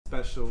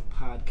special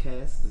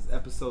podcast. This is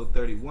episode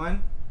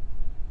 31.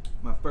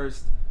 My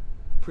first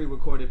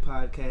pre-recorded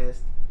podcast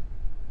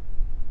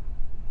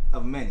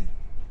of many.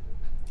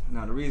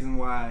 Now, the reason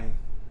why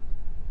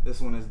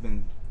this one is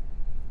being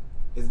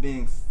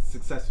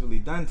successfully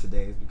done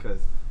today is because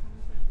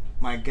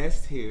my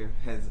guest here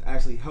has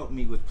actually helped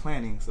me with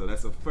planning, so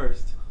that's a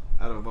first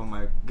out of all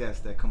my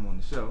guests that come on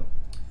the show.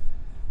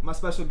 My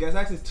special guest,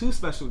 actually two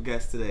special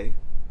guests today,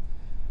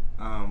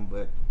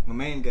 but my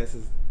main guest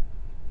is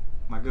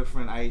my good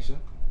friend Aisha.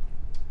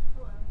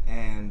 Hello.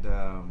 And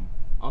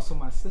also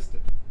my sister,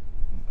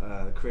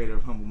 the creator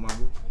of Humble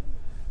Mumble.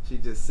 She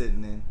just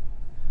sitting in.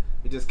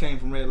 We just came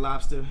from Red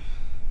Lobster.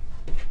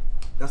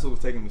 That's what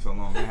was taking me so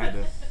long.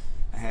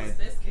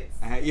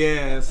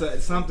 So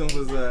something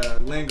was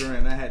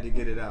lingering. I had to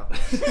get it out.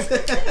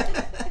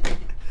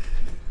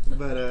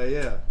 But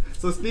yeah.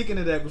 So speaking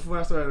of that, before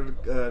I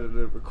started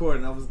the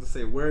recording, I was gonna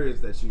say words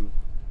that you.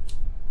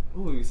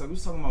 Ooh, so we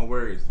was talking about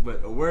words,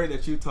 but a word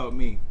that you taught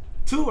me.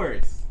 2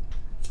 words.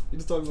 You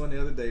just told me one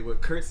the other day. What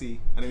curtsy?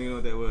 I didn't even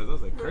know what that was. I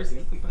was like,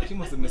 curtsy? She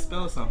must have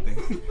misspelled something.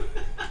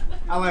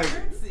 I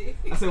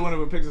said one of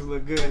her pictures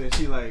looked good, and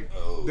she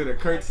did a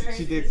curtsy.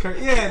 She did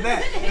curtsy. Yeah,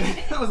 that.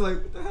 I was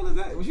like, what the hell is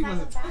that? Well, she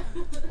wasn't.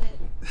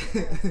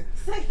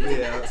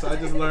 Yeah. So I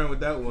just learned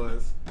what that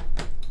was.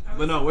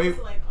 But no, wait.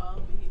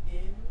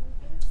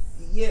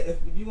 Yeah, if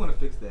you want to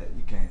fix that,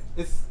 you can.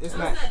 It's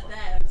not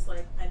that. I'm just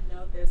like, I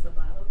know there's the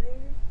bottle there.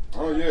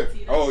 Oh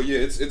yeah,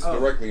 it's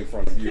directly in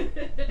front of you.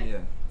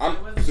 Yeah.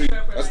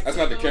 That's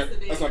not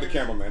the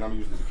cameraman. I'm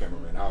usually the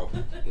cameraman.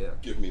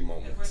 Give me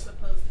moments. If we're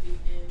supposed to be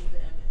in the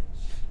image.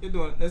 You're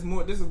doing. This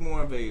is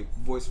more of a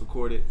voice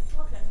recorded.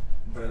 Okay.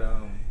 But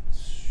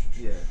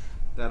yeah,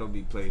 that'll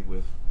be played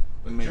with.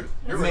 You're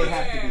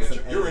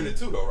in it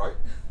too, though, right?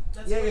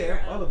 That's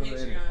yeah. All of them are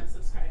in it. Patreon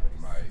subscribers.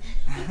 Right.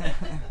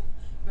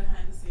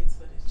 Behind the scenes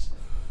footage.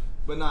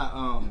 But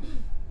not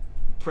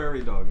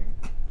prairie dogging.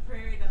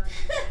 Prairie dogging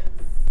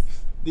is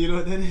Do you know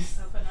what that is?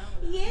 a phenomenon.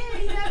 Yeah,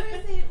 you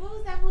never seen. What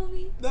was that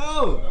movie?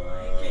 No.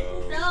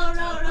 No.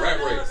 Rat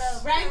Race.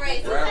 Rat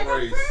Race. Rat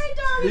Race.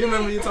 Do you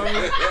remember you told me? Do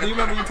you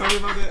remember you told me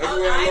about that? That's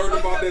when I learned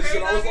about that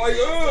shit. I was like,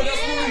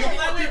 that's really a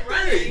fucking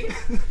thing.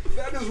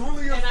 That is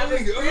really a And I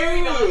was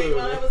prairie dogging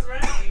while I was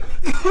running.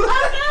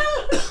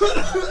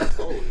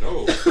 Oh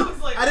no. I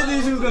was like, I didn't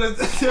think she was gonna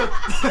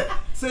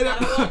say that.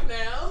 Gotta walk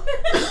now.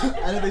 I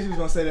didn't think she was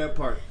gonna say that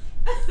part.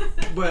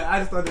 But I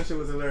just thought that shit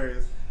was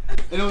hilarious.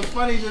 And it was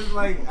funny, just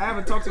like, I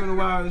haven't talked to her in a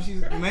while, and she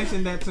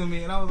mentioned that to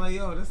me, and I was like,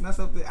 yo, that's not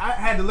something. I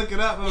had to look it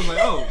up, and I was like,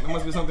 oh, that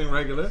must be something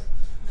regular. No,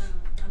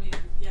 I mean,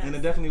 yes. And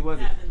it definitely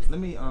wasn't. Happens. Let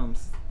me,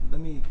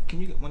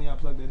 can you get one of y'all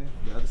plug that in?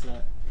 The other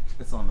side?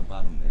 It's on the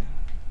bottom there.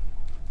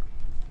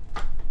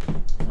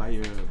 By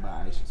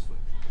Aisha's foot.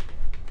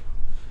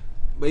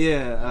 But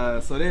yeah,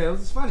 so there, it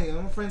was just funny.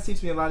 My friends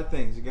teach me a lot of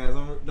things. You guys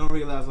don't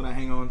realize what I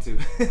hang on to.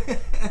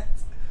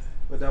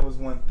 But that was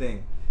one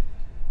thing.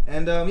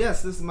 And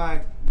yes, this is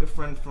my good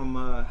friend from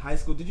high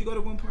school. Did you go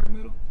to Winter Park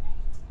Middle?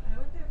 I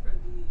went there for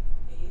the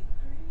 8th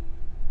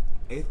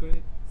grade. 8th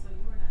grade? So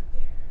you were not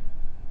there.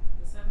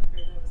 The 7th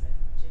grade I was at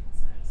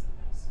James Madison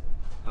Middle School.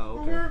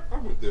 Oh, okay. I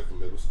went there for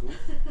middle school.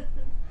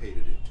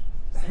 Hated it.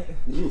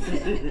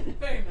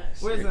 Very much.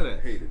 Where's that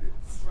at? Hated it.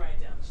 It's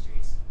right down the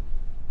street.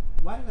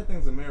 Why did I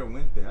think Zamira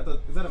went there? I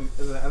thought, is that an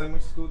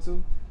elementary school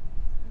too?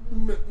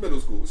 Middle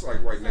school. It's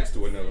like right next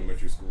to an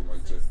elementary school. Like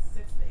 6 to 8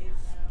 now.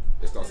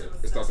 it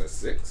starts at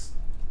 6.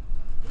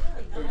 Yeah,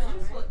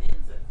 elementary school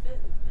ends at 5th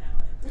now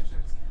in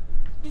Pritchard's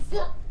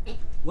County.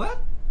 What?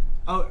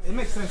 Oh, it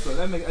makes sense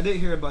though. I didn't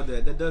hear about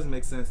that. That does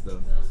make sense though.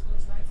 Middle school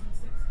starts in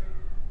 6th grade.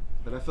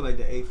 But I feel like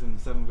the 8th and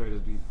 7th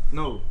graders be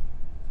the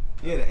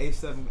 8th,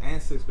 7th,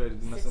 and 6th graders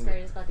be messing 6th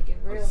graders about to get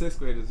real. 6th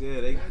graders,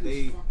 yeah,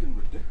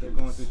 they're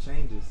going through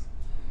changes.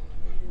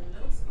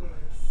 Middle school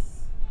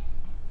is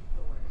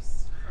the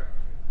worst for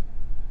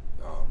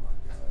Oh my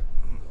god.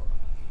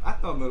 I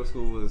thought middle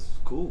school was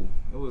cool.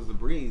 It was the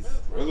breeze.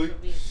 Really?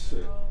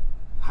 Shit.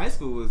 High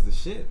school was the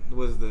shit.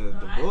 Was the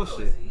High school bullshit.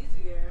 was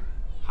easier.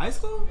 High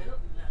school?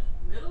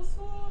 Middle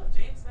school,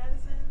 James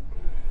Madison.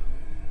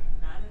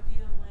 Not if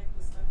you don't like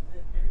the stuff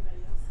that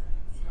everybody else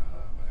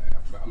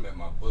likes. Man, I met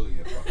my bully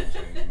at fucking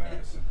James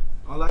Madison.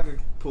 All I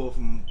could pull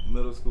from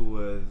middle school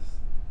was,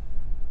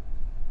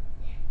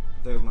 I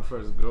think it was my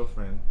first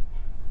girlfriend,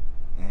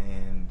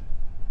 and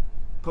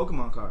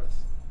Pokemon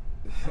cards.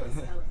 That was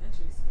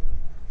elementary school.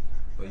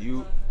 But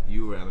you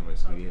were elementary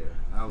school, yeah.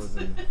 I was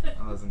in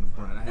the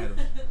front.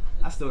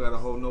 I still got a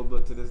whole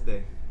notebook to this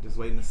day, just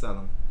waiting to sell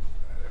them.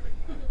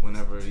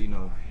 Whenever the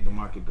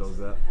market goes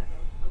up. I have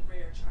a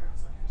rare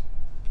Charizard.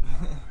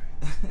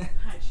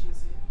 Hi,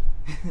 Choosy.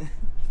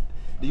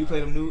 Do you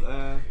play them new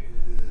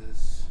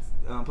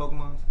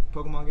Pokemon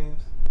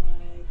games?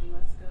 Like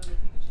Let's Go to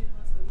Pikachu,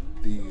 Let's Go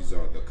Eevee. These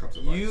are the cups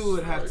of ice. You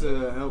would have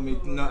to help me.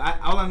 No,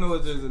 all I know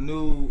is there's 2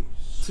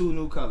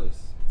 new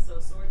colors. So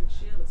Sword and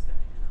Shield is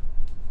coming out.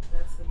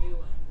 That's the new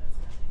one that's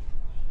coming.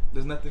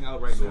 There's nothing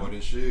out right now. Sword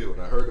and Shield.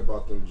 I heard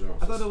about them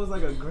jumps. I thought there was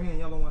like a green and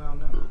yellow one out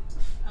now.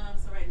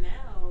 So right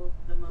now,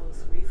 the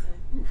most recent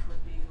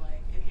would be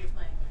like if you're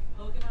playing like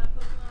Pokemon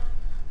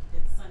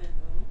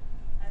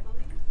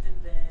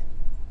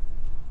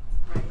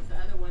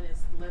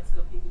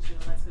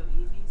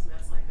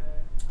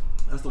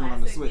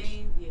Switch.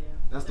 Game, yeah.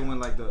 That's the one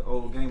like the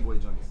old Game Boy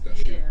joints.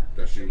 That's you.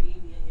 That's your you.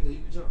 Eevee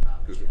and your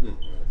Pikachu.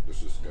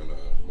 This is gonna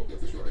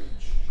multiply your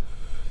age.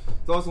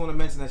 So I also want to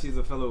mention that she's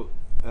a fellow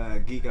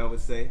geek, I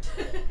would say,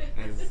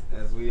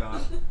 as we are.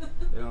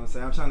 You know what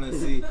I'm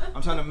saying?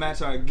 I'm trying to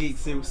match our geeks,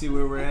 see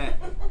where we're at.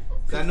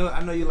 So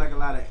I know you like a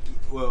lot of.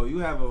 Well,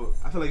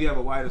 I feel like you have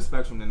a wider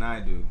spectrum than I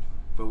do,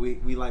 but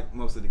we like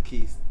most of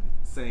the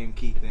same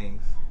key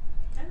things.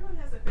 Everyone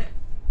has a pet.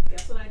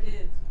 Guess what I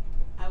did?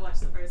 I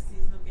watched the first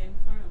season of Game of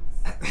Thrones.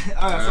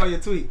 Oh, I saw your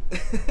tweet.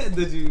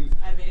 Did you?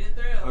 I made it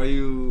through. Are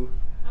you?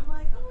 I'm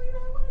like, I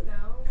want to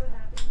know what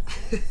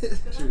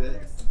happens. True that.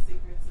 There's some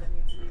secrets that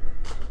need to be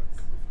revealed.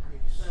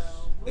 So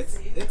we'll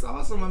see. It's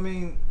awesome. I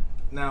mean,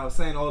 now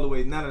saying all the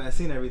way, now that I've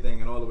seen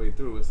everything and all the way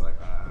through, it's like,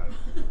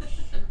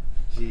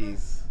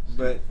 jeez.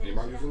 But it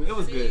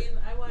was good.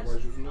 I watched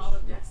all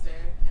of Dexter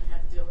and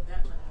had to deal with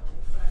that finale,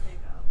 so I think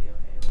I'll be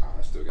okay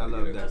with it. I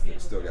love Dexter.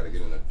 Still got to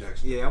get into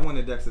Dexter. Yeah, I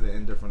wanted Dexter to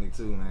end differently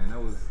too, man.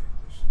 That was.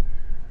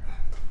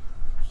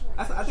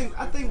 I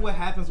think what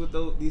happens with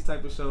these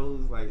type of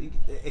shows, like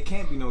it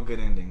can't be no good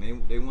ending.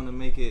 They want to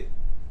make it.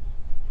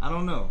 I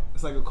don't know.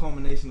 It's like a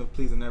culmination of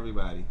pleasing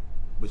everybody,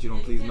 but you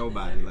don't please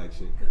nobody like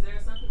shit. Because there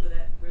are some people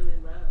that really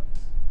loved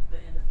the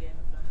end of Game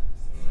of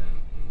Thrones. So.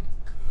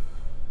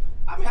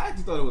 I mean, I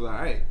just thought it was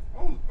alright.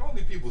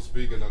 Only people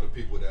speaking are the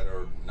people that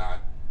are not.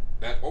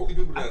 Only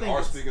people that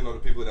are speaking are the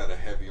people that are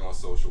heavy on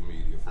social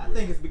media. I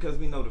think it's because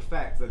we know the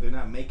facts that they're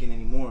not making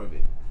any more of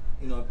it.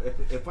 You know,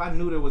 if I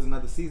knew there was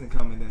another season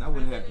coming, then I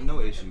wouldn't have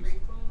no issues.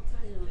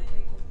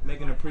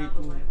 Making a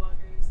prequel.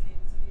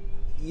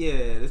 Yeah,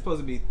 there's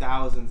supposed to be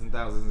thousands and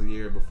thousands a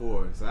year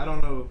before, so I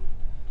don't know.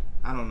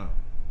 Kind of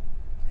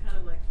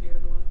like Fear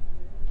the Walking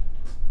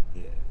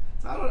Dead. Yeah.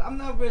 So I'm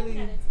not really,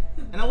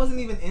 and I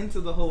wasn't even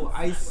into the whole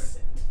Ice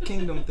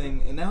Kingdom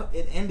thing, and now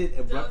it ended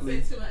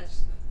abruptly. Don't say too much.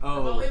 Oh.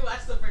 I've only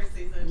watched the first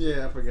season.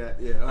 Yeah, I forgot.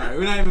 Yeah, all right,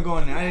 we're not even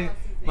going there.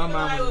 My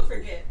mind was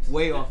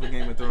way off of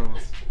Game of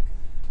Thrones.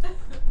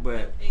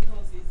 But 8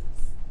 whole seasons.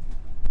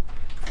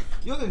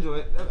 You'll enjoy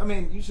it. I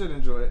mean, you should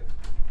enjoy it.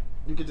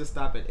 You could just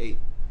stop at 8.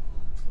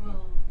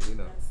 Well, you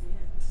know. that's the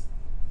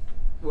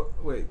end.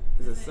 Wait,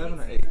 is it 7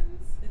 or 8?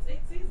 It's 8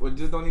 seasons. Well,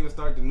 just don't even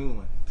start the new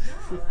one.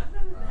 No, I'm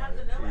gonna have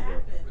to know what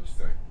happens. What you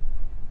think?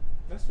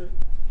 That's true.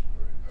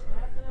 I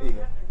have to know what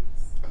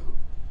happens.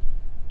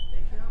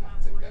 They killed my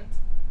boy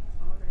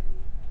already.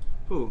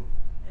 Who?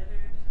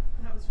 Eddard.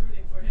 I was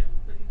rooting for him,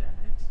 but he died.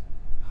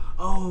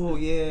 Oh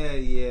yeah.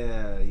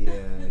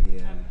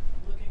 I'm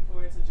looking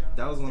forward to John.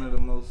 That was one of the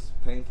most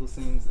painful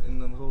scenes in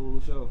the whole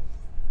show.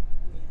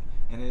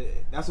 Yeah. And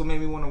that's what made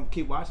me want to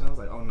keep watching. I was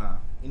like, oh nah,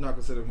 you're not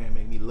gonna sit over here and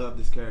make me love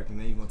this character, and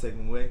then you're gonna take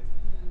him away.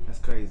 Mm-hmm. That's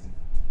crazy.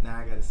 Now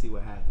I gotta see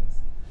what happens.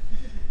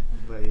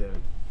 But yeah.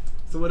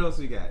 So what else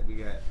we got?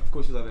 Of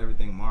course, you love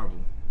everything Marvel,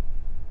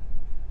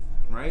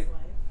 right?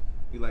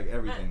 You like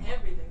everything. Not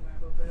everything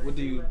Marvel, but what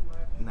do you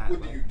not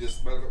what like?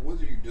 What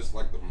do you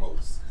dislike the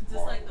most?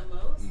 Dislike the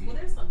most? Mm-hmm. Well,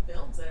 there's some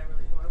films that are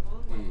really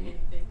horrible, like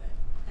anything that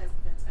has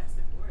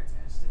Fantastic Four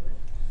attached to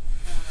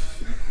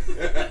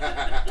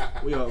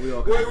it. we all wait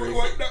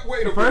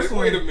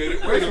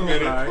a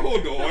minute. Right.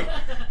 Hold on.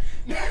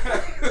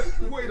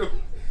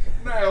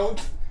 Now,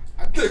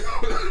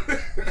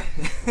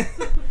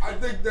 I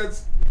think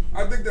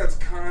that's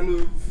kind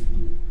of.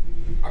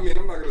 I mean,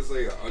 I'm not gonna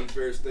say an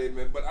unfair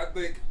statement, but I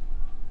think.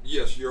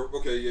 Yes, you're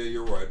okay. Yeah,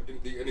 you're right.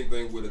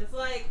 Anything with it. It's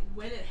like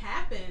when it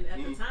happened at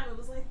the time, it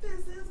was like,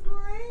 this is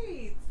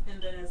great.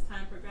 And then as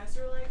time progressed,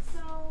 you're like,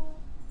 so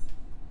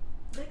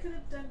they could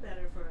have done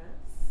better for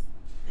us.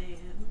 And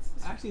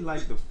I actually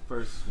liked the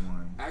first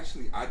one.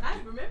 Actually, I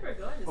remember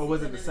going to see or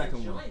was it the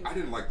second one? I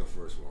didn't like the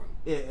first one.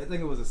 Yeah, I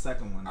think it was the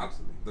second one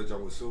actually. The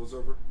job with Silver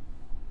Surfer?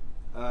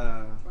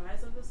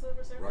 Rise of the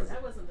Silver Surfer?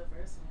 That wasn't the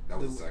first one. That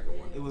was the second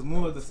one. It was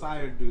more of the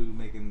fire dude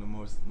making the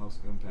most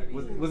impact.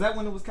 Was that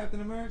when it was Captain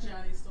America?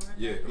 Johnny Storm?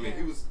 Yeah, I mean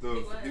he was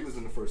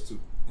in the first two.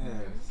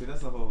 Yeah. See, they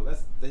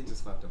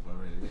just fucked up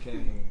already. They can't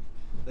even,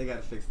 they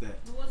gotta fix that.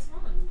 Well, what's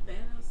wrong?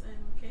 Thanos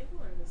and Cable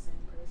are the same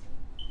person.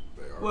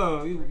 They are.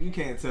 Well, you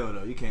can't tell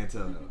though. You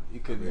couldn't.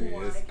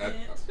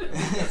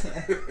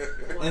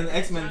 And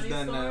X-Men's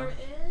done now.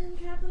 And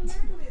Captain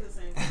America be the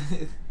same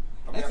person.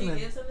 He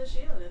gives him the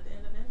shield at the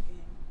end of Endgame.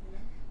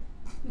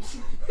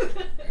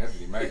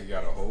 Anthony Mackie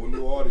got a whole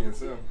new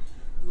audience, him.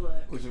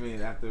 What you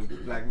mean after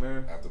Black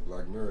Mirror? After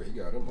Black Mirror, he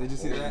got him. Did you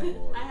see that?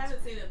 I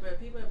haven't seen it, but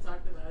people have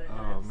talked about it. And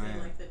I've seen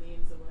like the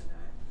memes and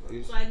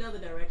whatnot. So I know the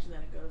direction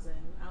that it goes in.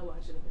 I'll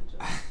watch it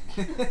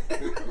eventually.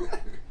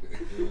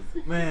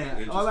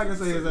 Man, all I can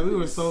say is that we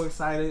were so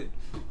excited,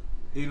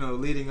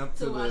 leading up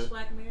to watch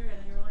Black Mirror, and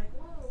then you were like,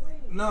 whoa,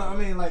 wait. No, I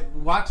mean like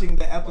watching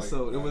the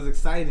episode. It was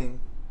exciting.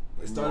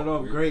 It started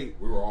off great.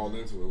 We were all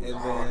into it.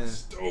 And then, this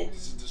is dope.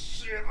 This is the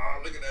shit.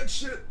 Oh, look at that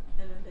shit.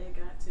 And then they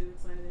got too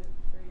excited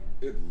for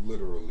you. It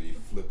literally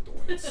flipped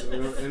on itself.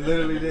 It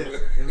literally did.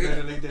 And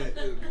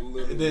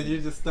then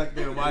you're just stuck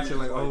there watching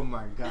like, oh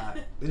my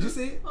god. Did you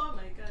see it? Oh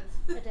my god.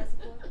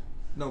 Fantastic Four?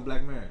 No,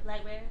 Black Mirror.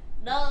 Black Mirror?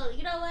 No,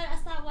 you know what? I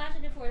stopped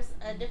watching it for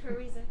a different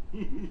reason.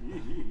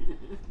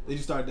 Did you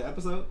start the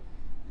episode?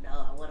 no,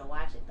 I want to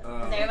watch it though.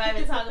 Because everybody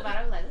been talking about it.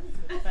 I was like, what is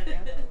this fucking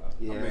about?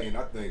 Yeah. I mean,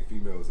 I think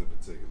females in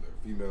particular,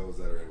 females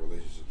that are in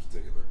relationships in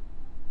particular,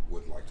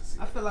 would like to see.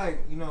 I feel like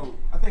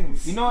I think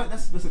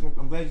what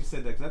I'm glad you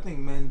said that because I think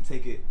men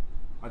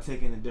are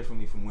taking it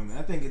differently from women.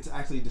 I think it's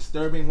actually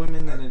disturbing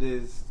women than it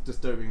is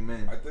disturbing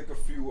men. I think a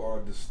few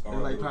are they're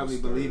like probably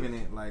disturbed. believing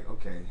it. Like,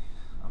 okay,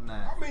 I'm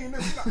not. I mean,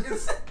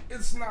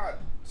 it's not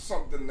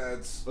something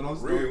that's But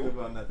don't real. think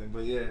about nothing.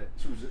 But yeah,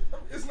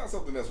 It's not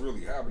something that's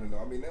really happening though.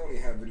 I mean, they only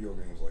have video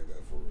games like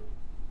that for real.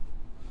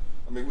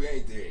 I mean, we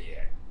ain't there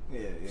yet.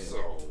 yeah.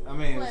 So I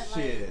mean, What,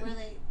 shit. like, were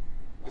they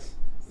like,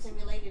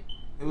 simulated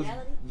It was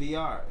reality?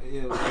 VR.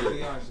 Yeah, it was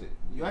VR shit.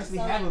 You actually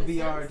So, have like, a the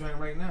VR Sims? joint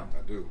right now.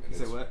 I do. And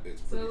Say it's, what?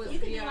 It's So pretty it was You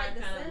can do VR like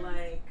The kind of Sims?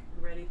 like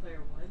Ready Player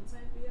One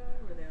type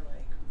VR, where they're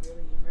like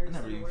really immersed. I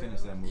never in the even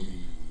finished that world?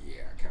 movie.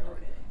 Yeah, kind of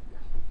Okay.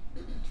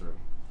 like that. True.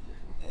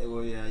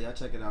 Well, yeah, y'all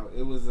check it out.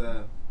 It was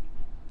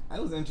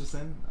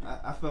interesting.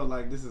 I felt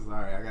like this is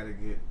alright. I gotta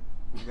get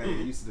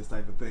used to this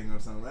type of thing or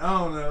something. I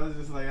don't know. It's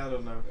just like I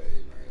don't know.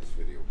 Hey man, it's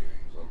video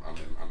games.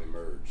 I'm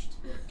immersed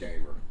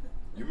gamer.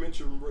 You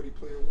mentioned Ready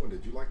Player One.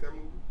 Did you like that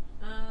movie?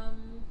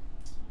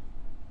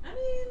 I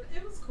mean,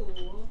 it was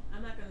cool.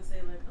 I'm not gonna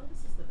say like, oh, this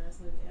is the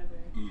best movie ever.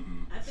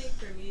 Mm-hmm. I think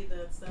for me,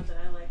 the stuff that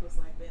I like was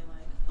like being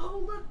like,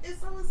 oh look, it's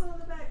so and so in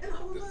the back, and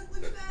oh look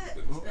at that.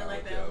 And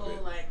like that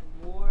whole like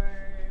war,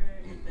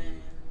 and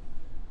then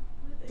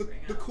what did they bring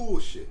The out? cool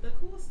shit. The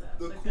cool stuff.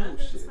 The The cool gun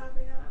that's shit.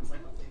 popping out. I was like,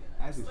 oh my god.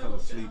 I actually So fell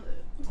asleep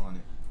childhood. on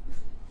it.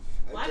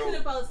 Well, I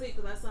couldn't fall asleep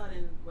because I saw it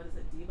in what is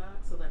it,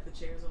 D-Box? So like the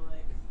chairs are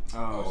like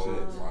Oh,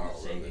 shit. wow,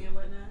 shaking really? and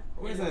whatnot.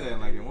 Where's And that it at?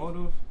 was Like in really-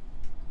 Waldorf?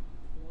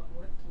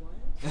 What?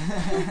 Oh,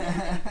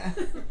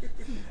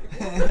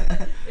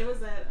 It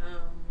was at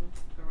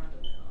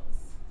Arundel Mills.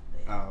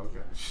 They had okay.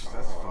 D-Box.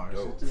 That's Oh, far.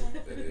 dope. Shit.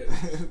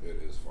 It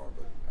is far,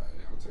 but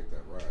I'll take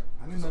that ride.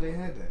 I didn't know they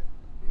had that.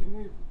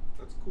 Yeah,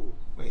 that's cool.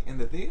 Wait, in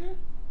the theater?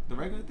 The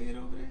regular theater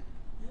over there?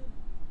 Yeah.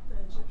 The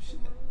Egyptian shit.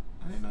 one.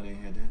 I didn't know they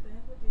had that. They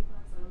have a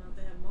D-Box. I don't know if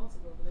they have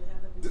multiple, but they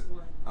have at least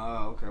one.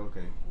 Oh,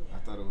 okay. Yeah. I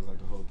thought it was like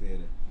the whole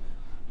theater.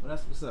 Well,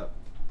 that's what's up.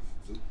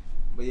 So,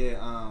 But yeah,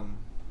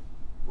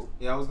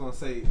 I was gonna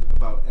say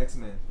about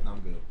X-Men. No, I'm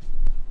good.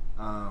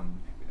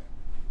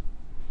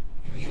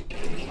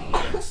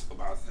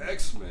 about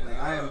X-Men.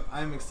 Like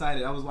I am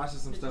excited. I was watching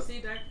some Did stuff. you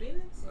see Dark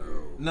Phoenix?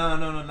 No.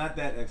 No, not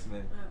that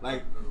X-Men. Oh.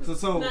 Like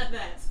so. Not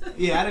that.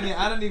 Yeah, I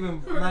didn't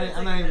even.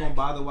 I'm not even gonna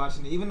bother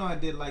watching it, even though I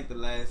did like the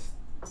last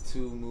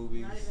two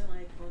movies. Not even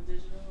like on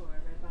digital or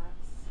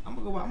Redbox. I'm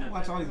gonna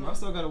watch all these. I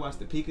still gotta watch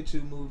the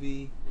Pikachu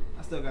movie.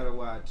 I still gotta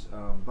watch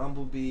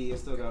Bumblebee. I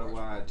still gotta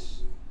watch.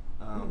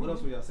 What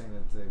else were y'all saying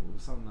at the table?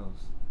 Something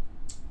else.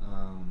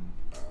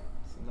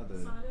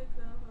 Another Sonic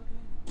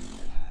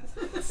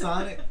though, okay.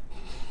 Sonic.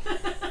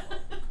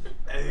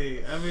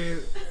 Hey, I mean,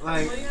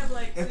 like, Well, you have,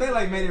 like, if two they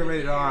like made it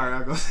rated R,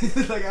 I'll go see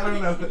it. Like, I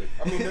don't know.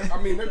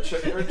 I mean, they're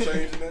changing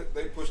it.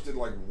 They pushed it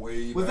like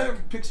way Was back.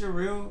 that picture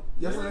real?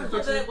 Y'all saw that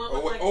picture?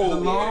 Oh, the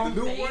long-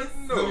 the new face?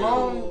 one?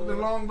 No. The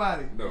long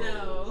body.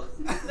 No,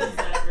 that's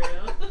not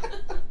real.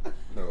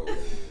 No,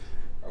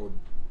 I would.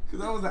 Cause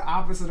that was the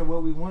opposite of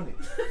what we wanted.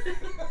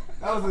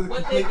 That was the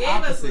What they complete gave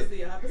us was opposite.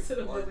 the opposite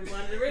of what we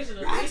wanted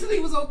originally. Actually,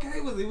 it was okay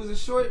with it. He was a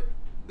short,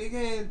 big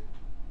head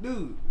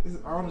dude. His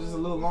arm was just a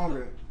little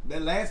longer.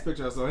 That last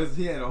picture I saw,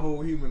 he had a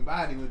whole human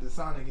body with the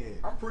Sonic head.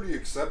 I'm pretty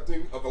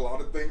accepting of a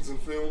lot of things in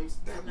films.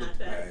 That Not looked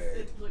that. bad.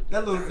 It looked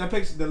That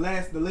picture, the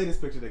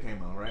latest picture that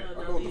came out, right?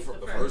 No, I know the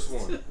first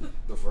one.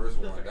 The first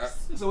The one.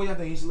 first. So what y'all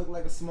think? He should look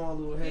like a small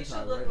little He hedgehog,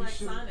 should look right? like He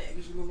should. Sonic.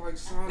 He should look like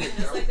Sonic.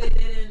 Just like they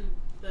did in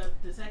the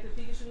Detective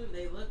Pikachu,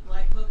 they look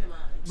like Pokemon.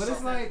 But it's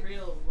Just like-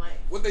 real life.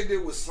 What they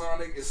did with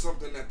Sonic is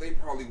something that they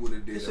probably would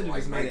have They did should in have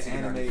like just made it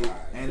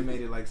 1995.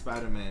 animated like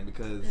Spider-Man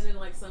because And then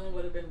like someone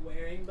would have been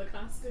wearing the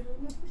costume.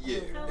 Yeah,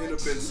 Kinda it'd like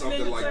have been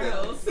something Ninja like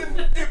Turtles.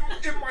 that.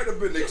 It might have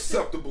been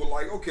acceptable.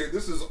 Like, okay,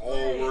 this is all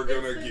Right, we're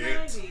gonna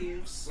it's the get.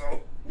 90s.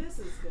 So This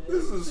is good.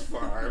 this is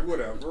fine,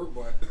 whatever.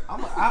 But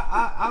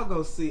I'll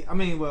go see. I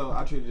mean, well,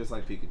 I'll treat it just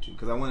like Pikachu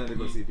because I wanted to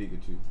go see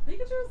Pikachu.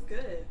 Pikachu was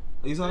good.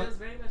 You saw But it? it was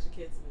very much a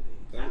kids movie.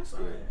 That I looks saw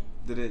good.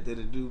 it. Did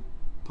it do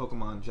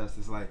Pokemon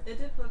justice? Like, It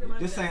did Pokemon.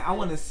 just saying, I justice.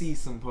 want to see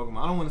some Pokemon.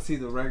 I don't want to see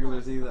the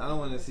regulars either. I don't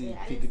want to see Yeah,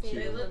 I didn't see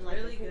They it. Pikachu. look Like,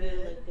 really it good.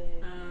 looked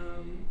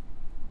good.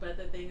 But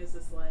the thing is,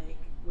 like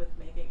with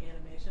making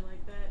animation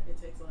like that,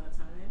 it takes a lot of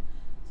time.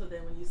 So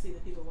then when you see the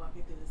people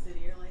walking through the city,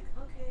 you're like,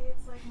 okay,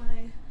 it's like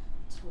my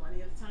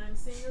 20th time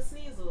seeing a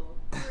Sneasel.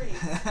 Great.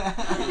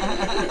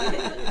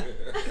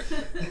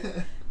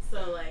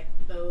 So like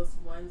those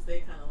ones,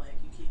 they kind of like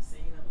you keep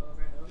seeing them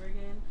over and over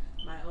again.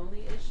 My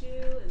only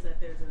issue is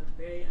that there's a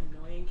very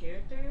annoying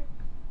character,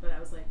 but I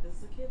was like, this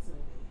is a kids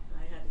movie.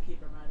 And I had to keep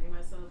reminding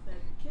myself that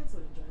kids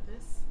would enjoy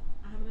this.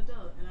 I'm an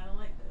adult and I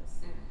don't like this.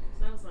 So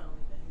that was my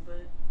only thing.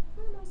 But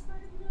for the most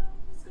part, you know,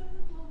 it's good.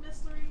 A little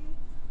mystery.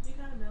 You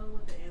kind of know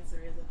what the answer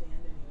is at the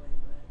end anyway.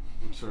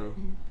 But True.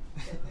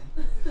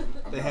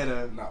 I'm They not, had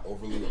a- not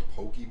overly a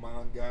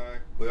Pokemon guy,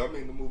 but I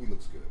mean the movie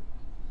looks good.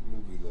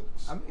 movie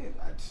looks I mean,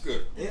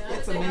 good.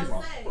 It's thing amazing.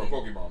 I'll say For a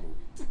Pokemon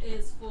movie.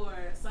 is for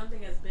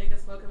something as big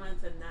as Pokemon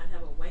to not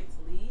have a white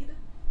lead.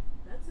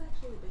 That's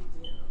actually a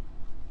big deal.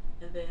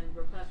 And then I'm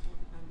going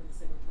to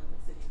say Republic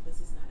City. This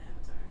is not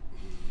Avatar.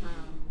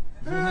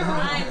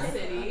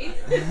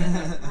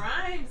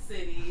 Rhyme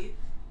City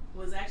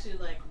was actually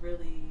like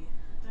really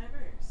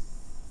diverse.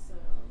 So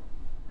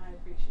I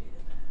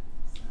appreciated that.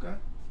 So. Okay.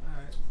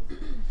 Alright.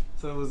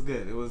 So it was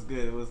good. It was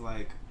good. It was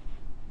like,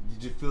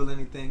 did you feel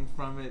anything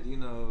from it? You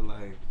know,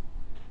 like,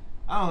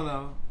 I don't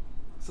know.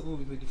 Some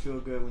movies make you feel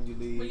good when you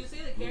leave. When you see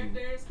the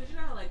characters, because you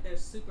know how like they're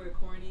super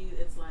corny,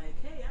 it's like,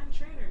 hey, I'm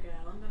trainer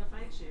gal, I'm gonna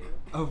fight you.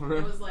 Oh, for real?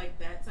 It was like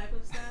that type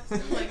of stuff. So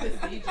it was like this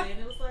DJ, and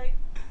it was like,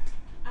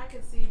 I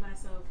could see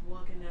myself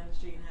walking down the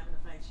street and having to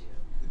fight you.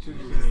 It's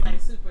just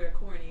like super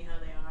corny how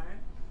they are.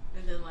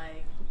 And then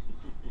like,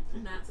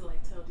 not to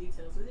like tell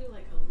details, we do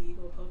like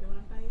illegal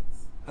Pokemon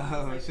fights.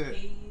 Oh, like shit.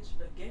 Cage,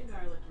 but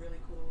Gengar looked really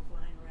cool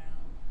flying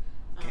around.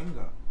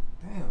 Gengar.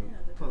 Damn,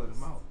 yeah, pulling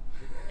them out.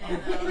 And,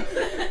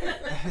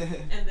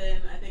 and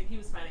then I think he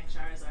was fighting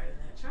Charizard, and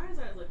then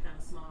Charizard looked kind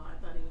of small. I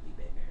thought he would be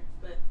bigger,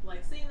 but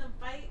like seeing them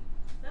fight,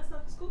 that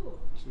stuff is cool.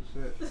 True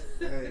shit.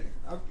 Hey,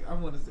 I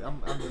want to see.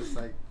 I'm just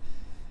like,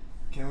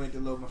 can't wait to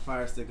load my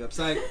Fire Stick up.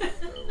 Psych.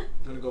 I'm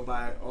gonna go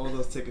buy all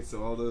those tickets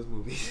to all those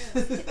movies.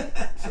 It's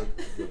a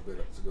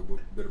good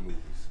bit of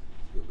movies.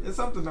 There's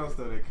something else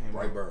though that came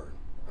out. Brightburn.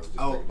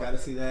 Oh, gotta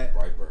see that.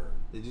 Brightburn.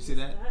 Did you see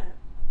that?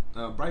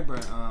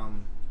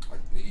 Brightburn. Like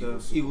the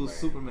evil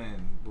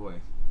Superman boy,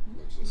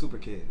 Super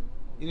Kid.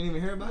 You didn't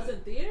even hear about Was it?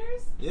 it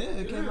theaters? Yeah,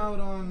 it came out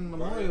on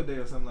Memorial Day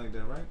or something like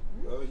that, right?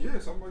 Yeah,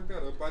 something like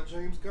that. By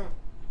James Gunn.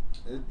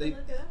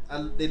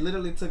 They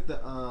literally took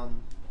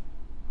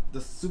the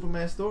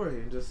Superman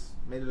story and just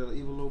made it an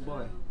evil little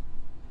boy.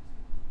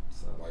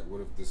 So like,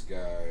 what if this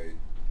guy,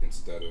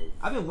 instead of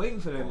I've been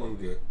waiting for that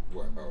movie.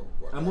 What?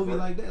 A movie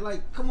like that,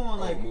 like come on,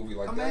 like a movie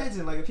like imagine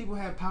that? like if people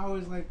had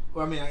powers, like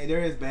well, I mean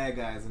there is bad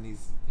guys in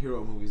these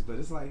hero movies, but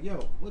it's like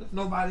yo, what if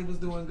nobody was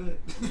doing good?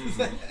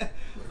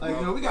 Like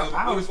you know we got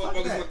powers. What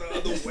if Fuck motherfuckers that.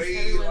 went the other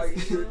way?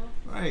 Like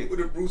Right. What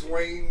if Bruce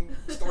Wayne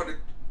started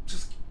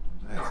just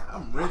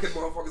I'm knocking rich.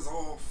 motherfuckers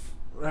off?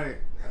 Right.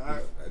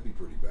 That'd be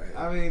pretty bad.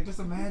 I mean, just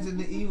imagine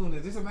the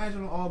evilness. Just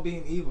imagine them all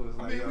being evil. It's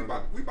I like, mean,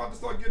 yo, we about to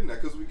start getting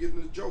that because we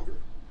getting the Joker.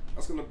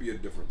 That's gonna be a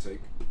different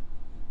take.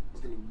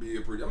 It's gonna be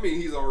a pretty. I mean,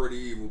 he's already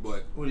evil,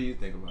 but what do you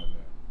think about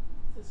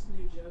that? This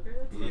new Joker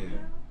that's coming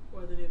out,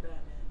 or the new Batman?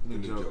 New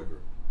Joker.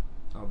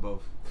 Oh,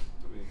 both.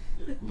 I mean,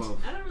 yeah.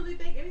 Both. I don't really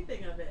think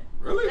anything of it.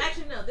 Really?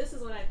 Actually, no. This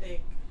is what I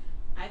think.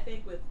 I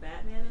think with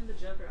Batman and the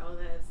Joker, all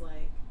that, it's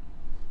like,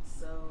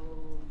 so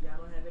y'all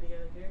don't have any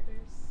other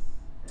characters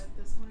at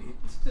this point?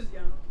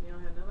 y'all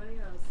have nobody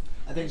else.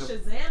 I think and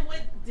Shazam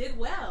did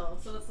well,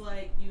 so it's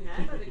like you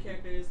have other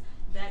characters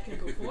that can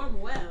perform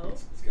well.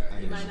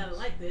 You might not have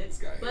liked it,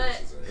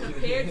 but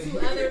compared to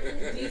other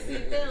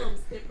DC films,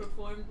 it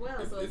performed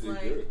well. So it's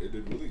like it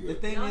did really good. The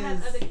thing y'all is,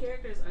 have other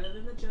characters other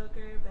than the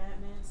Joker,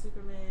 Batman,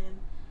 Superman,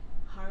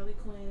 Harley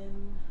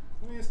Quinn.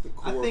 I mean, it's the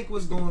core, I think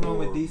what's going on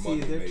with DC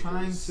is they're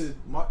trying to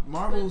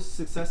Marvel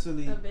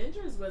successfully.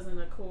 Avengers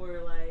wasn't a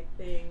core like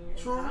thing in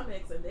True.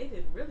 comics, and they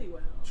did really well.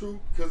 True,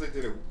 because they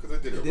did it. Because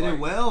they did it. They did right. it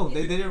well.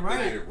 They did it right.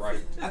 They did it right.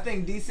 I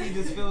think DC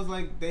just feels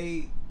like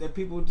that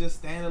people just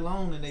stand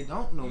alone and they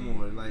don't no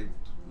more. Like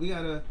we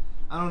gotta.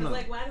 I don't know.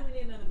 Like, why do we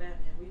need another Batman?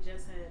 We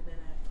just had Ben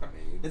Affleck.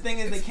 I mean, The thing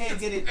is, they can't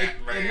get it. They're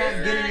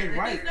not getting it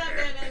right. It's not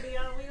Batman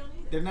Beyond. We don't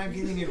need it. They're not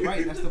getting it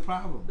right. That's the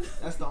problem.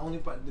 That's the only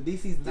part. The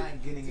DC's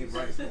not getting it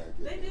right.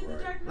 They did the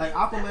Dark Like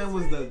Knight. Aquaman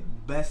was the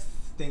best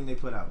thing they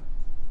put out.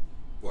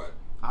 What?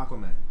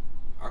 Aquaman.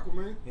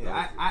 Aquaman?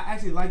 Yeah, I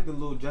actually like the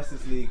little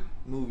Justice League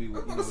movie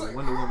with Wonder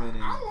Woman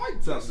and I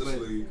like stuff, Justice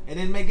but League. it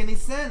didn't make any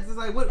sense. It's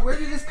like, where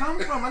did this come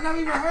from? I never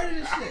even heard of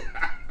this shit.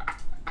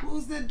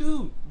 Who's that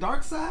dude?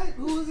 Darkseid?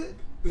 Who is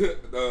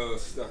it?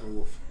 Stephen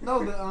Wolf.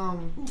 No,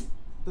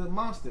 the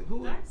monster. Who?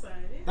 Darkseid.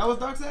 Yeah. That was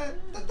Darkseid.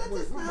 That's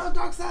Wait, not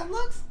how Darkseid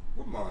looks.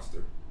 What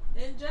monster?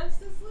 In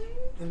Justice League.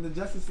 In the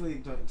Justice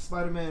League joint,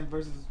 Spider-Man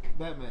versus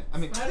Batman. I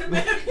mean,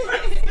 Spider-Man.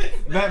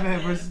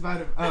 Batman versus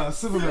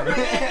Superman.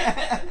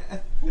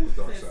 Who was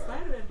Said Darkseid?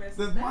 Spider-Man versus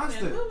The Batman.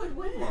 monster. Who would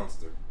win?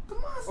 Monster. The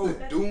monster.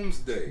 Oh,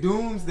 Doomsday.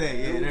 Doomsday.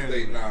 Yeah, there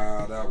Doomsday. it is.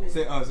 Nah, that was.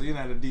 Say, so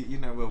you're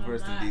not well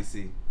versed in not.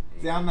 DC.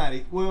 See, I'm not.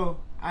 Well,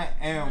 I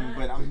am,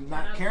 but I'm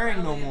not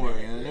caring no more.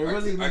 And they're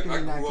really making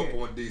me not I grew care.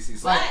 up on DC,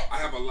 so But- I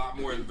have a lot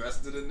more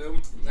invested in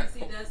them.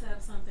 DC does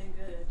have something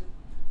good.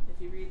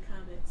 If you read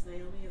comics,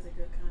 Naomi is a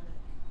good comic.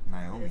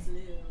 Naomi. It's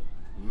new.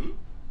 Hmm?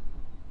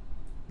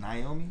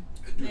 Naomi.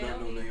 I do not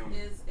know Naomi.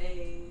 Is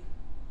it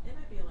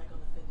might be like on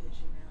the 5th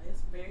issue now.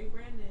 It's very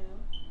brand new.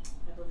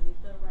 I believe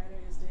the writer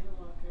is David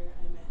Walker.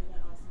 I met him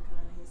at Austin Con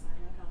and he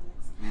signed my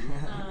comics.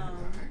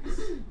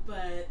 Nice.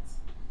 But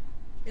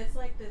it's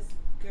like this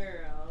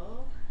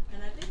girl,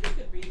 and I think you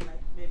could read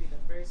like maybe the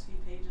first few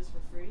pages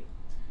for free.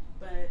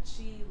 But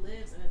she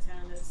lives in a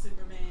town that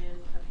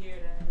Superman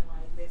appeared at and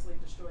like basically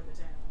destroyed the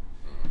town.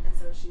 And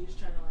so she's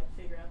trying to like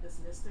figure out this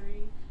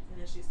mystery, and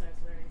then she starts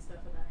learning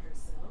stuff about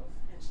herself,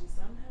 and she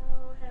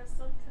somehow has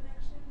some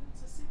connection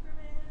to Superman.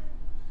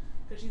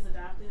 because she's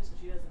adopted, so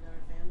she doesn't know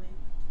her family.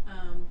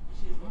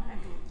 She's black.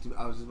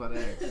 I was just about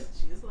to ask.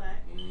 She is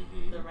black.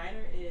 Mm-hmm. The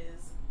writer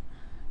is,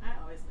 I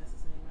always mess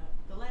his name up.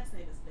 The last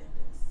name is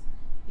Bendis.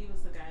 He was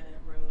the guy that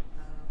wrote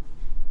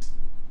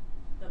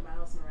the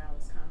Miles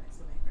Morales comics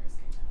when they first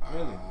came out.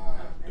 Really?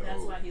 And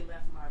that's why he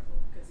left Marvel,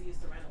 because he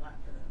used to write a lot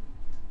for them.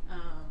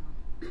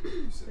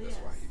 You said that's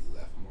why he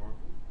left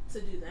Marvel? To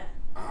do that.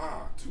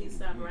 He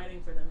stopped writing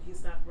for them. He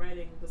stopped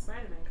writing the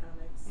Spider-Man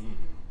comics.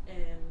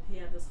 And he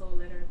had this whole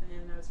letter at the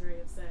end, and I was very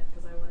upset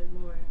because I wanted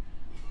more.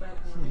 But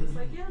he was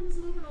like, yeah, I'm just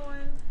moving on.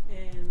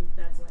 And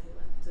that's why he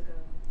left to go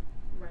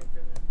write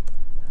for them.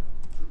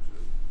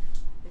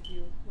 So, if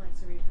you like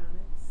to read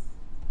comics.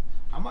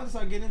 I'm about to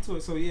start getting into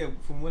it. So yeah,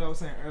 from what I was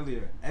saying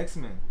earlier,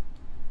 X-Men.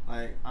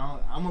 Like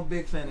I'm a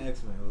big fan of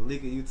X-Men.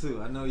 Lika, you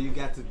too. I know you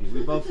got to be.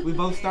 We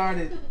both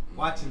started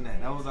watching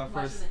that. That was our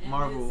first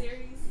Marvel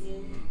series.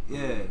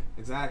 Yeah,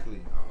 exactly.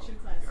 True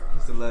classic. I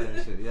used to love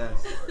that shit.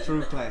 Yes,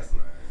 true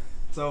classic.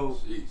 So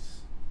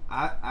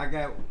I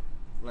got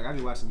like I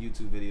be watching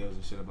YouTube videos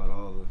and shit about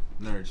all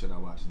the nerd shit I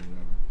watch and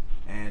whatever.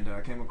 And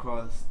I came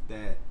across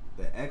that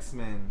the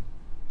X-Men,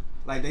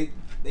 like they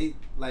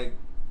like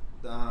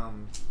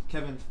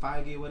Kevin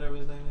Feige, whatever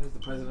his name is, the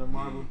president of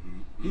Marvel.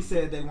 He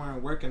said they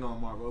weren't working on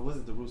Marvel. Or was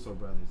it the Russo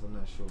brothers? I'm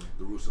not sure.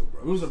 The Russo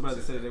brothers. Russo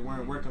brothers said they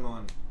weren't working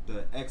on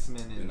the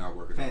X-Men and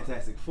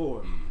Fantastic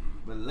Four.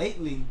 But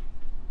lately,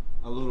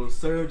 a little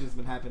surge has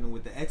been happening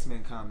with the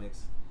X-Men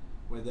comics,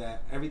 where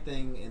that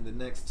everything in the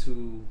next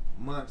 2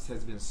 months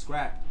has been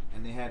scrapped,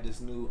 and they have this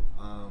new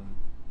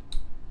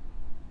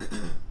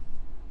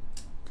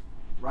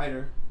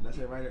writer. Did I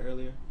say writer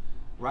earlier?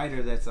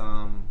 Writer that's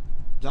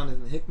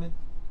Jonathan Hickman.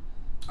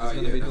 He's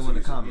going to be doing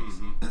the comics.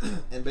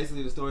 And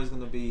basically the story is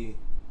going to be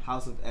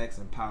House of X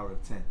and Power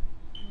of 10.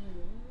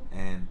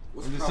 And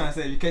I'm just trying to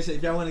say, in case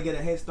if y'all want to get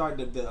a head start,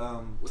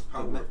 what's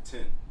Power of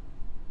 10?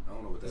 I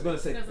don't know what that is.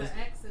 Because the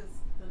X is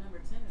the number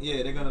 10.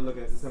 Yeah, they're going to look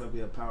at, it's going to be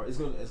a power, it's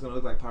going to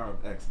look like Power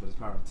of X, but it's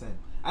Power of 10.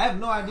 I have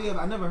no idea,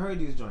 I never heard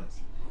these joints.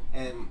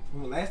 And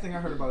the last thing I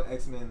heard about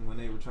X-Men when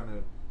they were trying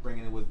to bring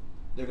it in was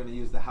they're going to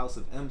use the House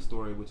of M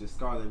story, which is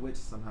Scarlet Witch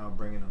somehow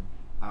bringing them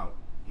out.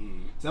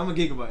 So I'm a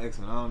geek about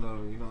X-Men. I don't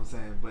know, you know what I'm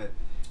saying? But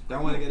if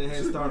I want to get a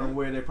head start on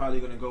where they're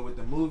probably going to go with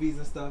the movies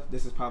and stuff,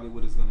 this is probably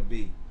what it's going to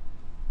be.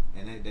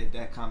 And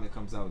that comic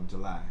comes out in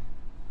July,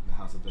 the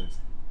House of X,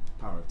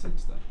 Power of 10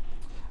 stuff.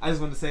 I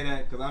just want to say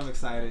that because I'm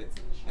excited,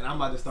 and I'm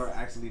about to start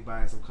actually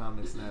buying some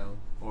comics now.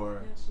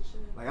 Or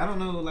like I don't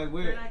know, like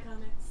where. Third Eye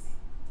Comics.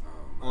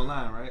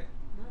 Online, right?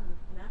 No,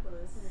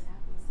 Annapolis.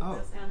 It's the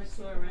best comic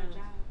store around.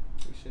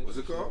 What's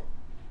it called?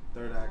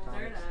 Third Eye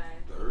Comics.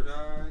 Third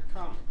Eye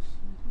Comics.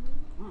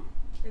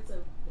 It's a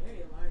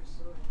very large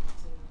store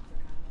too for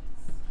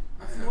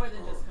comics. It's more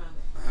than just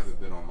comics. I haven't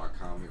been on my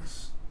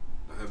comics.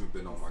 In a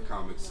good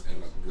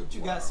while.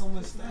 You got so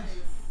much stuff.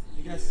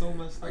 You got so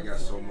much stuff. I got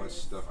so much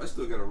stuff. I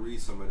still gotta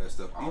read some of that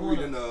stuff. I'm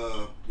reading.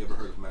 You ever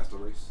heard of Master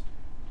Race?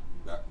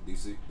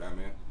 DC,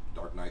 Batman,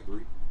 Dark Knight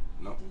 3.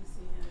 No. DC,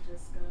 I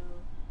just go.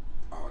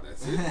 Oh,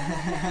 that's it.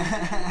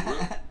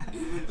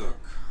 Even the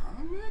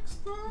comics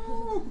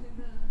though.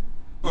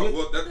 Oh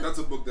well, that's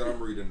a book that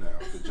I'm reading now.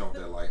 The jump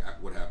that like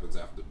what happens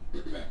after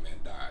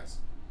Batman dies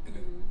and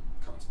then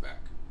comes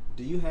back.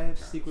 Do you have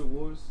Secret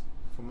Wars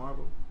for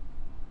Marvel?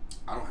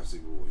 I don't have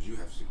Secret Wars. You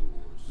have Secret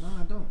Wars. No,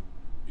 I don't.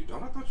 You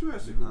don't? I thought you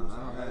had Secret Wars. I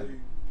don't have it.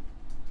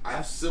 I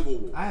have Civil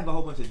War. I have a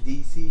whole bunch of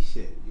DC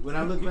shit. When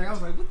I look back, I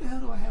was like, what the hell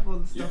do I have all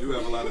this stuff? You do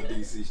have a lot of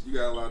DC. You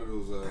got a lot of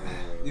those.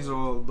 These are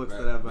all books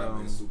that I've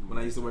when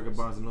I used to work at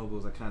Barnes and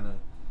Nobles. I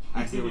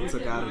accidentally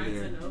took out of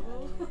there.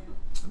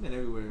 I've been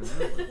everywhere.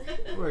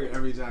 I work at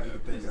every job you can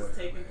think of.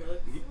 Taking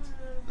books.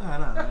 No,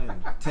 I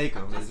didn't take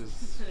them. They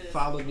just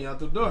followed me out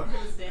the door.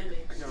 It was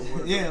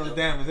damaged. Yeah, it was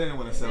damaged. They didn't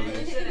want to sell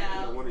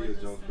it. One of your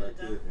jumps back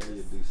there. One of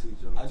your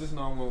DC jumps. I just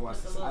know I'm gonna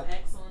watch this. A little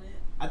X on it.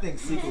 I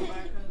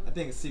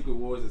think Secret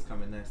Wars is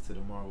coming next to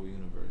the Marvel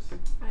Universe.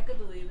 I could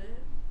believe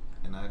it.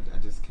 And I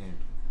just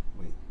can't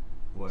wait.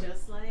 What?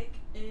 Just like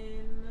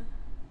in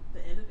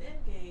the end of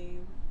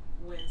Endgame,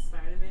 when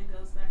Spider-Man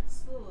goes back to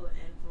school,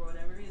 and for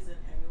whatever reason,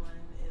 everyone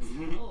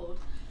is old.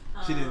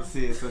 She didn't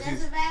see it, so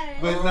she's.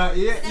 But not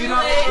yet. You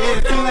know,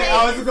 it's too late.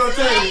 I was just gonna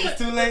tell you, it's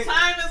too late.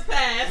 Time has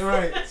passed.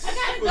 Right. I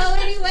gotta go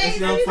anyway. It's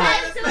your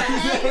fault.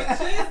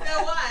 Please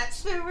go watch.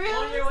 For real.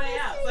 On your way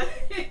out.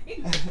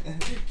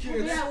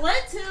 Yeah, I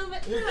want to,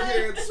 but you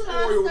can't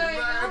spoil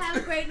that. Have a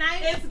great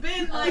night. It's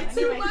been like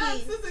 2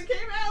 months since it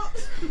came out.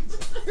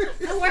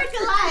 I worked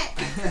a lot.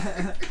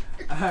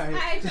 All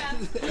right.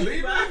 Y'all.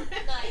 Leave No,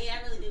 yeah,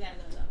 I really do gotta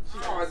go though.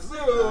 Oh, so.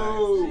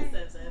 She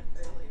said that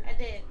earlier. I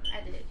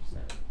did. So.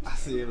 I'll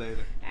see you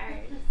later.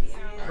 Alright. See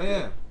y'all. But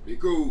yeah. Be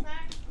cool.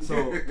 So,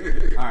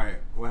 alright,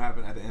 what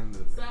happened at the end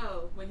of it?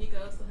 So, when he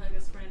goes to hug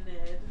his friend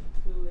Ned,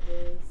 who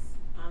is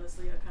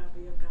honestly a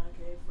copy of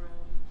Ganke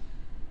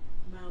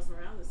from Miles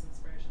Morales'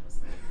 version of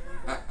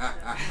Spider-Man.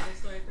 That's another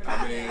story for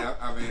another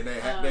I mean,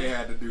 they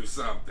had to do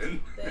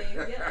something. They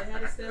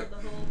had to steal the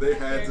whole They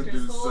had to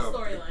do whole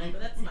something. storyline,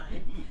 but that's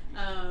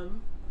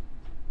fine.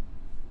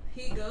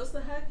 He goes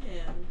to hug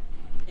him,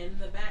 in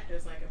the back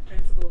there's like a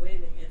principal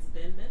waving. It's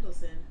Ben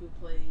Mendelsohn who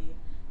played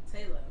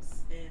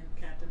Talos in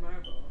Captain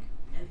Marvel,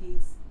 and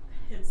he's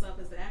himself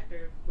as the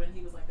actor when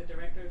he was like the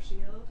director of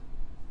S.H.I.E.L.D.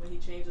 when he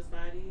changed his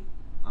body.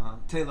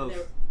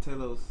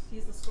 Talos.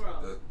 He's the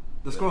Skrull.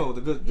 The Skrull,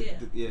 the good, yeah.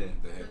 The good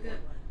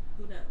one.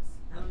 Who knows?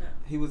 I don't know.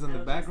 He was in the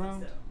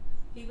background?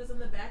 He was in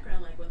the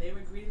background, like when they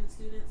were greeting the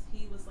students,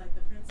 he was like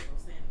the principal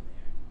standing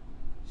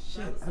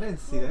there. Shit, So I didn't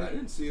see that. I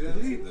didn't see that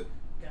either.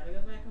 Gotta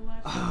go back and watch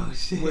it. Oh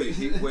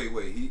shit.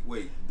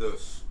 Wait,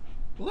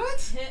 what?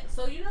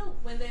 So you know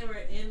when they were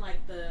in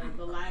like the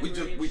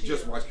library we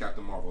just watched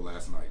Captain Marvel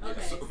last night.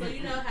 Okay, Yeah, so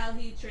you know how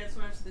he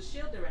transforms to the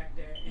S.H.I.E.L.D.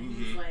 director and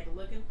he's like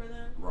looking for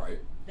them? Right.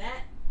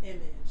 That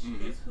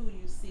image is who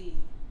you see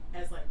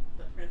as like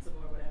the principal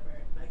or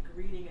whatever, like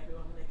greeting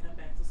everyone when they come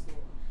back to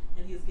school.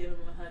 And he's giving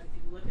them a hug.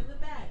 If you look in the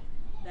back,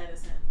 that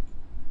is him.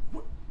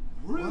 What?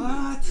 Really?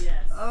 What?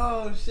 Yes.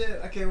 Oh shit!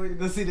 I can't wait to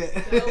go see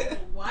that. Go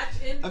watch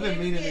it. I've been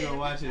meaning to go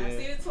watch it. I've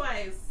seen it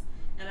twice,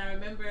 and I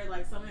remember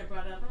like someone had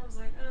brought it up, and I was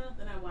like,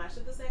 Then I watched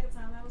it the second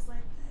time, and I was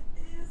like,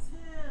 that is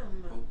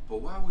him.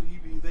 But why would he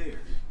be there?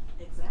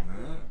 Exactly.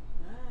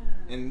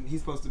 And he's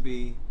supposed to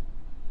be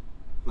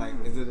like,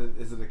 is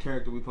it a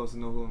character we supposed to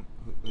know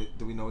who?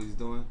 Do we know what he's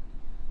doing?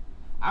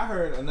 I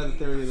heard another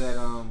theory that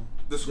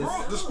the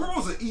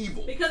Skrulls are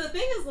evil. Because the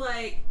thing is,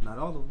 like, not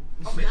all of them.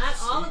 Not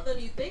all of them.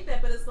 You think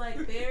that, but it's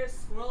like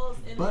there's Skrulls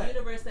in the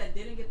universe that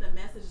didn't get the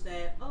message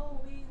that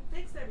we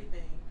fixed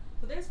everything.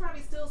 So there's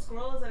probably still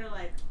Skrulls that are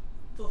like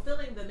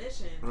fulfilling the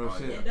mission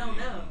and don't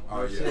know.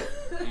 Oh shit.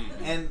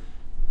 And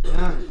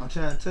I'm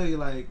trying to tell you,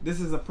 like,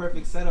 this is a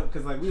perfect setup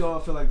because like we all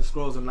feel like the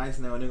Skrulls are nice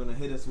now and they're gonna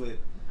hit us with.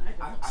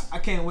 I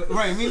can't wait.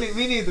 Right, me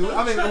neither.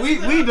 I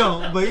mean, we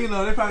don't, but you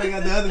know, they probably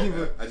got the other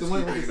people. I just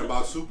keep thinking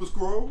about Super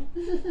Skrull.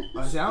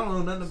 See, I don't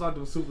know nothing about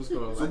the Super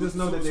Skrulls. I just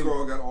know that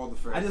Skrull got all the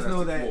fantastic. I just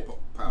know that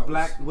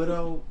Black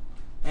Widow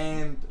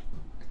and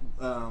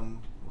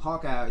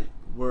Hawkeye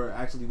were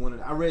actually one of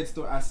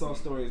the, I saw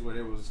stories where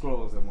there was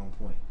Skrulls at one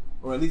point,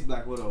 or at least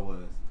Black Widow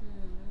was.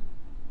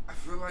 I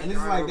feel like, and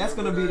it's like that's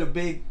gonna be the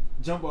big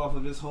jump off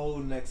of this whole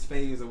next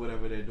phase or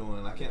whatever they're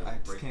doing. I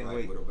just can't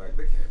wait. Widow back.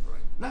 They can't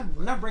bring.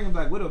 Not bringing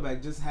Black Widow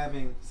back, just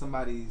having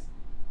somebody's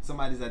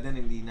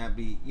identity not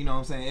be, you know what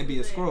I'm saying? It'd be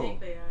a Skrull. I think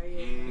they are,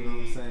 yeah. You know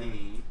what I'm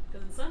saying?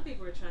 Because some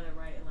people are trying to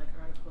write in like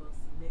articles,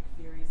 Nick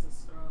Fury's a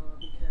Skrull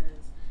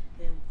because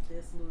in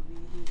this movie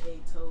he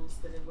ate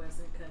toast, but it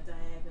wasn't cut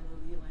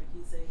diagonally like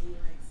he said he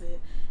likes it.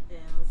 And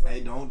I was like,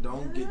 hey,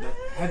 don't get that.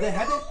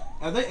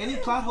 Are there any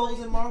plot holes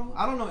in Marvel?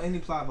 I don't know any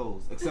plot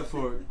holes except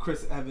for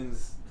Chris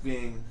Evans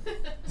being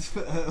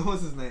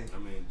what's his name? I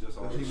mean, just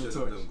all the shit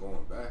of them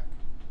going back.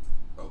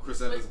 Oh,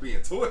 Chris Evans being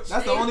torched.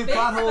 That's the only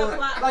plot hole. The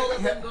plot hole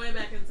of them going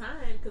back in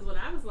time. Because when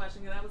I was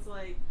watching it, I was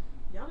like,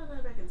 y'all are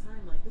going back in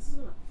time. Like, this is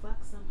gonna fuck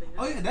something up.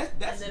 Oh yeah,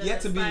 that's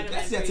yet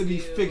to be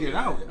figured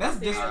out. That's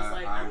just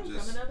like I'm from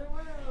another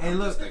world. And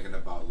look, just thinking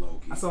about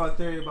Loki. I saw a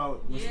theory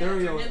about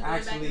Mysterio is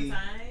actually back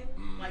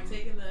in time, like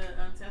taking the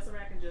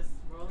Tesseract and just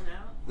rolling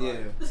out.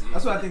 Yeah,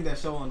 that's what I think that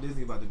show on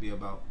Disney about to be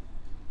about.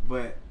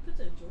 But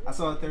I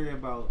saw a theory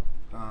about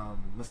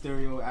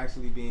Mysterio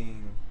actually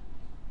being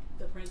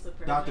the Prince of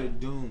Persia. Dr.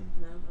 Doom.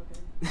 No,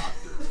 okay.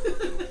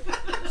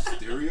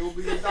 Mysterio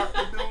being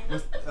Dr.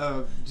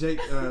 Doom? Jake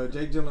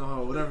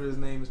Gyllenhaal, whatever his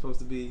name is supposed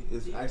to be,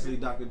 is actually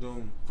Dr.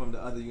 Doom from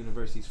the other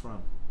universe he's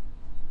from.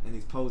 And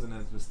he's posing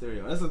as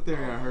Mysterio. That's a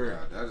theory I heard.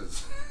 God, that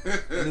is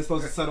and it's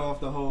supposed to set off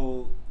the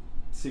whole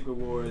Secret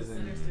Wars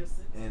and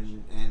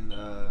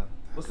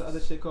what's the other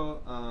shit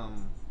called?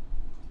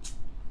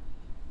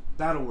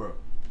 Battle World.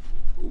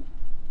 Ooh.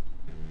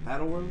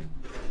 Battle World?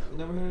 You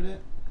never heard of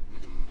that?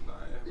 Nah,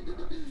 I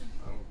don't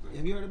think.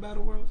 Have you heard of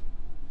Battle World?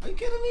 Are you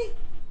kidding me?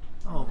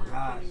 Oh my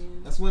gosh.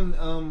 That's when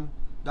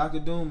Dr.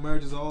 Doom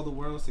merges all the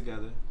worlds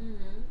together.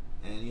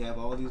 And you have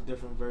all these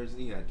different versions.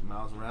 You got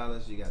Miles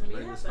Morales, you got the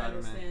regular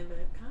Spider-Man.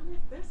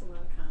 There's a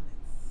lot of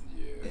comics.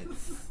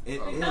 Yeah.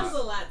 It becomes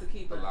a lot to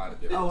keep up. A lot of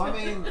different I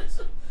mean,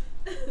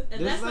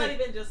 and that's not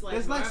even just like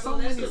there's Marvel. Like so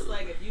that's many. Just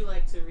like if you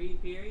like to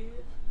read, period.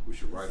 We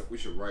should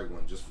write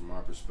one just from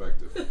our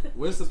perspective.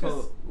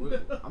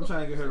 I'm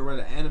trying to get her to write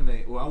an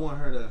anime. Well, I want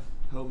her to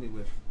help me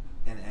with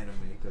an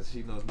anime because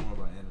she knows more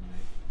about anime.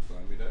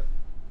 Find me that.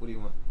 What do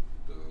you want?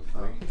 The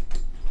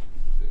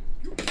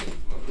green.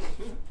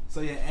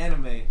 So yeah,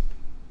 anime.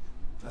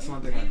 That's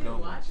one thing I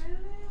don't watch. Anime?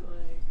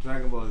 Like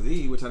Dragon Ball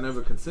Z, which I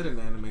never considered an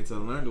anime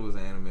until I learned it was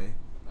an anime.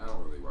 I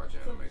don't really watch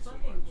anime too so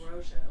fucking much.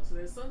 bro show. So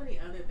there's so many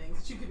other things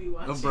that you could be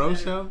watching. A bro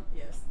show?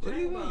 Yes. What do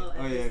you mean?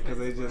 Oh yeah, because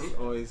they just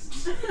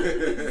always.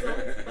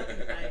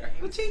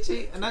 Well,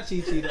 Chi-Chi, not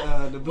Chi-Chi,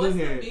 the blue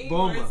hair,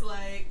 Bulma.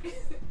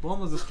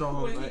 Bulma's a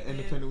strong,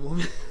 independent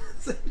woman.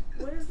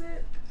 What is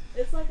it?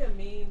 It's like a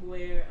meme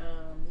where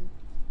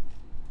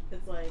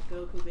it's like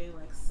Goku being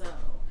like, so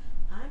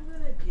I'm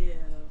gonna give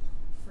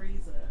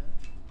Frieza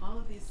all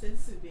of these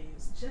sensu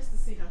beans just to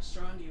see how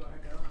strong you are,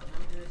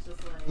 Gohan. And it's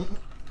just like,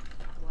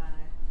 why?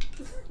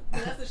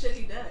 That's the shit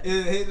he does.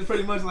 It's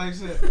pretty much like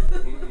shit.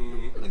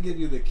 I'm gonna give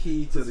you the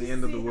key to the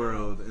end of the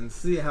world and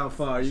see how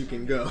far you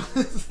can go.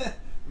 Let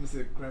me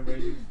see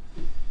cranberry juice.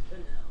 But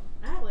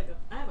no, I have like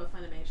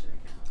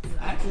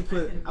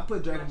actually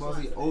put Dragon Ball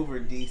Z over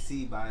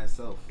DC by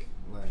itself.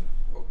 Like,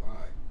 Oh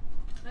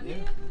my. I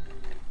mean,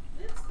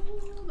 it's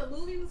cool. The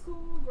movie was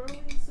cool.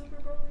 Super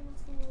Broly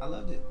was cool. I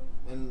loved it,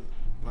 and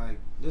like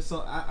there's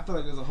so I feel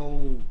like there's a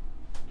whole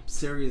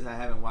series I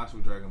haven't watched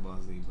with Dragon Ball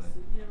Z, but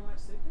You ever watch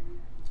Super?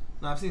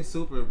 no, I've seen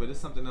Super, but it's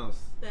something else.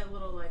 That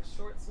little like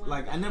shorts one.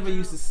 Like I never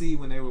used to see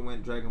when they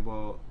went Dragon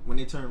Ball when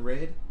they turned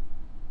red.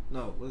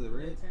 No, was it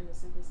red? They turned to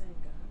Super Saiyan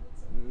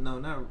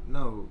God.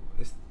 No.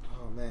 It's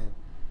oh man,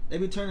 they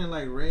be turning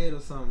like red or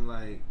something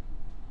like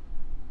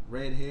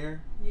red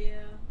hair.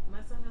 Yeah, my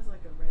son has like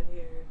a red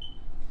hair.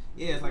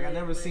 Yeah, it's like I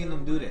never seen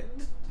them do that.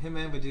 one. Him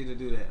and Vegeta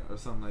do that or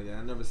something like that.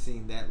 I never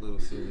seen that little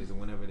series,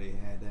 and whenever they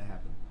had that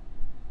happen.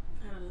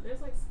 I don't know.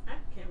 There's like I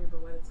can't remember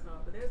what it's called,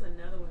 but there's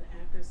another one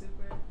after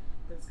Super,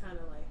 but it's kind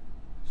of like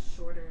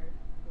shorter,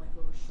 like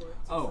little shorts.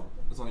 Oh,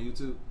 something. it's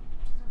on YouTube.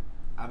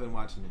 I've been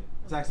watching it.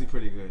 It's actually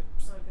pretty good.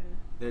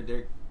 Okay.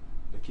 They're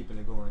keeping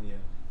it going.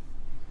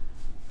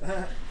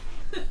 Yeah.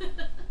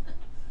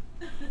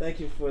 Thank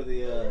you for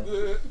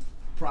the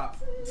prop.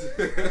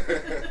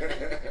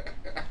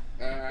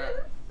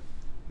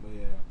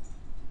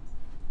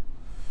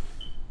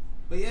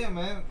 But yeah,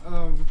 man.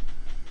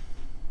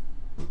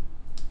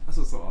 That's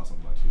what's so awesome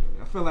about you,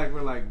 though. I feel like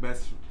we're like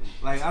best.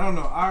 Like I don't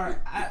know.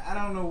 I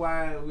don't know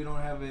why we don't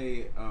have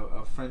a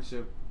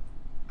friendship.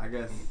 I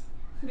guess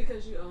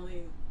Because you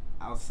only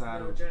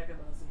outside know of. Dragon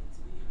Ball Z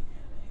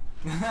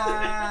to be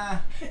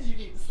anime. You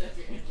need to step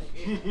your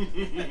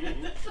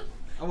anime.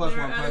 I watched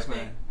There One are Punch other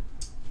Man.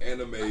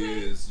 Anime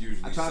is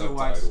usually I tried subtitled. to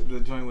watch the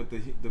joint with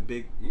the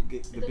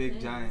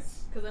big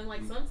giants. Because I'm like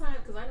sometimes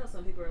because I know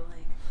some people are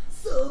like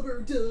sub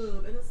or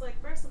dub, and it's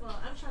like first of all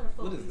I'm trying to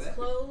What fold is these that?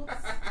 clothes,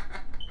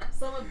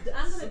 so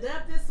I'm gonna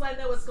dub this so I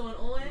know what's going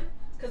on.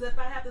 Because if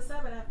I have to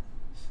sub it, I have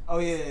Oh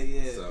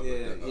yeah. So,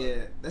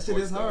 That shit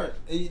is hard.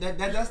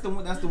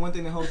 That's the one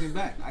thing that holds me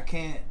back. I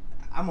can't.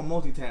 I'm a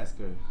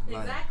multitasker.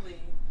 Like, exactly.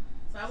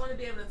 So I want to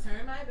be able to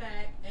turn my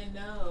back and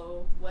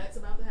know what's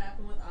about to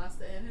happen with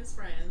Asta and his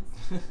friends,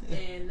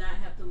 and not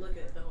have to look at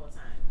it the whole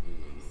time.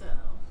 So,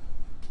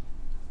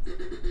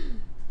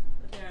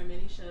 but there are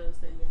many shows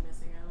that you're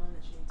missing out on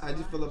that you need to How'd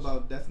you feel watch.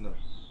 about Death Note?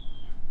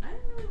 I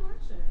didn't really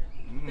watch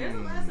it. There's a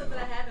lot of stuff that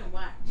I haven't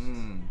watched. So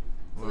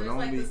Well, there's don't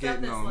like be the stuff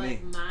getting that's on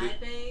like me. my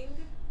thing,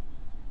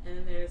 and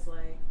then there's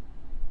like,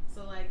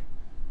 so like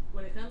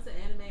when it comes to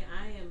anime,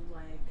 I am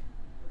like,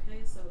 okay,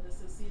 so this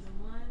is season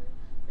 1.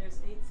 There's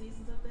 8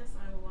 seasons of this.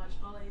 I will watch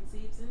all 8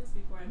 seasons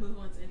before I move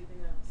on to anything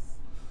else.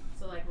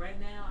 So like right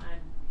now, I'm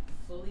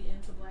fully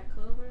into Black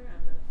Clover.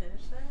 I'm gonna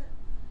finish that,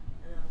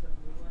 and then I'm gonna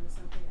move on to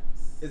something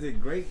else. Is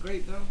it great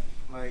though?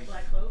 Like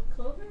Black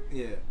Clover?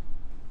 yeah.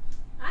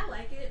 I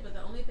like it, but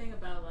the only thing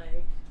about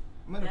like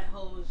I'm gonna- that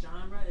whole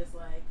genre is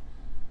like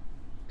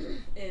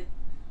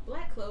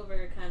Black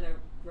Clover kind of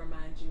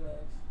reminds you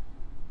of,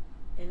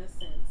 in a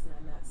sense, and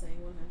I'm not saying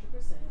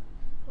 100%,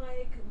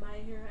 like My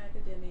Hero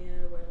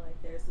Academia, where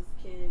like there's this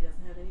kid, he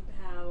doesn't have any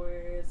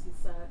powers, he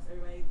sucks,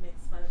 everybody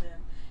makes fun of him,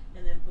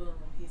 and then boom,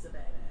 he's a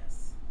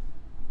badass.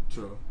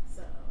 True.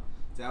 So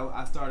See,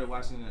 I started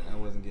watching it. I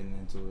wasn't getting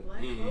into it. Black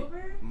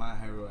Clover? My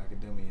Hero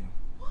Academia.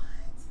 What?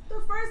 The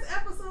first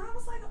episode, I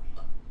was like,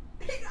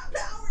 he got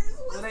powers.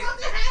 What's Well, about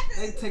to happen?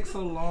 They take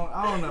so long.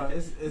 I don't know.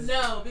 It's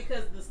No,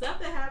 because the stuff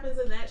that happens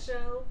in that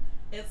show,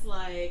 it's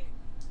like,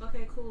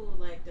 okay, cool.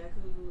 Like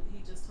Deku, he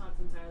just talks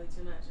entirely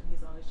too much, and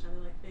he's always trying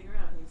to like figure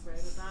out. He's very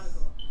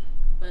methodical.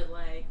 But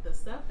like the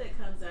stuff that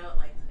comes out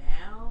like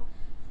now,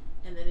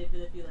 and then even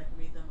if you like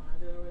read the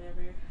manga or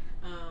whatever,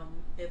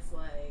 it's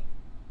like,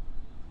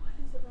 what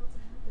is about to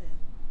happen?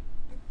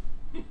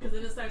 Because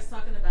then it starts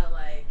talking about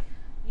like,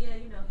 yeah,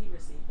 you know, he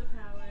received the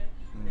power.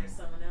 There's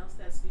someone else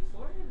that's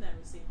before him that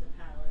received the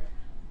power,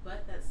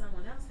 but that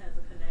someone else has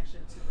a connection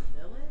to the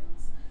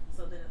villains.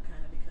 So then it kind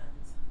of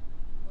becomes,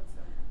 what's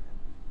going to happen?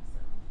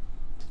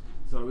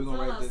 So are we gonna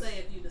write I'll this? say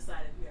if you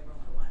decide if you ever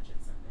want to watch it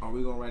someday. Are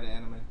we gonna write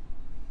an anime?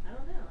 I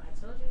don't know. I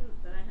told you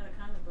that I had a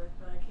comic book,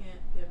 but I can't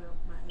give out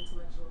my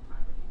intellectual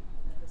property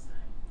at this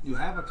time. You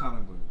have a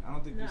comic book. I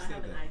don't think No, you I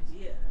said have an that.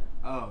 idea.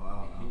 Oh.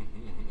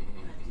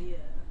 An idea.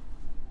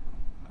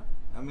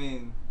 I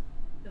mean,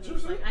 Because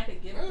it's like I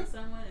could give it to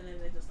someone and then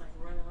they just like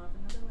run off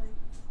and they're like,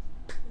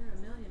 you're a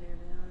millionaire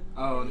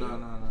now. oh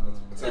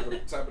no.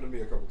 It's happened to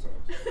me a couple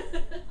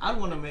times. I'd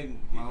want to make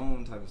my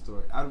own type of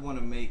story. I'd want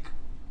to make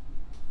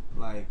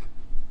like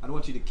I don't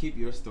want you to keep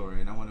your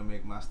story, and I want to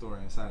make my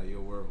story inside of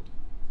your world,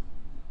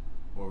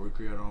 or we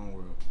create our own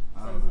world. I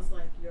So don't know. is this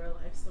like your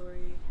life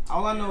story?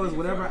 All I know is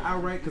whatever I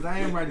write, because I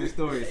am writing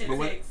stories. It But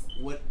takes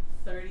what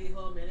 30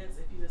 whole minutes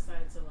if you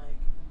decide to like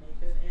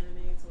make it an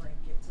anime to like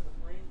get to the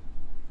point.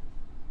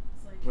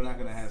 It's like We're not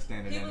gonna have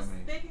standard he was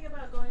anime. thinking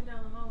about going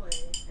down the hallway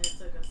and it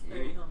took us 30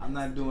 whole minutes. I'm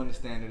not doing the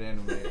standard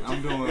anime.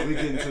 I'm doing. We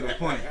getting to the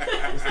point.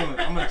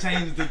 I'm gonna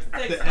change the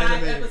Takes the 5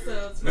 anime.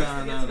 episodes for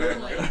us to get to the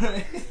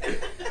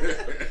point.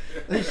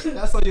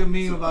 That's what you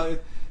mean about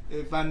it.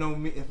 If I know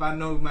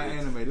my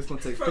anime, this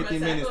gonna take From 50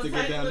 Attack minutes on to get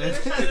Titan, down we're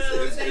there. trying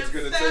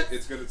to-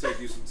 It's gonna take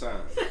you some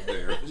time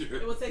there.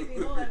 It will take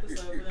the whole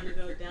episode for them to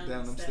go down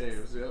Down them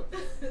steps. stairs.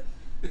 Yep.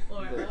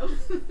 Or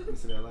You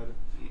see that later.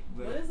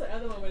 what is the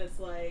other one when it's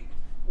like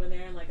when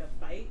they're in like a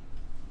fight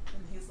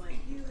and he's like,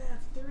 you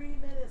have 3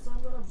 minutes, so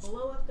I'm gonna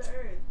blow up the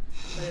earth.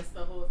 But it's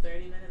the whole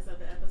 30 minutes of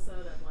the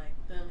episode of like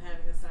them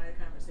having a side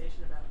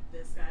conversation about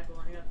this guy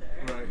blowing up the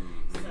earth. Right.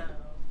 So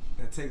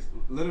That takes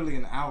literally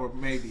an hour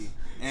maybe,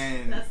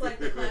 and that's like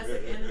the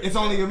classic anime. it's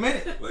only a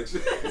minute. Like,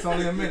 It's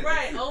only a minute.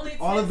 Right, only 10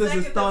 All of this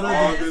is seconds thought of of.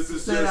 all class. this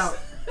is Set just out.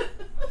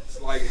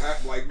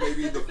 like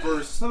maybe the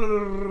first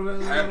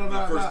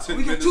the first 10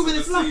 We got minutes 2 of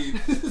minutes the left.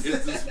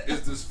 scene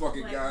is this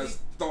fucking Like, guy's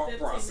thought 15 minutes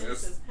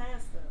process. has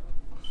passed though.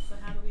 So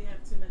how do we have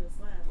 2 minutes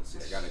left? See,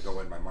 I gotta go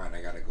in my mind.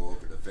 I gotta go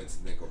over the fence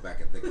and then go back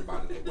and think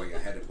about it the way I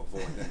had it before,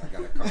 and then I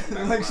gotta come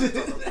back. Like shit.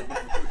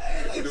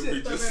 And then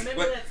we But just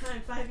remember that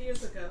time 5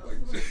 years ago.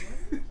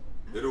 like,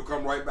 it'll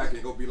come right back and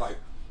he'll be like,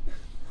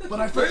 But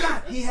I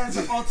forgot he has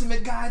an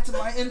ultimate guide to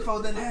my info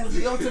that has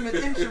the ultimate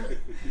instrument.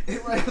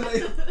 Right,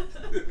 like,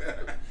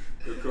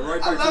 it'll come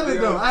right I back love to it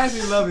the though. other- I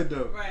actually love it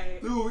though.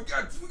 Right. Dude,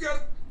 we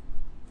got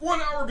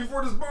 1 hour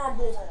before this bomb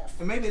goes off.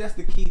 And maybe that's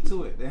the key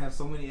to it. They have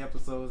so many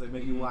episodes. They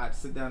make you watch,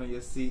 sit down in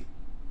your seat,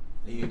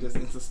 and you're just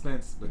in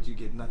suspense, but you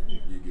get nothing.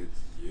 You get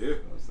You know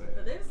what I'm saying?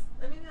 But there's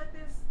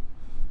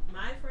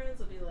my friends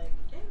will be like,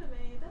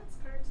 anime, that's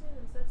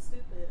cartoons, that's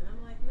stupid. And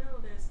I'm like, no,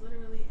 there's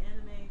literally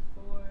anime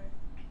for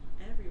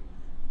everyone.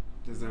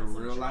 Is there Want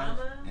some real life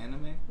drama?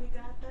 anime? We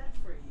got that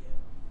for you.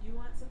 You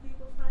want some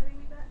people fighting?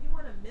 We got. You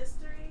want a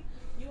mystery?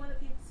 You want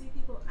to see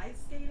people ice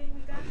skating?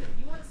 We got that.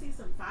 You want to see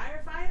some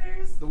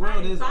firefighters? The world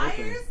fighting is open.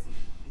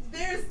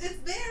 fires? It's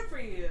there for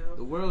you.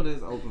 The world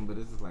is open, but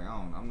it's just like I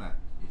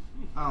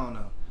don't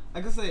know.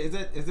 Like I say,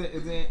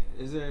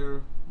 is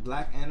there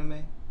black anime? I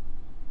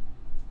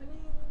mean,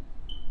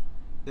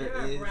 there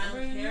are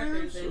brown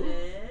characters in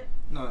it.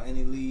 No,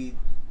 any lead,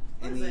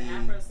 What any. is it,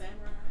 Afro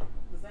Samurai?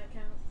 Does that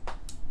count?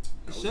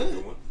 It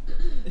should.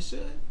 It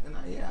should. And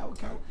I would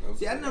count.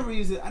 See, I never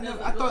use it. I Does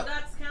thought.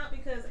 Boondocks count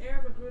because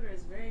Aaron McGruder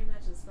is very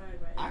much inspired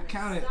by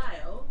anime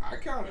style. I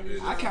counted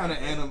it. I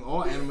counted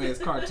all anime as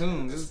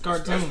cartoons. This is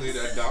cartoons. Especially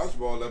that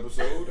dodgeball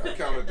episode. I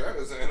counted that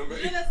as anime.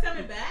 You know that's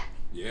coming back?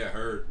 Yeah, I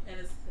heard. And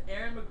it's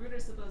Aaron McGruder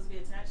supposed to be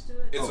attached to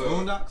it? It's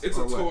Boondocks? It's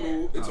Or a what?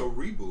 total. It's a Oh.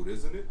 reboot,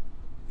 isn't it?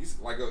 He's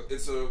like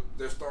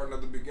they're starting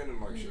at the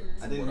beginning like shit.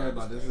 I didn't know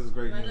about this. This is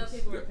great I know news.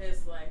 people were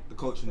pissed like The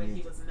culture when he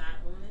needs. was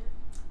not on it.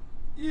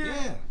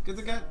 Yeah, because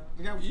it got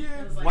Yeah.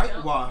 It was like,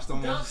 whitewashed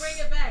don't almost. bring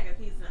it back if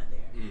he's not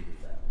there. Mhm.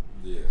 So.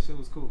 Yeah. Shit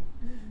was cool.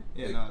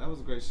 Yeah, no, that was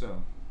a great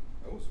show.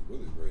 That was a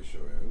really great show.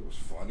 Yeah. It was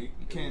funny.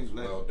 You can't it was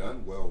let- well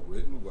done, well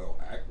written, well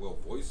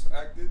voice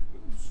acted.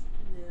 It was,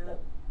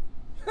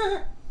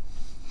 Yeah.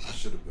 I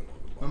should have been on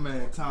the. My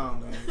man motherfucking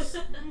Tom, Boondocks.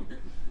 man.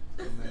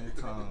 My man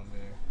Tom,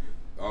 man.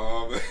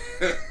 Man.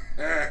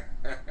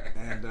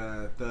 And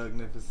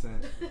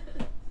Thugnificent.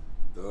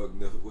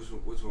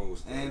 Which one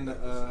was? And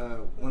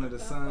Thugnificent? one of the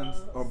sons,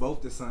 or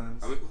both the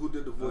sons. I mean, who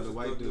did the voice? the of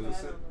white dude. I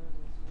Thugnificent? don't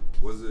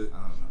know. Was it I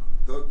don't know.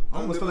 Thug? I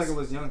almost feel like it Thugnificent?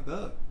 was Young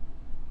Thug.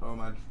 Or am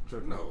I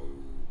tripping?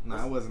 No.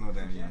 I wasn't no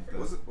damn Young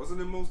Thug.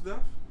 Wasn't it Most Def?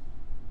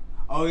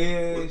 Oh yeah,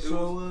 It it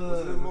sure was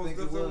was. it I Most think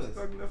Def it that was was.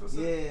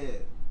 Thugnificent? Yeah.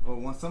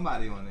 Or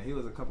somebody on there. He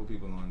was a couple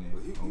people on there.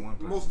 Or one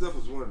person. Most Def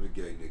was one of the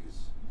gay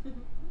niggas.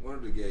 One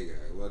of the gay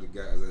guys. One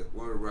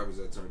of the rappers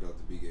that turned out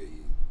to be gay.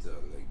 He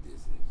talk like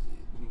this and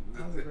shit.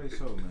 That was a great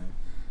show, man.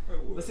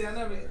 It was. But see,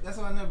 that's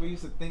why I never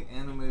used to think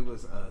anime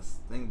was a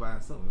thing by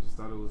itself. I just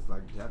thought it was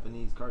like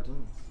Japanese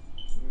cartoons.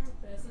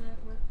 But isn't that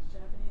what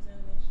Japanese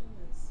animation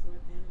is? What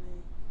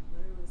anime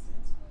literally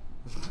stands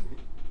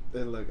for?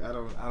 Hey, look, I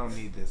don't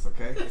need this,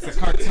 okay? It's a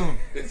cartoon.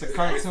 It's a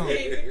cartoon.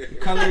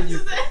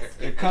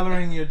 You're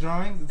coloring your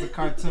drawings. It's a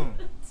cartoon,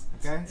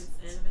 okay? It's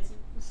animated.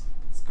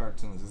 It's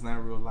cartoons. It's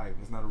not real life.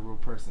 It's not a real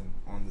person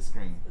on the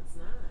screen. It's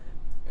not.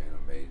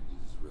 Animated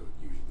is really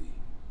usually.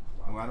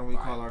 Why don't we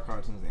call our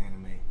cartoons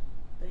anime?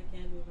 They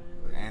can be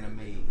violent.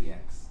 Anime,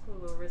 yes.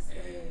 Cool, risque.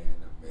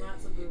 Anime.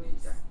 Lots of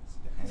boobs. The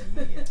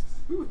anime, yes.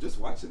 We were just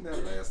watching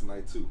that last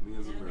night too. Me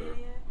and Zamira.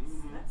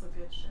 Animaniacs? That's a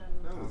good show.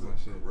 That was my a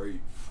shit.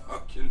 great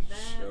fucking That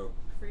show.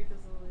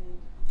 Freakazoid.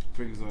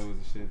 Freakazoid was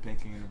the shit.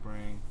 Pinky in the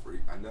Brain.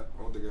 I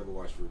don't think I ever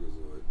watched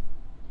Freakazoid.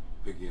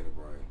 Piggy and the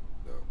Brain,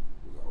 though.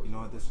 Was always You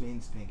know what this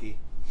means, Pinky?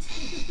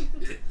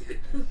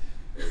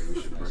 Hey,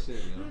 we should That break.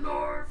 shit, yo.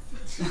 North.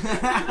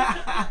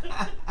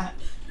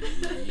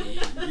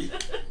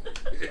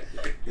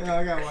 Yeah,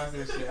 I gotta watch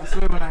that shit. I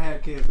swear when I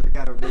had kids,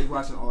 they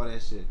watching all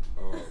that shit.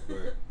 Oh,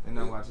 man. They're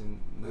not watching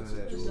none of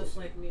that It's shit. just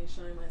like me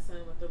showing my son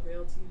what the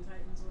real Teen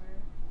Titans were.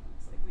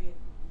 It's like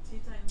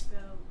Teen Titans go.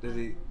 Does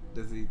he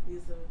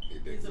He's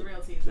a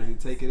real Teen does he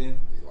Titans. take it in?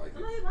 You like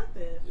No, it? he liked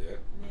it. Yeah.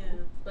 Yeah,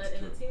 but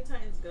in the Teen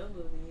Titans Go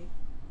movie,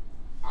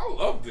 I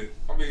loved it.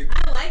 I mean,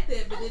 I liked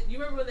it. But you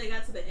remember when they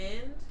got to the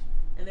end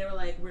and they were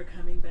like, "We're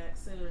coming back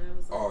soon." And I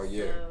was like, Oh,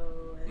 yeah.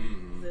 So,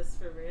 is this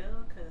for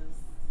real?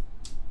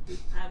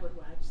 Because I would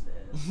watch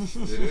this.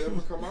 did it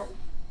ever come out?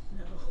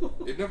 No.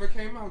 It never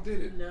came out,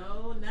 did it?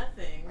 No,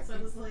 nothing. So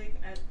it was like,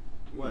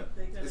 What?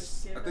 They gotta I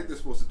think us they're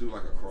supposed to do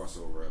like a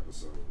crossover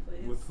episode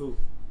please. With who?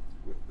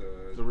 with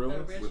The real The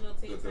ones? original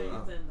Teen with the-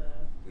 Titans and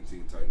the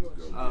Teen Titans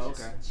Go. Oh,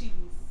 okay. Cheese.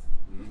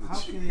 The How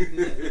can they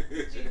do that?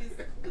 Jeez.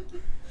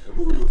 That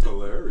movie was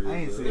hilarious. I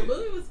ain't man. seen The it.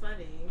 movie was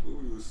funny. The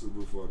movie was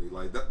super funny.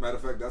 Like that. Matter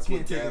of fact, that's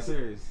Can't what take it Gavin.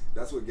 serious.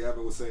 That's what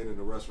Gavin was saying in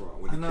the restaurant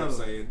when he I know. kept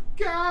saying,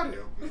 "Got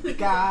him."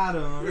 Got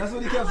him. That's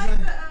what he I kept like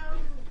saying.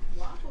 the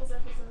Waffles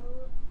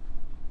episode.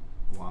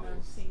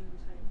 Waffles. Teen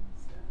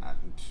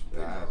Titans stuff.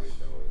 They probably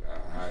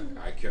know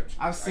it. I kept.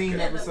 I've seen Yeah,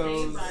 the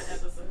episodes. Theme Song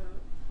episode.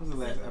 What's the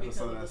last Simply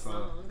episode because I of the saw?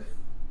 song.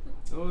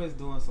 They're always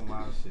doing some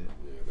wild shit.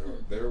 Yeah,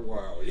 they're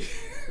wild.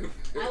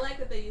 I like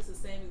that they use the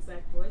same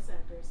exact voice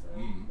actors. So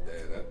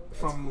that's that's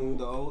cool. From cool.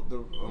 the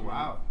old,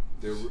 wow.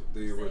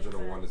 The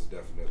original one is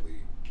definitely,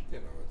 you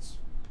know,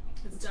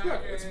 it's darker.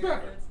 better. It's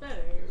better. It's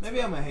better.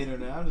 Maybe I'm a hater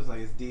now. I'm just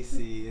like it's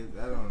DC.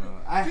 I don't know.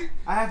 I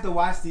have to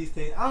watch these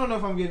things. I don't know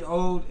if I'm getting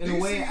old in a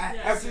way.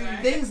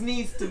 Things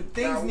need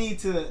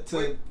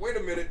to wait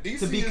a minute. DC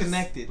to be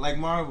connected like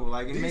Marvel.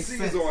 Like it makes DC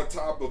sense. is on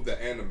top of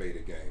the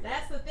animated game.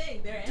 That's the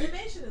thing. Their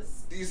animation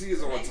is. DC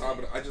is on amazing. top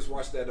of it. I just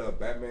watched that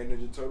Batman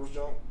Ninja Turtles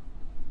jump.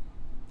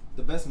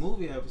 The best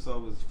movie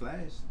episode was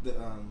Flash. The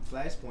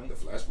Flashpoint. The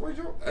Flashpoint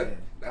jump.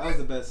 That was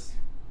the best.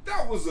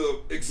 That was a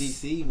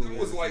DC movie. It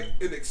was like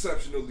an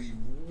exceptionally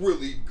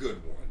really good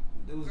one.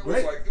 It was It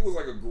great. was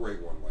like a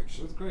great one. Like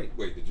It was great.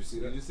 Wait, did you see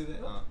that? Did you see that?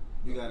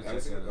 You gotta Haven't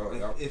check seen that it? Oh, out.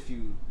 no. If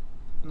you,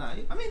 you should.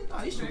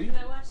 Where can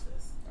I watch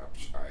this?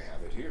 I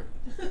have it here.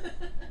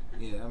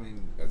 Yeah, I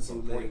mean, At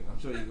some bootleg. point. I'm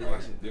sure you can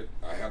watch it. Yep,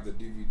 I have the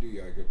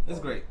DVD. I could. It's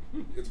great.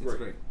 It's It's great.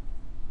 great.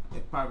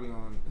 It's probably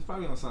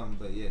on something,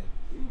 but yeah.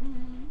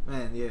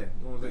 Man, yeah.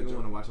 You want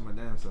to watch it my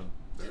damn self.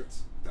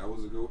 That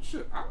was a good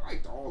shit. I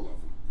liked all of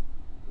them.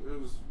 There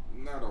was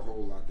not a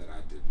whole lot that I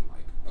didn't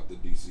like of the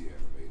DC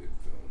animated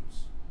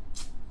films.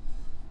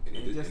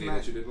 Any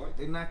that you didn't like?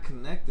 They're not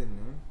connecting,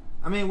 man.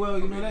 I mean, well,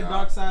 you know that nah.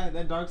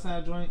 Dark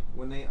Side joint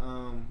when they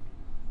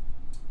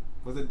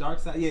was it Dark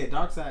Side? Yeah,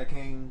 Dark Side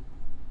came.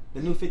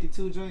 The new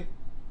 52 joint.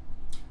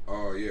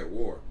 Oh yeah,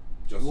 War.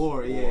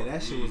 Yeah,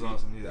 that shit was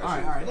awesome. Yeah. That All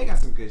shit right, was they got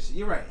some good shit.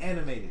 You're right,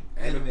 animated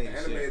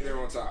shit. They're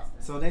on top.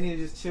 So they need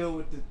to just chill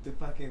with the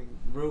fucking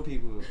real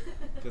people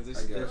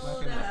because they're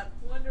fucking up.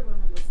 Wonder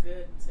Woman was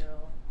good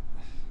until.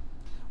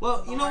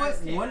 Well, you know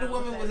what? Mars Wonder came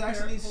out Woman with was that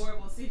actually.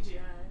 horrible CGI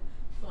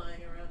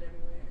flying around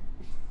everywhere.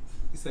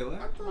 You say what?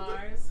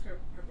 Mars, her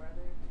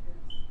brother, I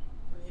guess,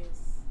 when he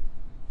was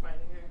fighting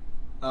her.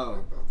 Oh.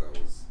 I thought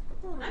that was.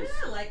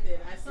 I liked it.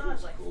 I saw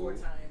it like cool. 4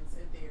 times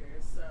in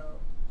theaters, so.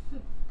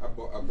 I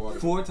bought it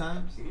 4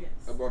 times. Yes.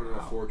 I bought it on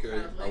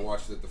 4K. I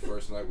watched it the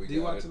first night we got it. Do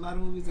you watch a lot of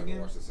movies I haven't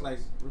again? watched it since. Like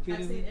I've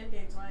repeatedly? seen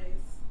Endgame twice.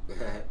 I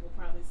will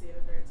probably see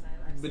it a 3rd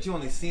time. But you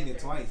only seen it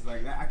twice.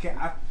 Like I can't.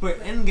 For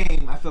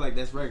Endgame, I feel like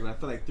that's regular. I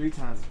feel like 3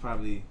 times is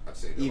probably I'd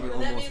say even But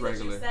that almost means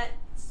regular. that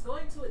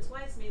going to it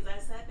twice means I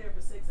sat there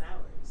for 6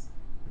 hours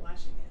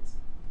watching it.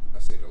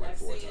 I've seen it like I've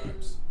 4 seen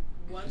times.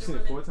 Wonder You seen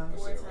it 4 Woman times?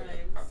 4 I've times. seen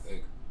it like, I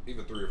think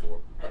even 3 or 4.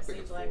 I I've think seen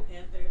it's Black 4.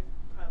 Panther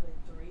probably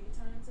 3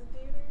 times in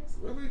theaters.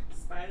 Really?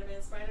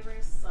 Spider-Man,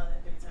 Spider-Verse, saw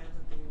that 3 times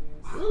in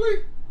theaters.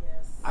 Really?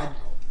 Yes.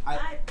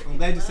 I'm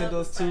glad you said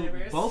those 2.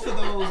 Spider-Verse. Both of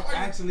those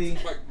actually.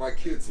 My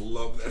kids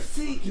love that.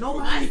 See,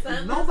 My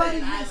son nobody loves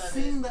it, I has love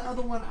seen it. the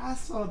other one I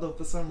saw though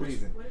for some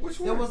reason. Which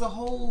one? There was a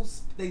whole.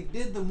 They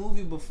did the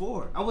movie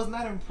before. I was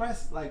not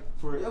impressed. Like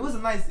it was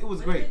nice. It was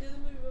When great. did they do the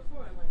movie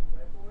before? I'm like,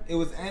 Web War? It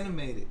was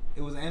animated.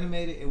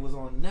 It was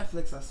on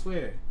Netflix. I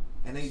swear.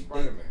 And they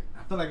Spider-Man.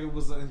 I feel like it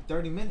was in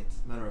 30 minutes.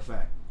 Matter of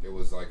fact. It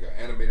was like an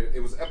animated. It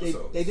was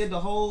episodes. They did that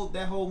whole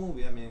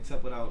movie. I mean,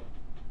 except without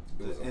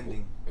It was the a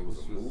ending. It was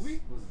a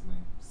movie. What's his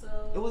name?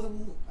 So It was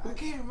I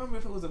can't remember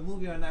if it was a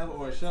movie or not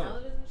or a show.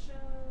 television show?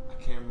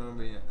 I can't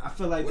remember yet. I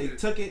feel like What they did-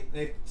 took it.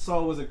 They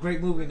saw it was a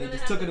great movie and they We're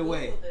just gonna took it have to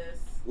away. Google this.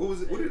 What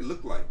was it? What did it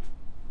look like?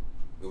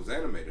 It was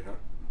animated, huh?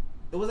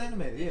 It was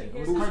animated. Yeah, it was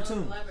Here's a some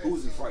cartoon. clever Who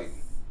was he things.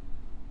 fighting?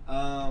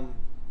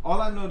 All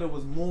I know there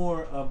was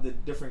more of the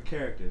different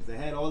characters. They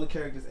had all the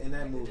characters in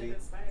that Like the movie,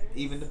 different spiders.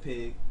 even the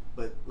pig,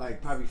 but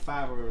like probably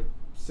 5 or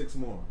 6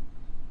 more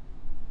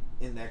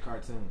in that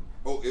cartoon.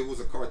 Oh, it was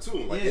a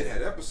cartoon. Like Yeah. it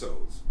had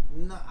episodes.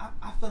 No,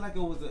 I feel like it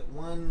was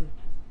one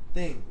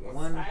thing,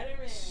 one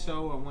Spider-Man.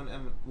 show or one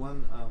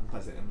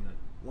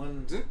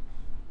Did-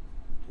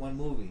 one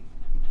movie.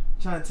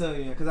 Trying to tell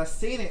you, because I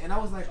seen it and I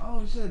was like,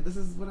 oh shit, this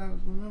is what I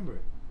remember.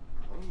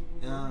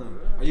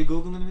 Are you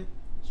googling it?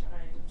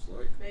 Trying. It's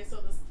like. Based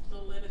on the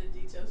limited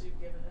details you've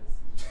given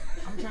us.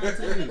 I'm trying to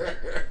tell you.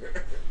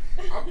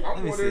 I'm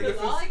Let me wondering see. if Because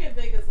all I it's. can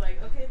think is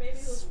like, okay, maybe it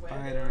was Web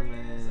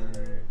Spider-Man.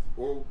 Warriors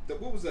Well,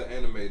 what was that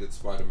animated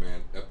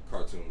Spider-Man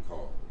cartoon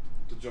called?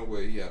 The joint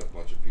where he had a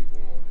bunch of people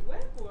on or it.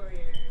 Web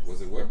Warriors.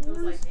 Was it Web It was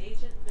Warriors? like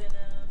Agent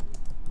Venom.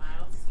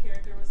 Miles'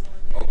 character was on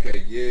there.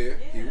 Okay, yeah.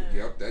 Yeah.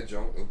 Yep, that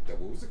joint. What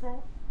was it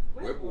called?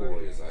 Web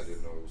Warriors. I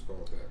didn't know it was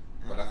called that.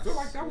 But I feel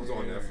like that was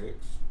on swear. Netflix.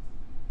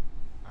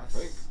 I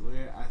think.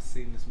 swear I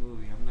seen this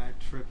movie. I'm not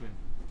tripping.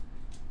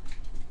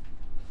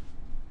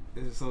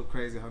 This is so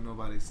crazy how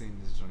nobody's seen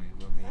this joint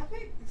but me. I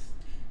think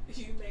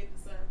you made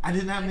this up. I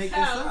did not Like make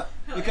how- this up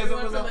how because it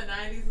everyone was from a, the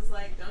 90s is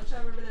like, don't y'all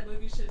remember that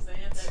movie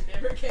Shazam that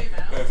never came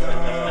out?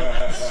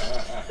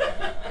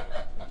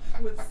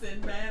 With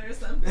Sinbad or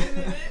something in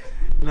it?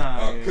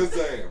 Nah.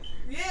 Kazam.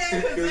 Yeah,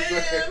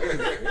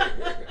 Kazam.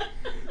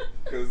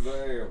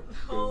 Kazam.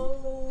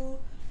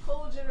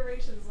 Whole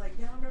generation is like,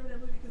 y'all remember that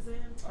movie Kazam?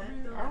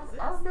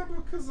 I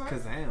remember Kazam.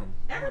 Kazam.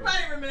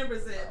 Everybody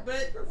remembers it,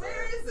 but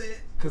where is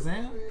it?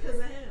 Kazam?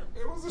 Kazam.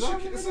 It was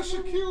it's a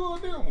Shaquille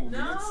O'Neal movie.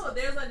 No,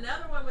 there's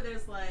another one where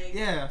there's like.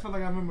 Yeah, I feel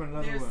like I remember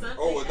another there's one.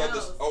 Something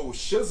else.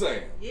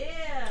 Shazam.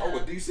 Yeah. Oh, a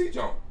DC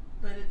jump.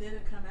 But it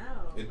didn't come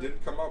out. It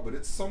didn't come out, but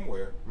it's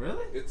somewhere.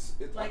 Really? It's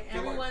like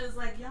everyone is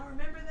like, y'all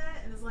remember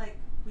that? And it's like,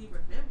 we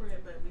remember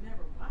it, but we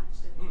never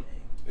watched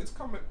anything. It's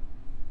coming.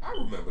 I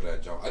remember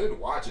that jump. I didn't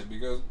watch it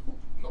because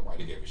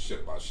nobody gave a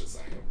shit about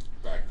Shazam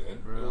back then.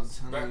 Bro, it was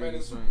Batman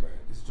and Superman.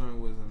 This joint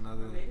was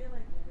another. Maybe it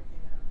like never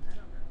came out. I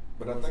don't know.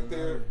 But I think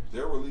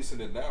they're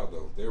releasing it now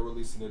though. They're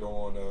releasing it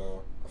on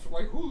I feel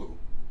like Hulu.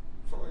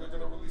 I feel like they're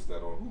gonna release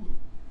that on Hulu.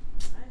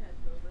 I had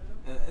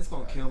Hulu. It's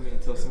gonna kill me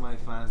until somebody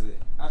finds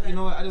it. You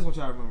know what? I just want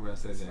y'all to remember I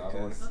said that. Okay,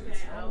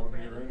 I'll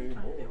randomly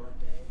find it one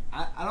day.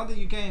 I don't think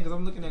you can because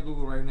I'm looking at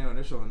Google right now and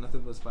they're showing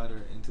nothing but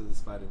Spider into the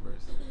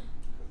Spider-Verse.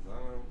 I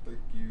don't think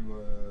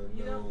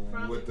you know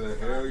what the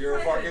hell you're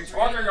fucking dream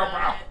talking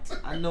about.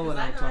 I know what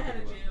I'm talking about. I had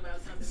a dream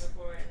about something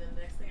before, and then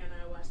the next thing I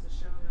know, I watched the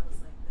show, and I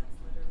was like, that's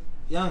literally.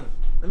 Young,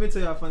 let me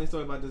tell you a funny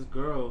story about this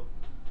girl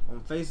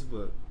on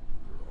Facebook.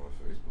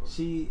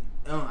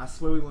 I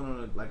swear we went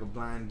on a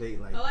blind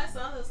date. Like, oh, I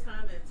saw those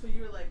comments when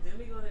you were like, didn't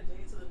we go on a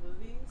date to the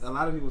movies? A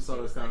lot of people saw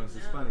those comments.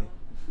 Like, it's no. funny.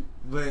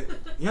 But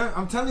Young,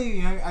 I'm telling you,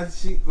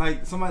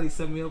 Young, somebody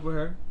set me up with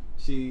her.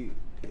 It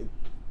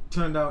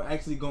turned out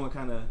actually going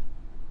kind of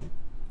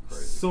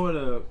sort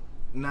of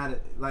not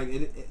like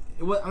it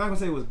was, I'm not gonna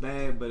say it was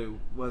bad, but it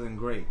wasn't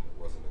great.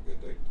 It wasn't a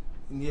good date.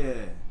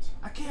 Yeah,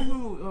 I can't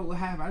remember what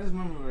happened. I just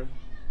remember.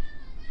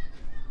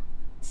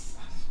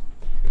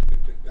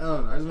 I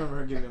don't know. I just remember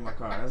her getting in my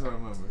car. That's what I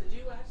remember. Did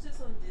you watch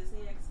this on Disney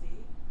XD?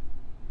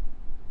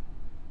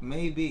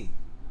 Maybe.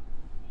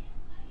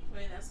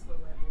 Wait, that's where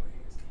Web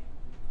Warriors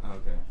came.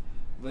 Okay.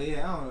 But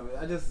yeah, I don't know.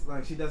 I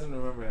just she doesn't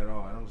remember at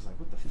all, and I'm just like,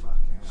 what the fuck,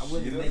 man? I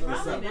wouldn't make this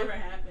probably up. never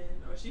happened,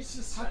 or she's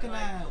just. How can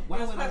I? Why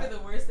it was probably the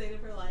worst date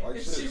of her life.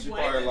 Like, she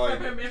wiped it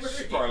from her memory.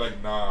 She's probably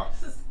like, nah,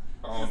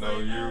 I don't know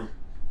you.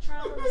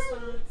 Trauma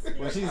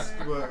response.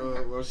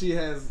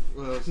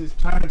 She's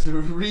trying to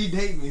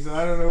redate me, so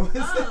I don't know what's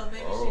Oh,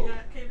 maybe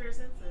she came to her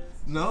senses.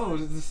 No,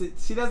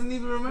 she doesn't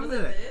even remember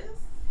that. This?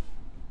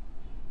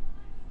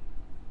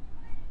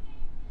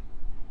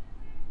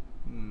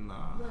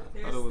 Nah.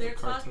 Look, they're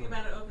talking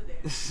about it over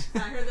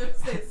there. I heard them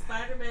say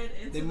Spider-Man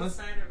into the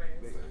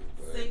Spider-Verse.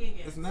 Singing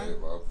it. It's not. They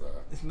love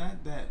that. It's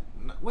not that.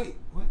 Wait,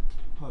 what?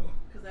 Hold on.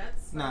 Because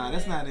that's. Nah,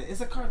 that's not it.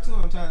 It's a cartoon.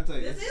 I'm trying to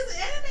tell you. This is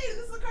animated.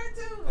 This is a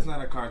cartoon. It's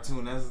not a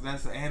cartoon.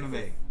 That's an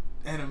anime.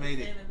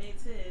 Animated.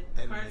 Animated.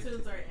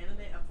 Cartoons are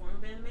a form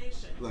of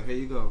animation. Look, here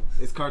you go.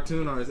 It's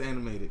cartoon or it's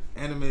animated.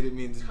 Animated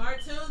means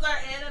cartoons are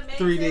animated.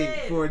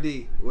 3D,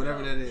 4D,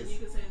 whatever that is. And you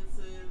can say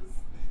this is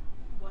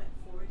what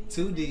 4D.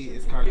 2D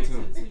is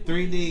cartoon.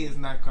 3D is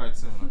not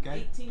cartoon.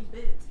 Okay. 18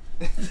 bits.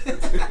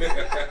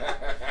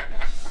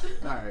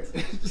 All right.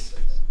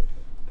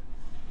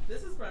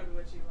 This is probably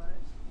what you watched.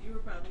 You were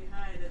probably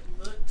high and it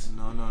looked.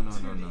 No.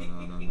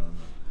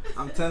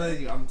 I'm telling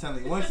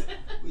you. Once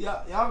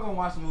y'all gonna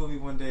watch the movie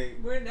one day.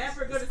 We're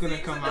never gonna see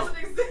it. Come out. It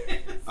doesn't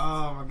exist.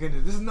 Oh my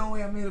goodness! There's no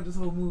way I made up this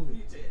whole movie.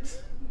 You did. You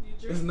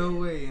dreamed There's no it.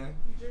 way, yeah.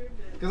 You dreamed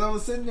it. Because I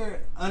was sitting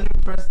there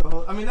unimpressed the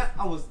whole. I mean,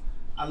 I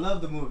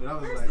loved the movie. I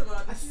was First like, of all,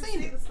 did I you seen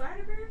see it. the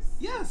Spider-Verse?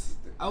 Yes,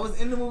 I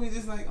was in the movie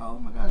just like, oh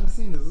my gosh, I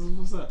seen this. This is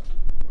what's up.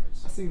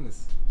 I seen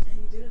this. And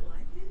you didn't like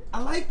it? I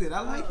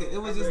liked it.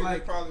 It was just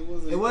like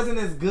it wasn't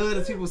as good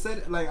as people said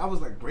it. Like I was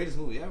like greatest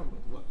movie ever.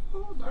 What?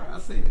 I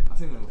seen it.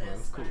 Before. It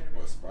was cool.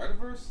 What,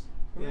 Spider-Verse?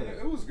 Yeah,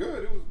 it was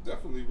good. It was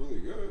definitely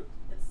really good.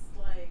 It's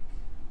like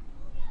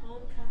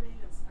Homecoming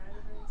and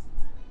Spider-Verse.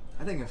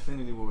 I think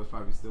Infinity War was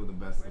probably still the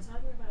best. We're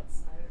talking about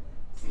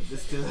Spider-Man.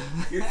 This still.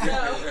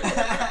 So,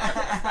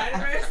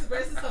 Spider-Verse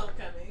versus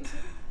Homecoming.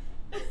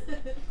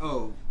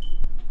 Oh,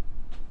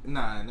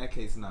 nah. In that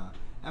case, nah.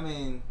 I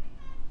mean,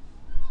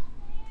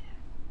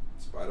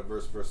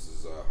 Spider-Verse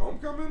versus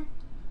Homecoming.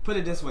 put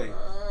it this way.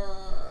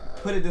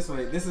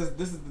 This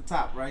is the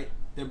top, right?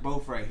 They're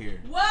both right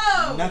here.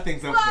 Whoa!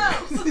 Nothing's up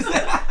Whoa!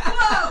 there.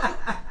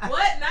 Whoa!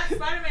 What? Not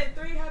Spider-Man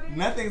 3? How did you?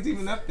 Nothing's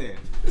even up there.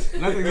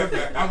 Nothing's up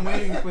there. I'm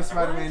waiting for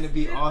Spider-Man to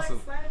be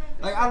awesome.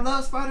 Like I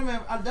love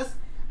Spider-Man. I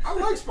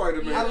like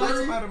Spider-Man. I like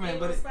Spider-Man,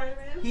 but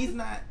he's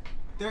not.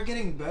 They're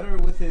getting better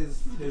with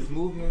his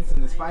movements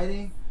and his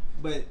fighting,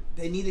 but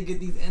they need to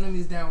get these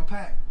enemies down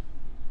pat.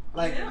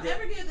 Like they don't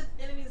ever give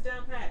the enemies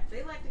down pat.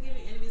 They like to give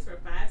you enemies for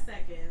 5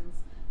 seconds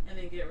and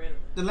then get rid of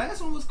them. The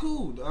last one was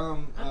cool.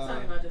 I'm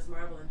talking about just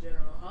Marvel in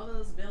general. All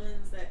those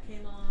villains that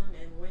came on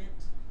and went.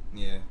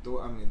 Yeah,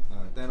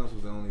 Thanos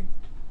was the only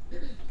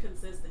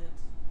consistent.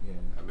 Yeah.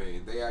 I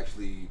mean, they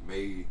actually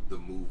made the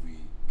movie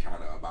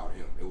kind of about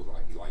him. It was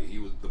like he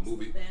was the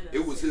movie. Thanos,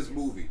 it was his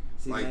movie.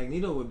 See, like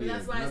Magneto would be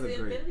that's why another it's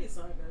the great. Infinity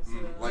Saga. So.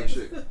 Like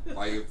shit.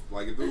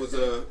 Like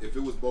if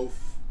it was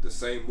both the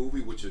same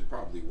movie, which it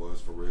probably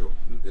was for real.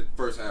 The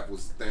first half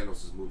was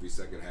Thanos' movie.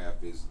 Second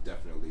half is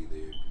definitely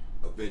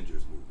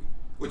Avengers movie,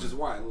 which is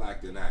why it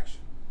lacked in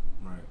action.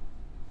 Right.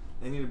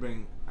 They need to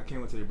bring. I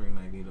can't wait till they bring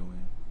Magneto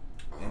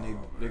in, and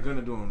they're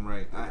gonna do him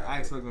right. I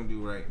expect them to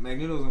do right.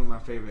 Magneto's one of my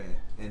favorite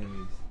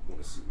enemies. I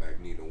want to see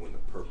Magneto in the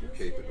purple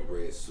cape and the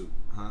red suit.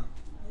 Huh?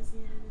 Is he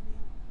an enemy?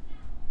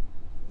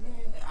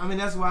 I mean,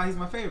 that's why he's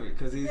my favorite,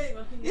 because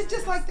it's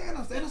just like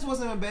Thanos. Thanos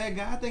wasn't a bad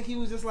guy. I think he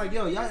was just like,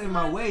 yo, y'all in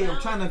my way. I'm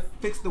trying to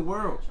fix the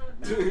world. I'm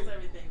trying to balance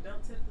everything.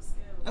 Don't tip the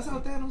scale. That's how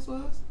Thanos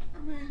was. I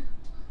mean,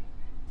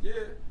 yeah.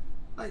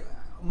 Like,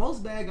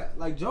 most bad guys,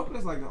 like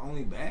Joker's like the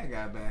only bad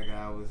guy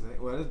I would say.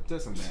 Well,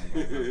 there's some bad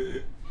guys.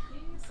 He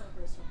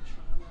suffers from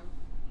trauma.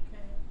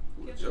 Okay?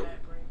 Give him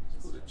that break.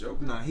 Who the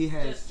Joker? Nah, he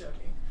has. Just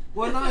joking.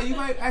 Well, no, you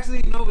might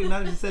actually, you know, now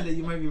that you said that,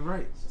 you might be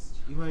right.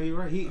 You might be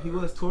right. He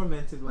was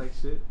tormented like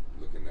shit.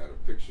 Looking at a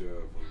picture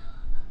of him,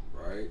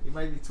 right? He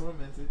might be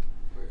tormented.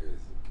 Where is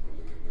it? I'm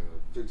looking at a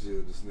picture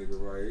of this nigga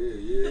right here.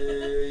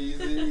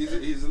 Yeah,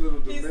 he's a little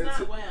demented. He's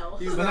not well.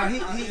 He really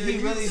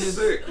just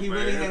sick, he man.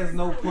 really has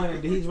no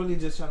plan. He's really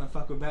just trying to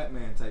fuck with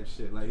Batman type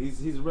shit. Like he's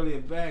really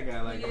a bad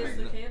guy. Like He is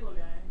the cable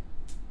guy.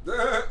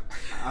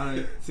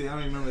 I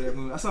don't remember that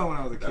movie. I saw it when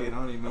I was a kid. I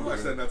don't even I remember.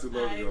 watched that not too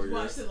long I ago.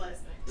 watched it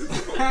last night.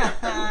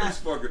 It's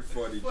fucking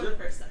funny. For the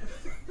first time.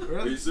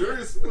 Really? Are you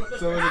serious? So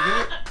is it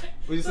good?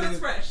 Would you So say it's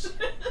fresh.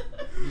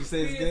 Would you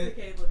say it's He good? is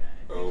the cable guy.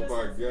 Oh He just my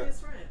wants to be God. his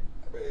friend.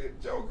 Man,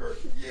 Joker.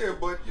 Yeah,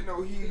 but you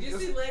know he. Did you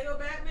see Lego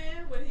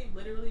Batman when he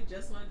literally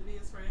just wanted to be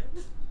his friend?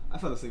 I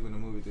fell asleep in the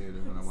movie theater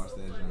when I watched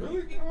that. Genre.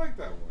 Really, I like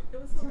that one.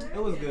 It was hilarious.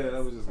 It was good.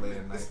 That was just late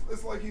at night.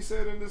 It's like he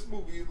said in this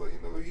movie. He's like,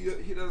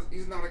 you know,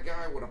 he's not a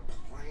guy with a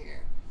plan.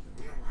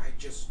 You know, I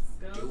just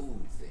do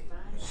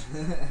things.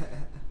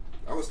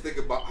 I was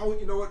thinking about.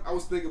 You know what? I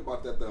was thinking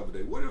about that the other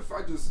day. What if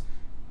I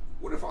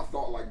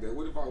thought like that?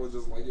 What if I was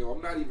just like, yo,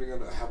 I'm not even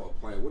gonna have a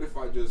plan. What if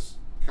I just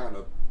kind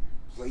of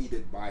played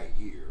it by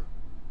ear?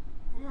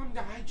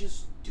 I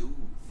just do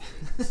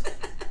things.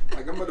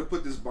 Like, I'm gonna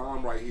put this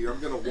bomb right here.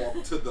 I'm gonna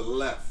walk to the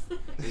left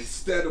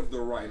instead of the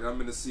right, and I'm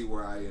gonna see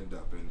where I end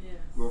up and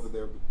go over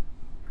there.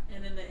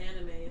 And in the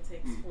anime, it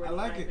takes 45 I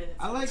like it. minutes.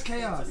 I like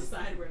chaos. To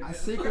decide where to I go.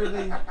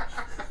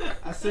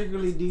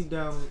 secretly deep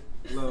down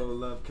low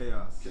love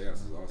chaos.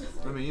 Chaos is awesome.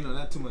 Right? I mean, you know,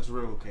 not too much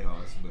real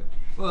chaos,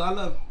 but I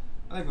like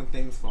when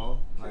things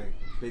fall, like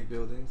big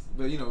buildings.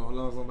 But you know, as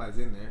long as nobody's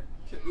in there,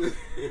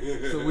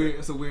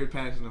 it's a weird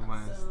passion of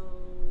mine. So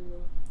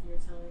you're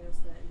telling us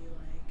that you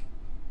like?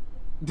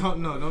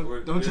 Don't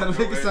try to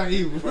make it sound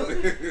evil.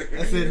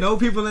 I said no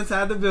people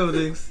inside the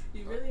buildings.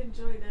 You really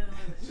enjoyed 9/11.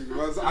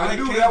 I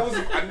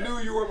knew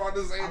you were about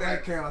to say I that.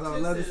 like chaos. I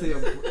would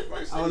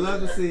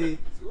love to see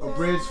a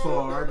bridge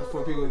fall right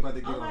before people were about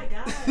to get on. Oh my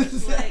gosh!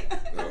 Like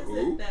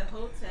who? that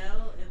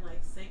hotel in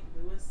like St.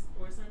 Louis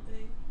or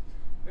something.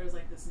 There was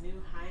like this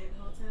new Hyatt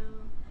hotel,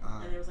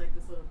 and there was like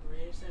this little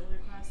bridge that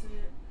went across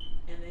it,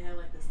 and they had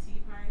like this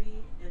tea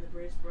party, and the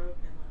bridge broke,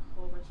 and like, a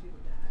whole bunch of people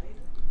died.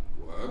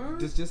 What?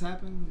 This just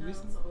happened No, it's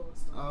recently? an old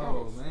story.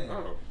 Oh man.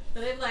 Oh.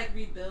 So they've like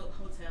rebuilt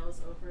hotels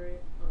over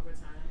time.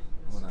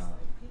 It's just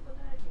like people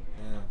died here.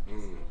 Yeah.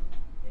 Mm. So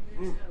maybe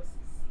there's ghosts.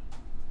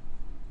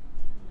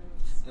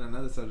 And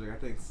another subject, I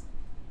think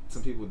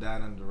some people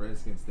died under the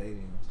Redskins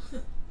Stadium.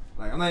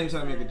 Like, I'm not even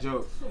trying to make a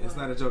joke. It's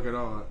not a joke at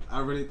all. I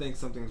really think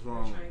something's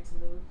wrong. Trying to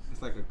move.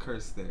 It's like a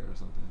curse there or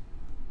something.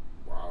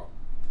 Wow.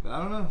 But I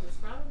don't know. It's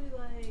probably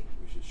like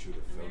We should shoot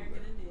a film American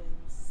there.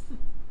 Indians.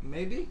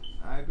 Maybe.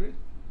 I agree.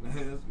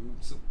 There's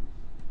some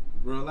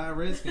real live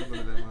Redskins under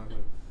that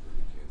motherfucker.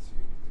 Really can't see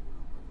anything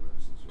without my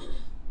glasses. Yo.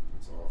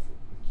 That's awful.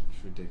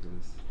 It's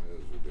ridiculous. That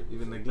is ridiculous.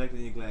 Even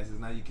neglecting your glasses,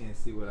 now you can't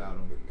see without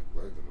them. I've been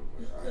neglecting them.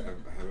 Like,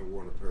 I haven't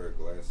worn a pair of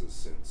glasses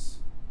since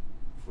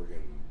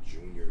friggin'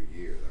 junior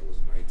year. That was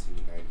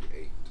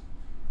 1998,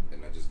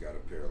 and I just got a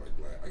pair like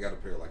I got a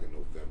pair like in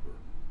November.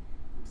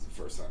 It's the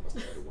first time I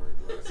started wearing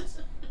glasses.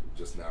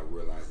 Just now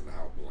realizing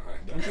how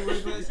blind Don't you wear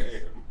I glasses?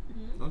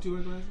 am. Don't you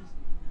wear glasses?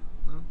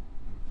 No?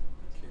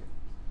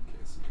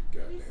 Can't see a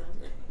goddamn Maybe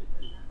someday, thing.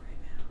 but not right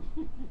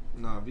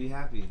now. No, be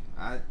happy.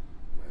 I Man.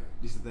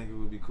 used to think it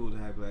would be cool to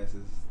have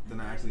glasses. Then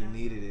I actually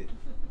needed it.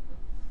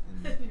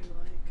 And You're like,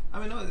 I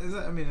mean, no,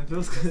 it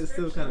feels good. It's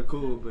still kind of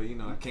cool, but you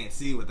know, I can't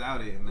see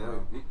without it. And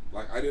now Right.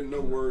 Like, I didn't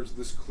know words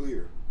this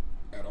clear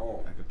at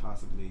all. I could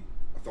possibly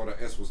I thought an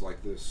S was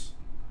like this.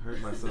 hurt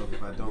myself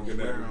if I don't Looking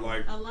wear at it them.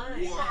 like, a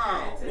line.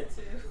 wow.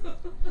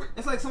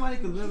 It's like somebody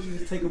could literally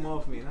just take them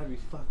off me and I'd be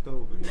fucked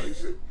over. Like,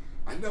 shit.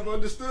 I never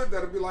understood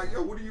that. I'd be like,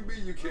 yo, what do you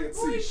mean you can't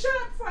Boy, see? shut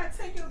up before I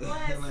take your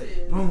glasses.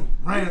 Like, boom,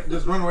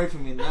 just run away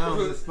from me. Now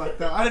I'm just fucked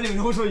up. I didn't even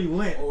know which way you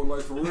went. Oh,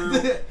 like for real?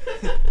 Like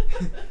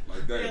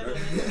that. Yeah,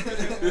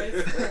 Right?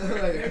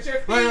 Hurt your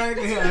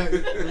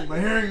feet. Like, my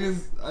hearing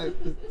is.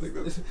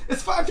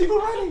 It's 5 people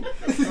running.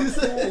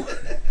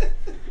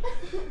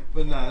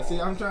 But nah, see,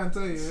 I'm trying to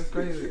tell you, it's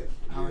crazy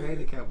how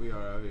handicapped we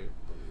are out here.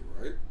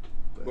 Right?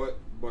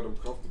 But I'm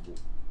comfortable,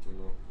 you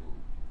know.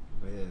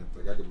 But yeah.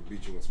 Like I could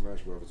beat you in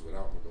Smash Brothers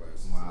without my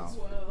glasses. Wow.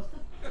 Whoa.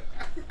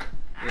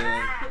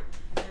 Yeah.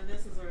 And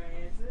this is where I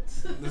exit.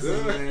 This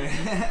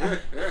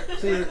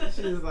is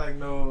she's like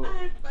no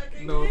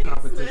fucking no hate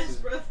competition.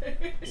 Smash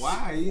Brothers.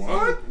 Why?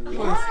 What?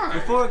 Why?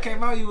 Before it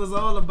came out, you was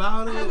all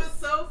about it. I was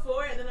so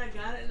for it, and then I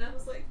got it, and I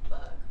was like,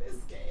 fuck this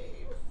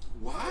game.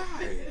 Why?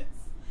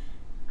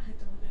 I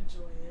don't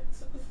enjoy it.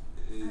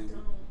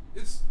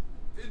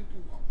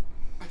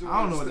 I don't.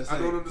 I don't know what to say. I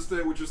don't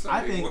understand what you're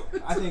saying.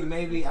 I think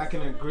maybe I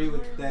can agree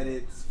with that.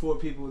 It's for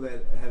people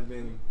that have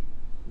been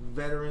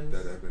veterans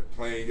that have been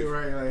playing it.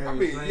 Right, like, I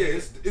mean, yeah,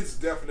 it's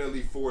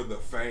definitely for the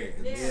fans.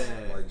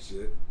 Yeah. Like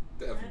shit,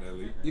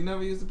 definitely. You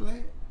never used to play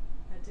it?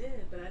 I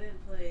did, but I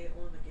didn't play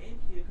on the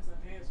GameCube because my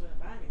parents wouldn't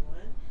buy me one.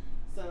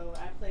 So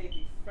I played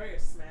the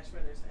first Smash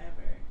Brothers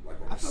ever. Like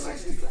on I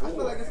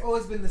feel like it's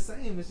always been the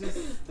same. It's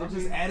just they're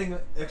just adding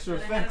extra I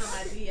had it effects.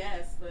 on my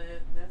DS, but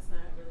that's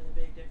not really a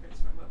big difference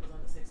from what was on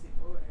the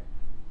 64.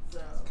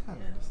 So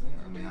Kind of the same.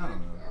 I mean, I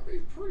don't know. I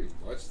mean, pretty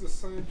much the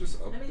same, just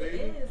I mean, updated.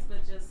 it is,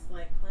 but just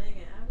like playing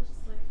it, I was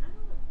just like,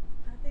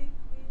 I think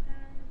we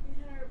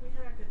had our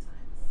good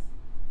times,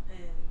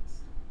 and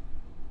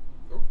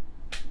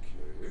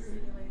Okay. see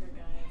you later,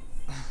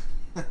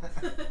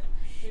 guys.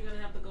 You're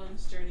gonna have to go on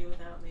this journey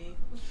without me.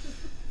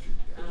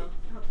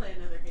 I'll play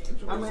another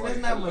game. I mean, there's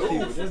not much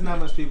people. There's not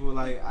much people.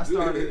 Like I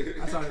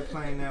started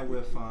playing that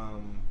with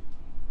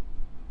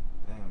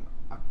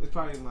it's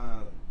probably my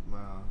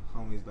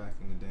homies back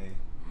in the day,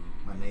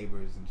 my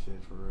neighbors and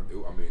shit for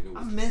real.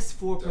 I miss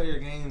 4-player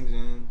games,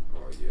 man.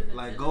 Oh yeah.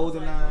 Like It's GoldenEye,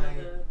 the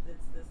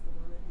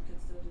one that you can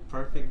still do.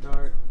 Perfect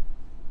Dark.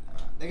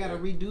 They gotta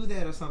redo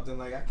that or something.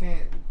 Like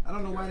I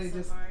don't know why they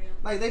just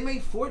like they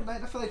made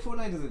Fortnite. I feel like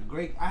Fortnite is a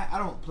great. I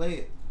don't play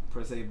it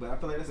per se, but I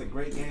feel like that's a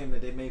great game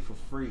that they made for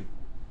free.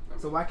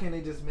 So why can't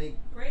they just make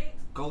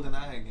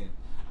GoldenEye again?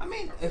 I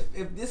mean,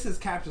 if this has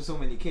captured so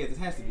many kids, it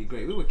has to be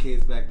great. We were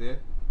kids back then.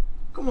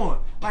 Come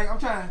on, like I'm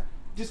trying to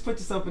just put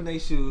yourself in their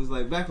shoes.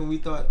 Like back when we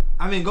thought,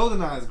 I mean,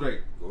 GoldenEye is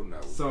great.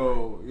 GoldenEye was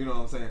so you know what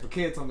I'm saying. If a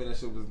kid told me that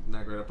shit was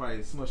not great, I'd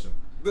probably smush him.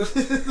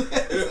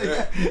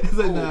 It's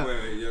like, nah.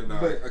 Man, yeah, nah.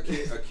 But- a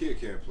kid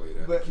can't play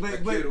that. But a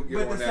kid will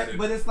get on that.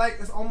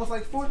 it's almost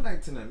like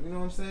Fortnite to them. You know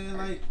what I'm saying?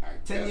 Like I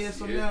 10 guess, years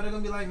from yeah. now, they're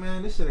gonna be like,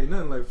 man, this shit ain't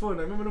nothing like Fortnite.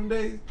 Remember them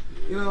days?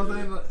 You know what I'm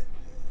saying? Like,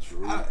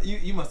 True.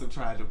 you must have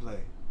tried to play.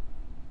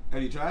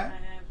 Have you I tried? have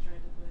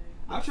tried to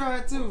play. I've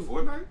tried too.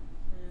 Fortnite?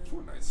 Yeah.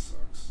 Fortnite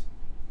sucks.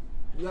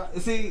 Yeah,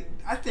 see,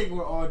 I think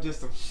we're all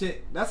just some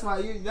shit. That's why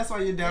you're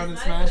down in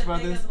It's not Smash even a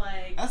thing Brothers. of,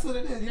 like, That's what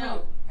it is. You no,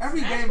 know, every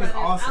Smash game Brothers,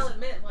 is awesome. I'll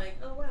admit, like,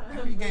 oh wow,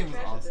 Every I'm game is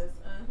trash at awesome. this.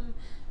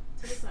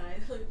 To the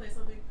side, let me play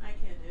something I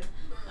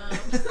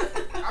can't do.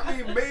 I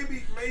mean,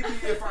 maybe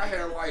if I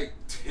had like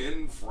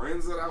 10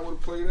 friends that I would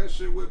play that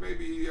shit with,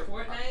 maybe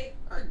Fortnite.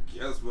 I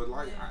guess, but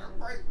like,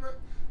 Yeah.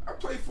 I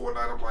play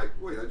Fortnite. I'm like,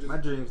 wait, My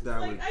dreams die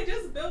Like with. I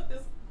just built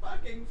this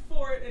fucking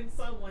fort and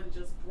someone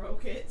just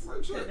broke it,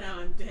 Like, shit. and now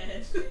I'm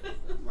dead.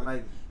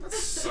 Like that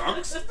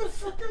sucks. Get the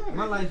fuck out.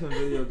 my life in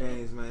video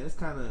games, man. It's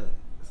kind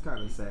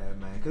of sad,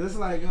 man. Cause it's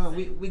like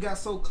we got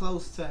so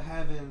close to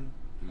having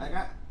like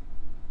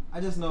I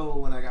just know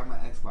when I got my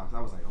Xbox,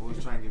 I was like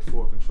always trying to get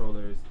 4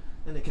 controllers.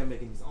 Then they kept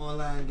making these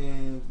online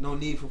games, no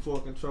need for 4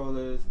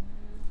 controllers.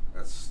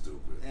 That's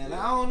stupid. And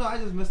I don't know, I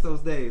just miss those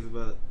days,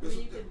 but I mean,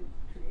 you can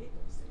create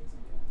those things, I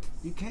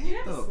guess. you can't You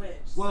have though. a Switch,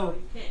 Well, so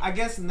you can't. I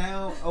guess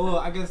now. Oh, well,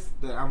 I guess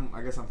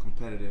I'm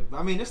competitive. But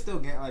I mean, there's still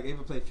like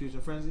ever play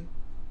Fusion Frenzy?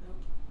 Nope.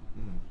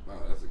 Mm-hmm. Wow,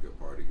 that's a good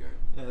party game.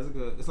 Yeah, it's a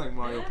good. It's like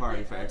Mario And I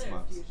Party play for other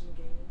Xbox. Fusion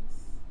games.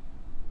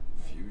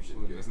 Fusion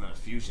Well, game. it's not a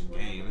fusion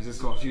game. It's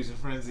just called Fusion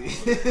Frenzy.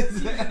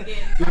 Fusion games.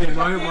 You mean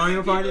Mario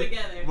People Party?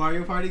 together.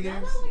 Mario Party No,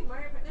 games? not like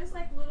Mario Party. There's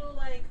like little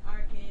like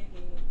arcade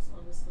games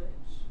on the Switch.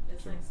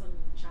 It's Sure. like some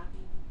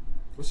choppy,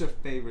 What's your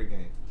favorite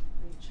game?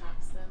 when you chop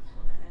stuff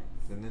on the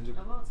X. The Ninja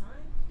Of all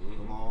time?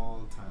 of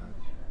all Oh time.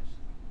 my gosh.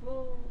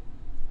 Well,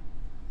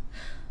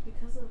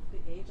 because of the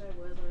age I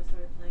was when I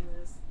started playing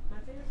this, my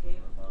favorite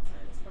game of all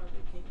time is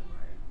probably Kingdom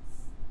Hearts.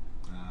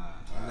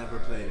 I never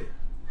played it.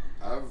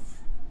 I've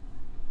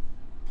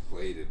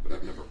played it, but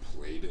I've never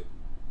played it.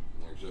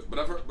 Like shit. But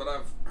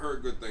I've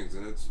heard good things,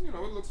 and it's it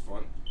looks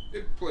fun.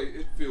 It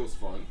feels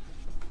fun.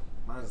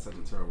 Mine's such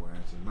a terrible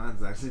answer.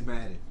 Mine's actually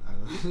Madden.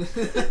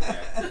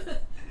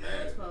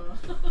 First of all.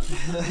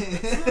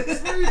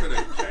 It's not even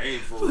a game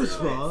for real.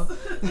 Football.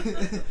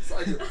 It's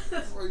like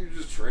you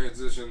just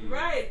transition.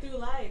 Right, through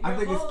life. I Your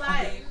think whole it's-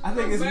 life. I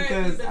think it's From birth,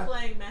 because you've been I-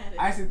 playing Madden.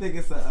 I actually think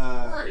it's a.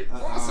 Right.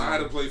 Plus, I had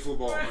to play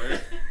football, man.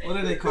 What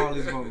do they call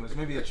these moments?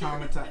 Maybe a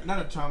traumatizer, not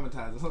a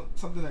traumatizer,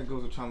 something that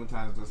goes with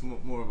traumatized that's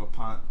more of a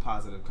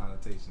positive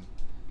connotation,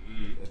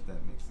 if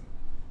that makes sense.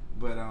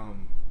 But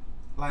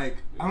like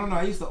I don't know,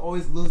 I used to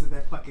always lose at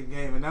that fucking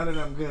game, and now that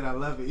I'm good, I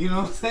love it. You know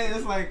what I'm saying?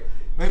 It's like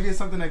maybe it's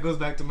something that goes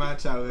back to my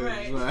childhood,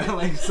 Right. where I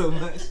like it so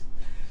much.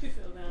 You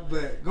feel valid.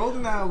 But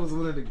GoldenEye was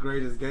one of the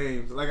greatest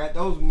games. Like that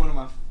was one of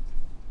my.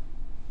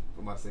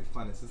 I'm about to say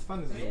funnest. It's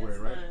funnest is the It word, is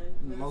right? fun,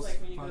 but Most it's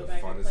like when you fun- go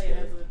back and funnest play it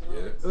as game. an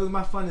adult. It was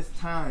my funnest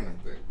time.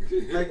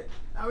 Like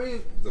I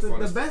mean,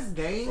 the best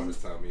game.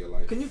 Funnest time of your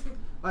life. Can you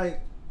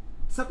like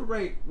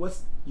separate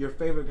what's your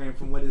favorite game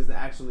from what is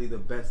actually the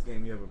best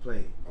game you ever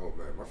played? Oh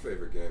man, my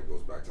favorite game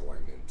goes back to like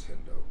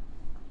Nintendo.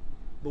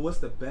 But what's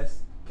the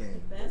best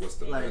game? What's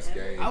the best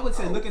game? I would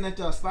say looking at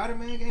y'all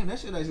Spider-Man game, that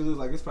shit actually looks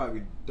like it's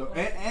probably dope.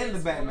 And the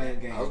Batman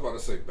game. I was about to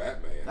say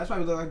Batman. That's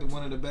probably look like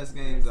one of the best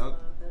games out.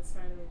 That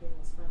Spider-Man game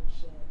was fun as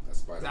shit.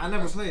 I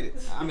never played it.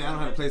 I mean, I don't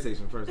have a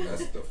PlayStation first.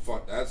 That's the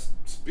fun. That's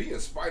being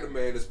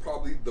Spider-Man is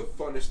probably the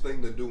funnest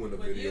thing to do in a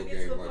video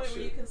game like shit.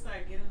 When you can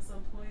start getting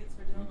some points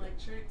for doing like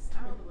tricks,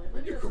 I would be like,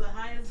 let me go to the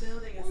highest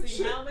building and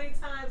see how many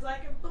times I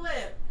can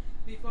flip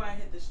before I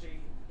hit the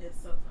street.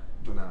 It's so fun.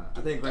 But nah,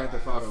 I think Grand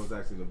Theft Auto was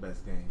actually the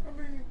best game. I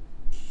mean,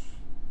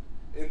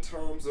 in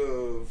terms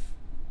of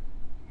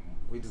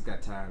we just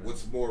got tired of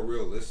what's more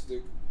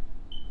realistic,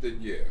 then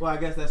yeah. Well, I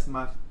guess that's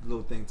my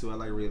little thing too. I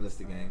like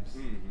realistic games.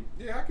 Mm-hmm.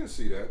 Yeah, I can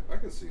see that.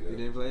 You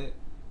didn't play it?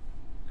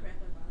 Grand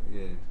Theft Auto?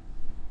 Yeah.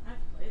 I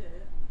played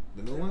it.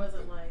 The new it one? It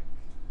wasn't like,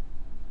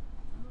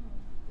 oh,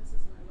 this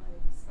is my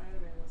life.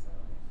 Spider-Man was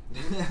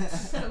my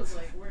life. I was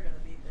like, we're gonna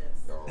beat this.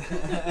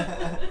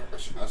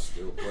 I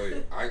still play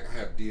it. I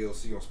have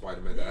DLC on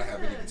Spider-Man that I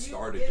haven't even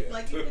started yet.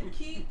 Like you can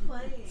keep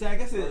playing. See, I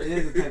guess it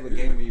is the type of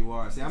gamer you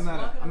are. See, I'm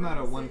not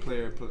a one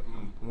player.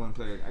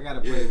 I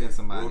gotta play against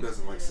somebody. Will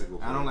doesn't like single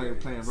player. I don't like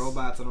playing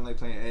robots. I don't like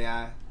playing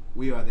AI.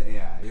 We are the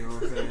AI. You know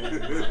what I'm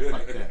saying?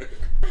 Fuck that.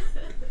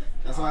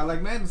 That's why I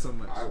like Madden so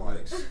much. I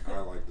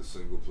like the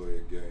single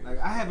player game. Like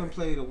I haven't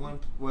played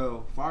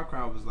Far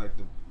Cry was like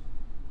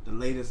the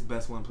latest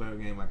best one player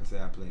game I can say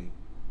I played.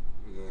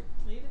 Yeah.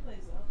 You did play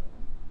Zelda.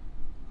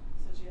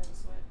 Since you have a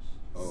Switch.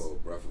 Oh,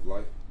 Breath of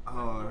Life.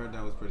 Oh, I heard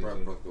that was pretty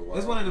good. Breath of the Wild.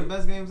 It's one of the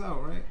best games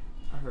out, right?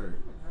 I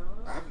heard.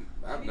 I don't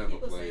know. I've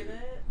never played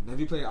it. Have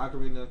you played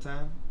Ocarina of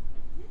Time?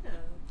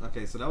 Yeah.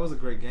 Okay, so that was a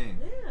great game.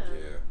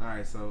 Yeah. All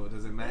right, so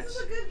does it match? This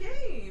is a good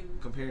game.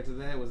 Compared to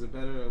that, was it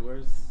better or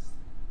worse?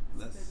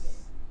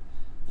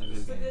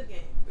 It's a good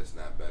game. It's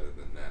not better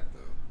than that though.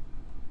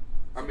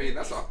 I mean,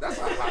 that's a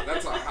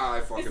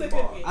high fucking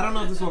bar. I don't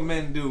know if this is what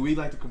men do. We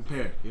like to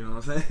compare. You know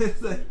what I'm saying?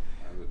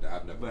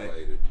 I've never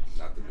played it.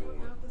 Not the new one. I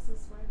don't know if this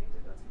is why I need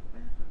to go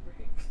take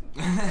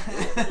a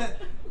bathroom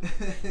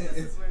break. This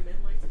is where men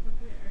like to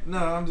compare. No,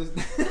 I'm just.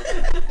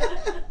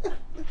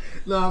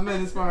 No, I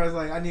meant as far as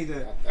like I need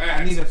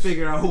to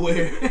figure out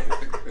where.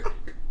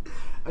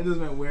 I just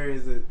meant where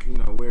is it? You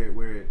know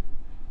where it.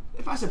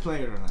 If I should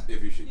play it or not.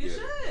 If you should get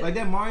it. Like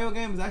that Mario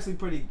game is actually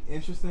pretty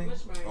interesting.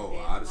 Which Mario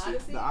game? Odyssey?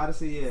 The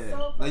Odyssey, yeah.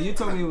 So like you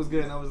told me it was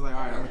good, and I was like,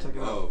 all right, I'm gonna check it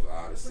out. I love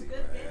Odyssey,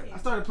 man. I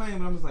started playing,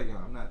 but I'm just like, yo,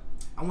 I'm not.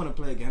 I want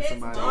to play against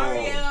somebody.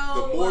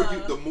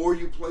 Mario. The more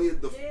you play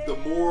it, the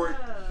more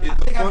the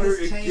funner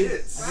it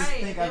gets. I just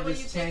think I've when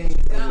just you changed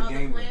think as a all the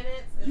gamer. planets,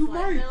 it's You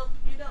like, right. Nope,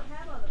 you don't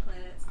have all the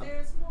planets.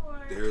 There's more.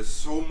 There's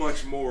so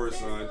much more,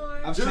 son.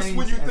 I've Just changed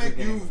when you as a think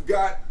gamer. you've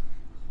got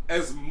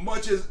as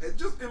much as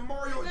just in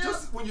Mario,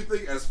 just when you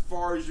think as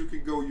far as you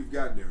can go, you've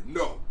gotten there.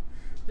 No,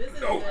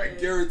 I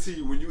guarantee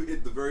you, when you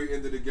hit the very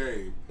end of the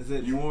game, is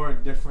it more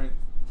different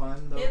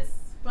fun though? It's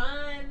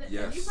fun.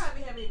 Yes. And you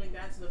probably haven't even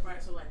gotten to the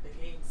part where like the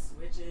game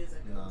switches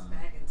and goes Nah.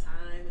 back in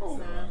time and oh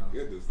stuff. my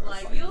goodness, that's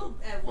Like you'll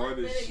at one fun as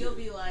minute shit. you'll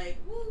be like,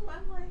 "Woo,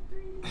 I'm like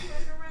 3D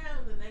running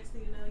around." The next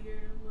thing you know, you're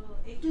a little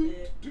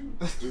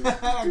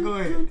 8-bit. Go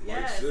ahead.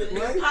 Yes, and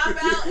What? you'll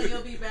pop out and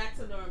you'll be back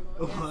to normal.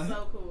 What? It's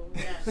so cool.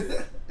 Yes,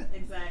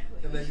 exactly.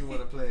 And then you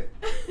want to play it.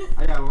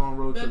 I got a long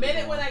road The trip.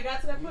 minute when I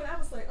got to that point, I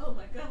was like, "Oh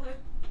my god."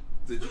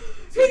 Did you?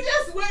 He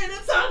just went in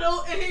the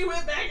tunnel and he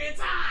went back in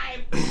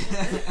time.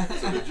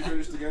 So did you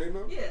finish the game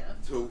though? Yeah.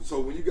 So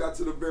when you got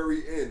to the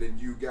very end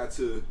and you got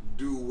to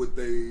do what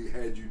they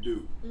had you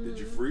do, did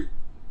you freak?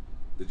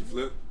 Did you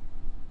flip?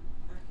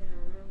 I can't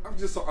remember. I'm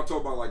talking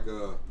about like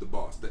the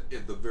boss,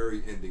 the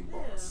very ending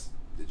boss.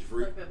 Did you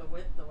freak? Like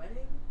the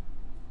wedding?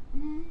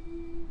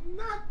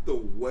 Not the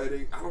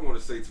wedding. I don't want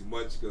to say too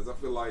much because I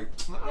feel like.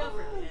 You'll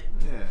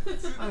forget.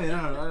 Yeah. I mean,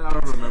 I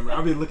don't remember.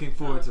 I'll be looking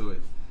forward to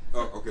it.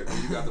 Oh, okay. Well,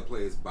 you got to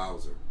play as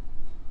Bowser.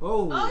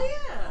 Oh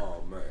yeah.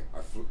 Oh man, I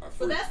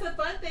But that's the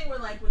fun thing where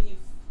like when you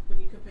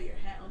can put your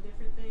hat on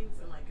different things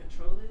and like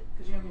control it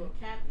because you have a little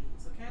Cappy.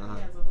 So Cappy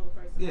has a whole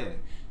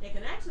personality. Yeah. It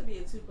can actually be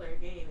a 2-player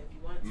game if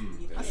you want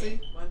to. I see.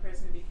 One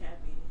person can be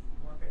Cappy,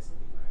 one person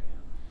can be Mario.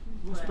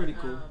 That's pretty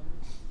cool.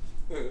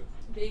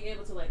 Being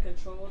able to like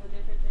control the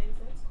different things,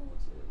 that's cool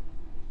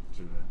too.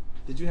 True.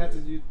 Did you have to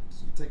you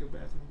take a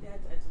bathroom? Yeah,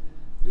 I did.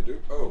 You do?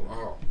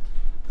 Oh.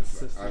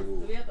 I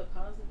will. Do we have to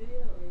pause the video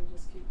or you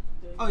just keep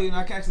doing Oh, you know,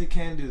 I actually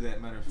can do that,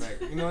 matter of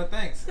fact. You know what,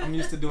 thanks. I'm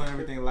used to doing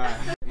everything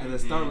live.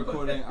 As I start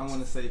recording, I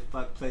want to say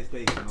fuck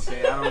PlayStation,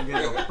 okay? I don't give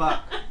a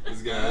fuck.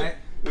 This guy. Right?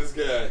 This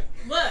guy.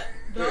 Look,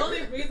 the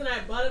only reason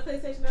I bought a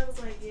PlayStation, I was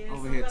like, yeah,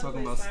 Over here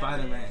talking about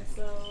Spider-Man.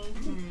 So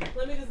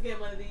let me just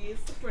get one of these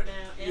for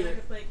now. And I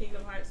can play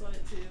Kingdom Hearts on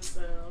it too,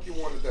 so. You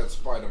wanted that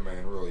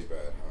Spider-Man really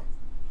bad, huh?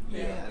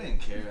 Yeah, I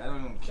didn't care. I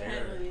don't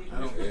care. I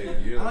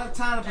don't have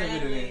time to play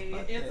video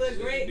games. It's a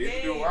great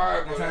game. I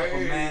have time for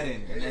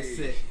Madden, and that's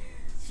it.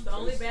 The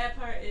only bad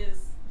part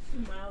is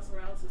Miles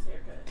Morales'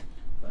 haircut.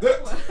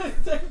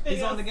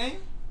 He's on the game?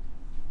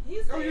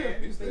 He's there. Oh yeah,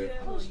 he's there.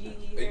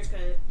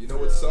 Haircut, you know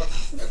what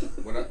sucks?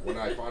 When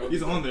I finally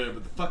He's on there,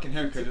 but the fucking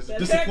haircut just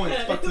disappoints.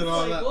 Fucks it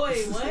all like, up.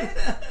 Boy, what?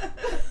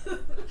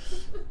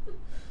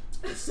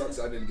 It sucks sucks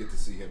I didn't get to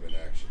see him in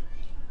action.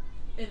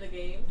 In the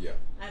game? Yeah.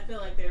 I feel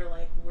like they're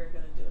like, we're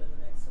going to do it in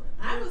the next one.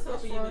 I was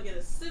hoping you would get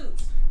a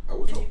suit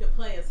and you could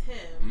play as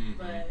him,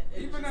 but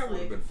it even was that would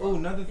have been fun. Oh,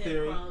 another him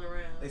theory. crawling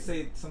around. They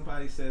say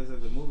somebody says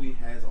that the movie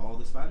has all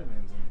the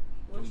Spider-Mans in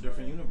it from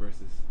different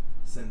universes.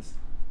 Since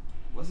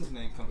what's his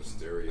name comes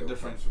Mysterio from a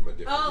different. comes from a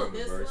different Oh,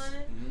 universe. this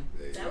one?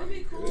 Mm-hmm. That would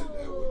be cool.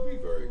 That would be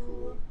very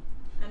cool.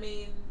 I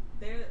mean,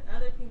 there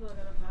other people are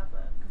gonna pop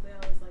up because they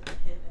always like to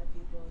hint at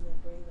people and then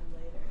bring them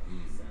later.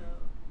 So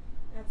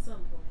at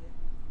some point.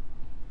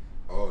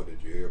 Oh, did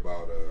you hear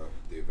about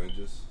the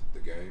Avengers, the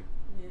game?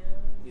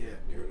 Yeah.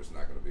 You heard it's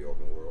not going to be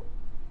open world.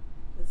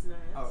 It's not.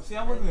 Oh, see,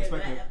 I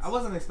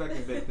wasn't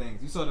expecting big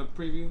things. You saw the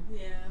preview?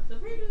 Yeah, the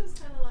preview was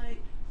kind of like.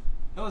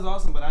 It was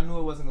awesome, but I knew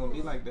it wasn't gonna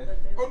be like that.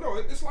 Oh no,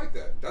 it's like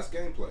that. That's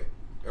gameplay.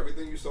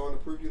 Everything you saw in the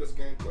preview, that's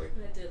gameplay.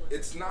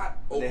 It's not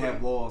open. They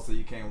have walls, so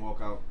you can't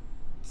walk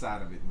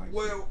outside of it. Like,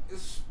 well,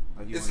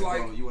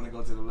 you want to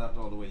go to the left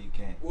all the way, you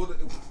can't. Well,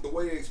 the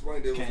way they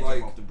explained it was can't like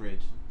jump off the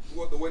bridge.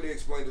 Well, the way they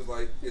explained it is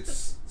like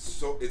it's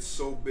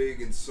so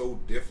big and so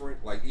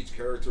different. Like each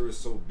character is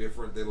so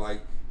different. They're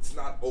like it's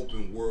not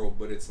open world,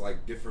 but it's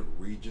like different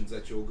regions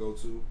that you'll go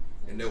to,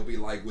 and they'll be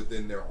like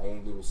within their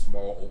own little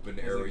small open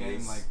There's areas. There's a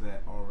game like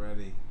that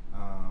already.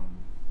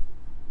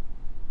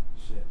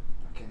 Shit,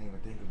 I can't even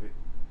think of it.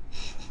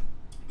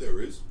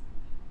 There is.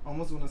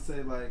 Almost want to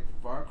say like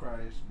Far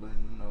Cry-ish, but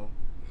no.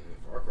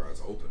 Yeah, Far Cry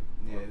is open.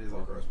 Yeah, it is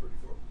Far open. Cry is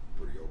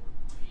pretty open.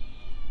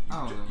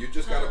 I don't know. You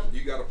just got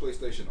you got a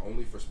PlayStation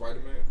only for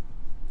Spider-Man.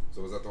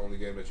 So is that the only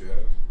game that you have?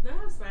 No,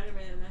 I have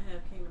Spider-Man and I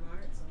have Kingdom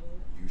Hearts on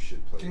it. You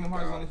should play Kingdom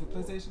Hearts only for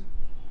PlayStation?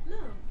 No,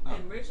 Oh.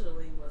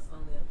 originally was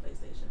only on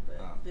PlayStation, but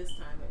this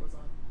time it was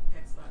on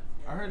Xbox.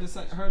 I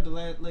heard the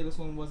latest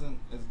one wasn't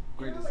as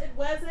great as. It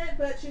wasn't,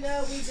 but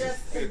we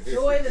just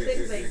enjoy the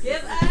things they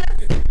give us.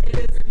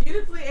 It is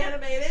beautifully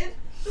animated.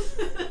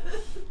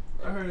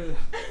 I heard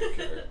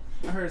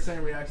the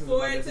same reactions for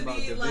about it this to about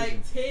be Division.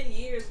 like 10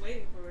 years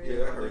waiting for it.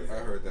 Yeah, I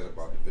heard that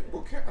about Division.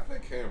 Well, I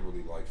think Cam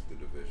really likes the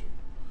Division.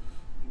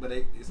 But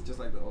it's just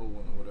like the old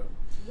one or whatever.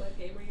 What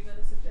game are you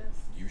gonna suggest?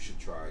 You should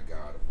try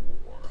God of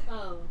War.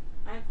 Oh,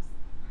 I've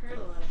heard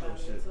a lot about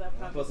it, so that I'm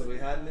probably. supposed to be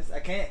hiding this. I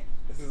can't.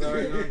 This is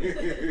already on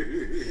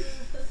there.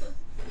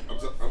 I'm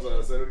sorry,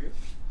 I said it again.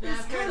 Yeah,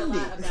 I've heard a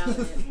lot about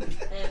it,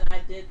 and I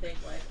did think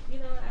like,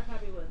 I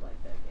probably would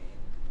like that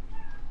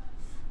game.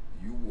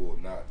 You will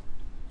not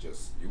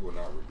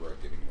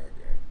regret getting that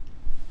game.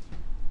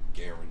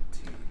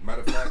 Guaranteed.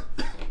 Matter of fact,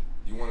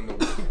 you want to know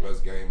what's the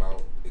best game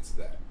out? It's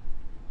that.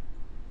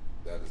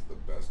 That is the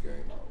best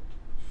game out.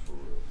 For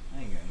real.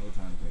 I ain't got no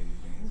time to play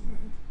these games,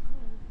 man.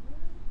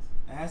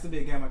 It has to be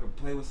a game I can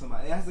play with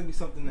somebody. It has to be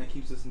something that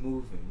keeps us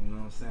moving. You know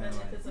what I'm saying? And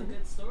like, if it's a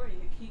good story,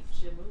 it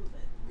keeps you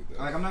moving.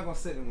 Like I'm not gonna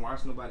sit and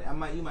watch nobody.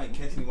 You might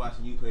catch me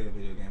watching you play a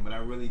video game, but I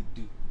really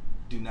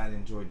do not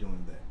enjoy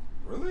doing that.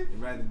 Really? It'd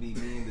rather be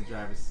me in the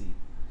driver's seat.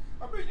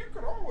 I mean, you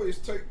could always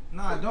take.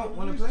 No, I don't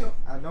want to play.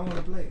 I don't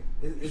want to play.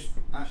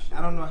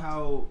 I don't know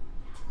how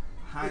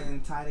high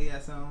and tidy I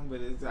sound,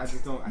 but I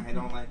just don't. I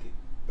don't like it.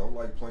 Don't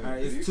like playing. All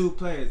right, it's two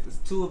players. It's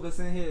two of us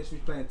in here. She's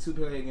playing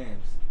 2-player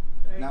games,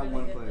 not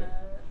one player.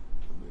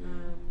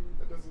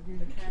 That doesn't mean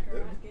the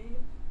Kakarot game.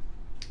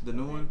 The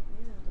new one.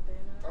 Yeah, the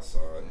Bayonetta. I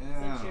saw it.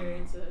 Yeah. Since you're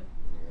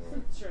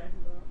into Dragon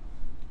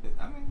Ball.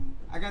 I mean,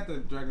 I got the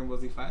Dragon Ball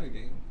Z Fighter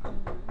game.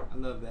 I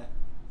love that.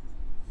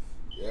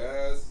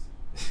 Yes.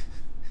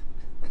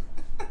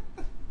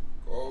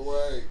 Go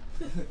away.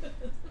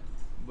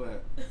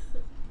 But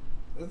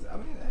I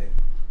mean, hey,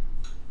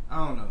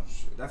 I don't know.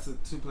 That's a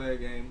 2-player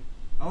game.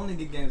 I only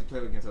get games to play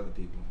against other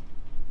people.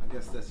 I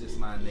guess that's just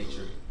my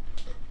nature,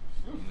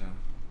 you know.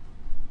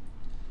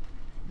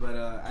 But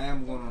I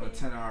am going on a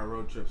 10-hour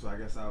road trip, so I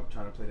guess I'll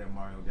try to play that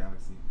Mario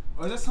Galaxy.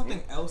 Or is there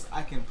something else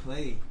I can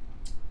play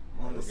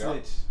on the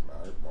Switch?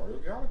 Mario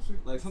Galaxy.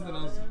 Like something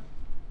else?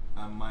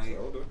 I might.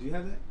 Zelda. Do you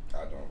have that?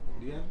 I don't.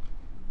 Do you have it?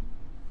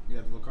 You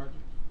got the little cartridge?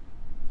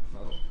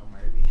 Oh, I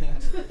might be.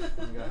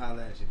 I'm gonna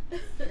holler at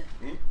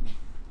you.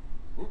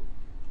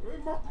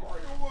 Mario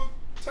will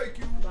take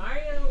you.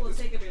 Mario will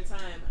take up your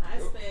time. I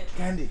spent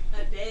Candy.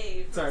 a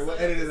day. Sorry, we'll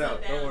edit it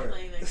out. Don't worry.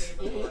 Playing that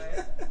game before.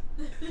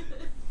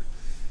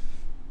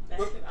 That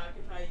could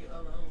occupy you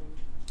alone.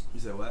 You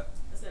said what?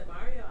 I said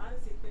Mario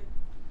Odyssey could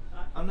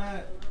occupy I'm not. you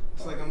alone.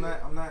 It's like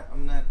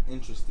I'm not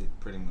interested.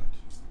 Pretty much.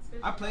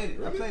 I played it.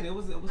 Really? I played it. It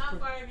was. How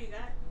far have you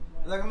gotten?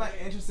 Like I'm not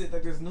interested.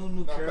 Like there's no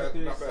new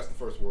characters. Not past the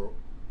first world.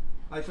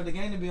 Like for the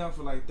game to be on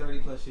for like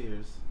 30+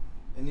 years,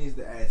 it needs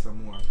to add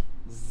some more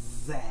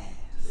zazz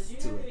Did you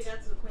to haven't even it.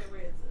 got to the point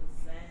where it's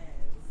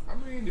zazz? I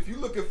mean, if you're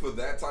looking for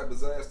that type of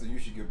zazz, then you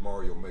should get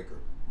Mario Maker.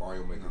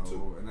 Mario Maker 2.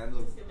 No, and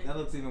that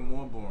looks even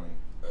more boring.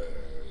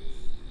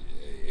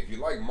 If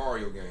you like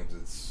Mario games,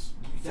 it's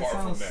That far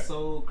from sounds that.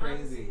 so crazy.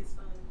 Odyssey is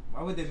fun.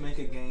 Why would they make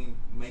a game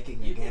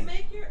making a You game? can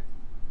make your.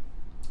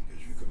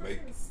 Because you can make.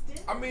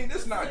 Stick. I mean,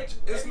 it's not. Like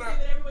It's not.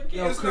 everything that everyone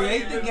Yo, cares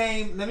create about the now.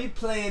 game. Let me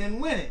play it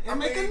and win it, and I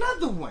make mean,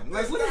 another one.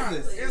 Like it's what is not-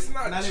 this? It's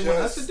not Now just. they want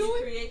us to do You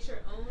it. create your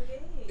own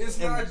game. It's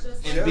not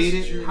just and beat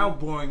it. you. How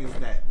boring is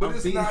that? But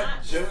it's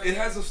not just. It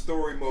has a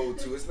story mode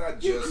too. It's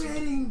not You're just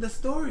creating the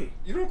story.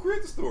 You don't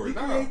create the story. You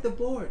nah. create the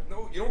board.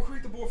 No, you don't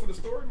create the board for the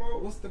story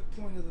mode. What's the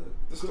point of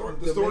the story?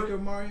 The story,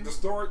 Mario? The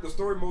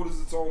story mode is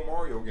its own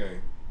Mario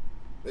game.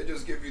 They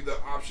just give you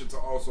the option to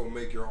also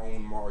make your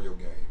own Mario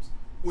games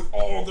with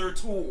all their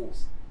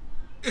tools.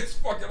 It's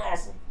fucking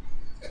awesome.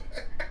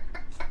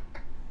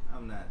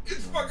 I'm not.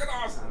 It's fucking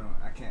awesome.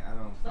 I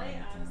don't. Play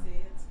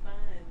Odyssey. It's fun.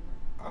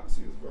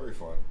 Odyssey is very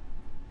fun.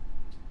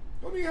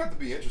 Don't even have to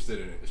be interested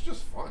in it. It's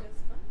just fun.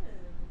 It's fun.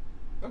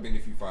 I mean,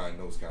 if you find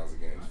those kinds of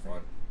games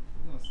fun.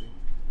 We're gonna see.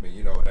 I mean,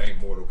 you know, it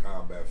ain't Mortal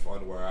Kombat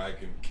fun where I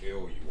can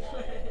kill you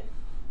all.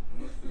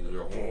 You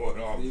know what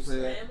I'm You play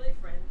saying? that? Family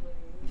friendly.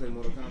 You play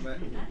Mortal Kombat? I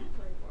haven't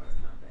played Mortal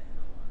Kombat in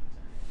a long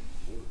time.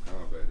 Mortal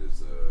Kombat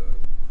is a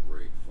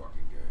great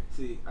fucking game.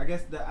 See, I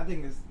guess I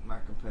think it's my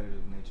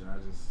competitive nature. I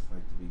just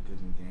like to be good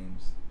in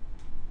games.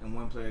 In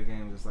one player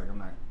games, it's like I'm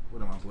not.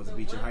 What am I supposed to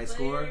beat your high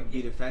score?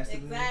 Beat it faster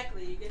than me?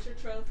 Exactly. You get your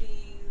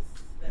trophies.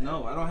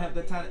 No, I don't have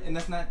the time, and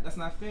that's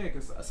not fair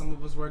because some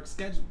of us work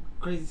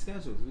crazy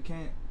schedules. We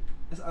can't.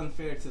 It's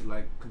unfair to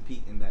like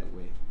compete in that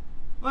way.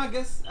 Well, I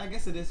guess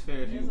it is fair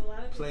if you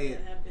play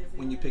it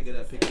when you pick it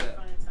up.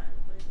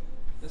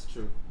 That's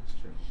true.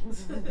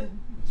 That's true.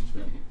 That's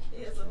true.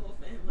 He has a whole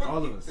family.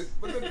 All of us.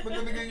 But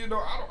then again, you know,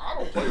 I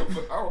don't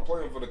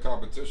play them for the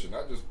competition.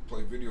 I just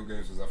play video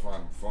games because I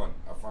find them fun.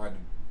 I find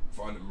it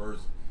fun,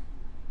 immersive.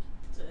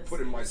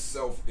 Putting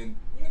myself in,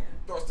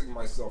 thrusting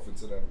myself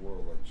into that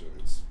world like shit.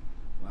 It's.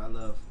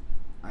 Well,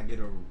 I get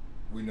a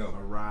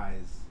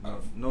rise.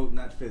 No,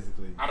 not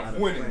physically. Out of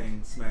winning.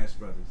 Playing Smash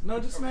Brothers. No,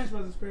 just Smash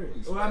Brothers.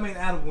 Period. Well, I mean,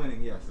 out of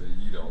winning, yes.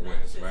 You don't win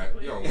Smash.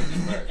 You don't win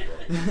Smash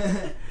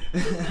Brothers.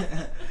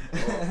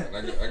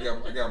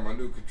 I got my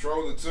new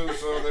controller too,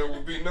 so there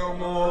will be no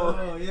more.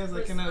 Oh yes,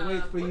 I cannot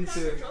wait for you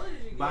to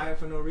buy it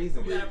for no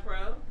reason. You got a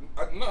Pro?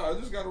 No, I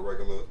just got a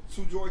regular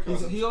 2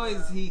 Joy-Cons.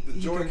 The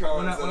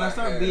Joy-Cons when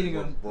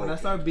I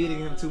start beating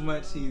him too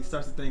much, he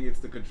starts to think it's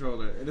the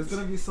controller, and it's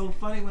gonna be so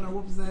funny when I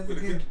whoop his ass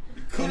again.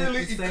 He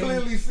clearly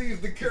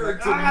sees the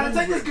character. I gotta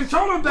take this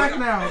controller back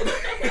now.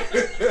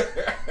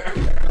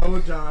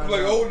 Oh, John. I'm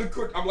like,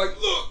 I'm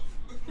like, look,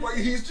 like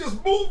he's just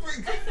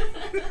moving.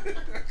 I'm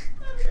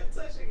not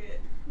touching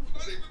it.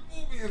 Not even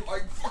moving. It's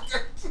like, fuck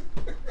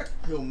that.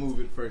 He'll move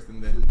it first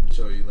and then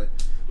show you, like,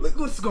 look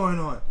what's going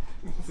on.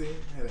 See,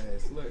 head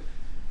ass. Look,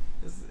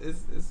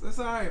 it's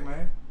all right,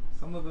 man.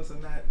 Some of us are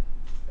not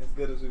as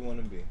good as we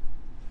want to be.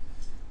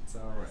 It's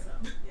all right. So,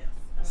 yes.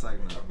 It's like,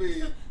 no. I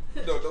mean,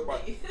 no,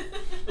 nobody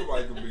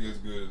can be as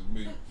good as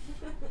me.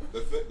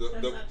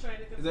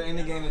 Is there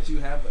any game that you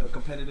have a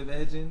competitive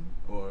edge in,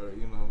 or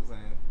you know what I'm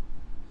saying?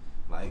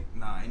 Like,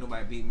 nah, ain't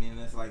nobody beat me in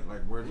this. Like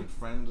Words with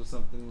Friends or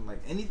something.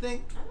 Like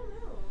anything? I don't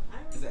know.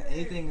 Is there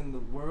anything in the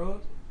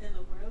world? In the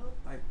world?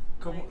 Like,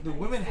 do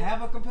women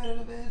have a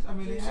competitive edge? I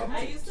mean, they have.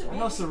 I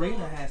know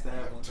Serena has to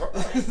have one.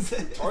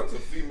 Tons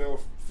of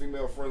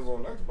female friends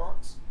on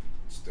Xbox.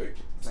 Stay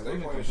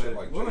playing shit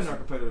like women are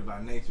competitive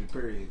by nature.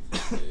 Period.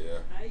 Yeah.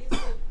 I used to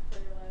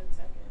play a lot of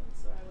Tekken,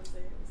 so I would say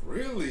it was.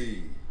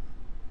 Really?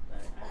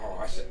 Oh,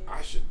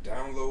 I should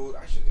download.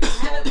 I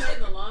haven't played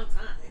in a long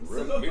time. So.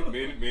 Really?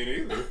 Me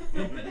neither.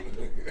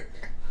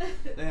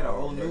 They had a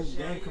whole new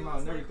game come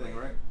out and everything,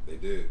 right? They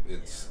did.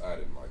 I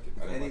didn't like it.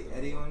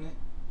 Eddie on it?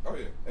 Oh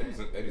yeah, Eddie's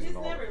in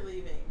all. He's never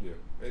leaving. Yeah,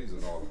 Eddie's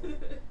in all of them.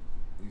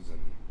 He's in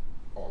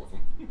all of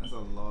them. That's a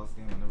lost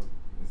game.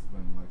 It's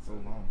been like so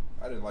long.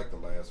 I didn't like the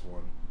last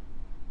one.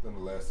 Then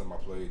the last time I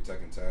played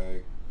Tekken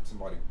Tag,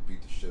 somebody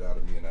beat the shit out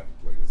of me and I haven't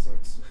played it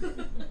since.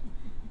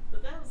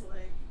 But that was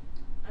like,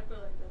 I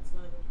feel like that's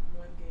one of the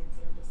games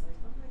that I'm just like,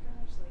 oh my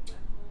gosh, like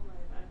my whole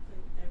life I've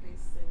played every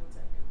single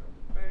Tekken from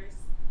the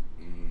first.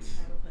 I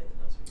haven't played the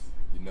most recent.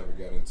 You never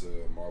got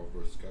into Marvel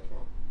vs.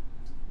 Capcom?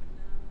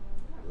 No,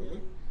 not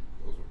really.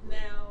 Those were great.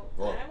 Now,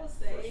 what I will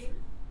say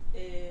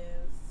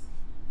is,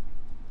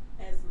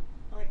 as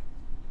like,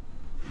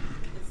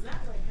 it's not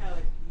like how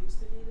it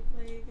used to be to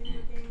play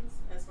video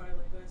games, as far as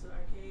like going to the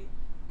arcade.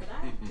 But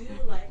I do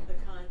like the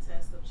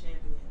Contest of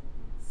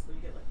Champions, where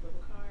you get like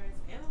little cards,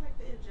 and I like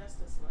the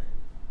Injustice one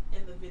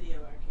in the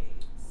video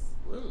arcades.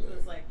 Really? So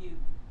it's like you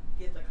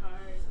get the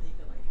cards and you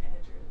can like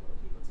add your little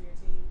people to your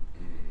team.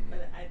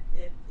 But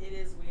it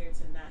is weird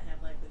to not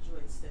have like the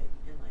joystick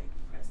and like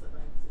press the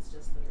buttons. It's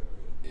just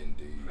literally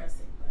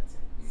pressing buttons.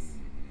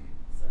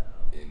 So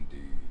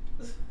Indeed.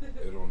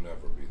 It'll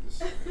never be the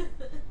same.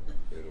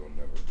 It'll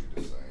never be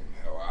the same.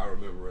 Hell, I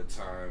remember a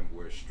time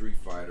where Street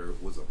Fighter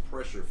was a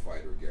pressure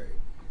fighter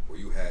game where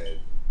you had,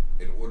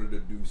 in order to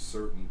do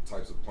certain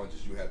types of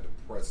punches, you had to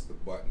press the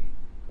button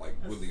like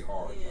really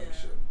hard, like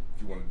shit.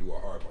 If you want to do a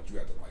hard punch, you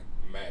had to like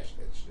mash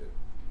that shit.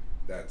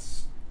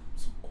 That's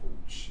some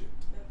old shit.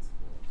 That's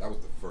cool. That was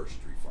the first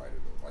Street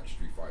Fighter though, like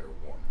Street Fighter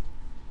 1.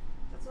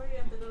 That's why you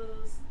have to go to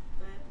those,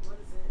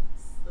 what is it,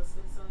 the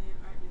Smithsonian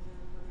Art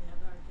Museum when they have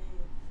the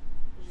arcade.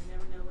 Because you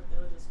never know what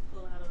they'll just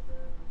pull out of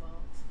the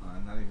vault.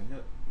 Not even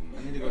hip.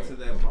 I need to go to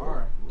that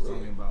bar you're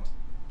talking about.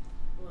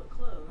 Well, it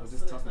closed. I was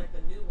just so there's like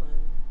the new one.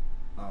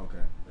 Oh,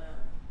 okay.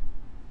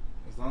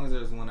 As long as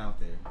there's one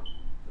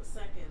the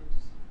second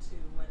to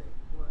what it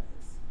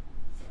was.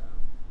 So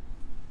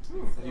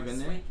Have you been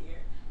there?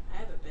 Swankier. I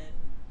haven't been.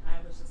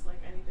 I was just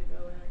like, I need to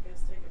go and I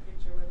guess take a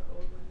picture where the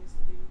old one used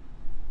to be.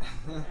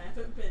 I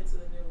haven't been to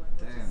the new one.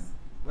 Damn.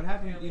 What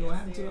happened? You know what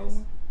happened to the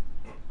old one?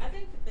 I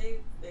think that they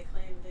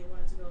claimed they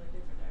wanted to go in a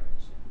different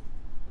direction.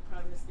 It'd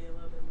probably just be a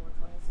little bit more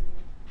classy.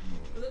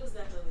 But it was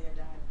definitely a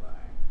dive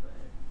bar. But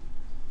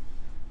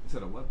You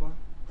said a what bar?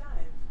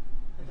 dive.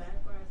 A dive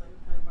bar is like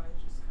a kind of bar that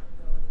you just kind of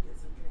go in and get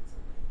some drinks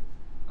and leave.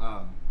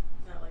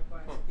 Not like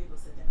bars where people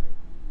sit down and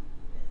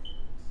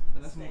eat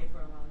and stay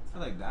for a long I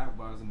time. like dive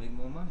bars to make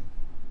more money.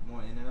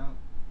 More in and out.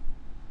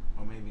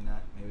 Or maybe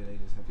not. Maybe they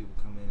just have people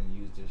come in and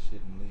use their shit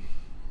and leave.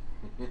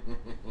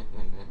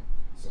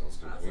 Sounds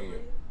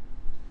Possibly. convenient.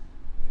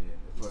 Yeah.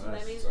 For But I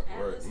us. mean, So-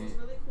 Atlas right, was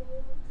really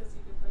cool because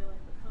you could play like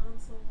the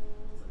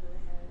consoles and then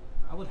they had.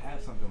 I would have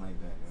something like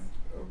that, man.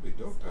 That would be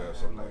dope to have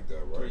something like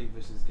that, Three right?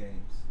 vicious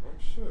games. Oh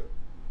shit.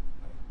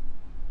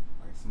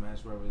 Like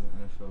Smash Brothers,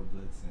 NFL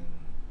Blitz, and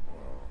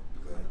Oh,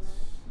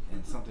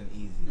 blitz. something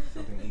easy.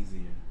 Something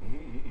easier.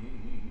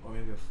 Or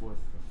maybe a fourth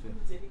or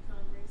fifth. Diddy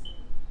Kong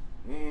Racing.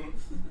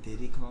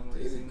 Diddy Kong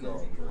Diddy Racing? Kong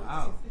Racing.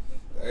 Wow.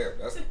 Damn,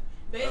 that's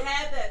They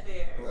had that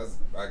there. that's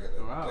back in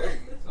the Wow. day.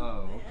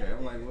 Oh, okay.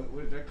 I'm like,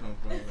 where did that come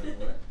from? Like,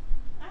 what?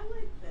 I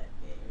liked that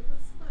game. It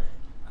was fun.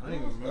 I don't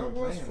even remember That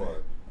was playing fun.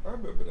 that. I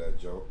remember that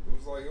joke. It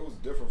was like it was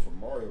different from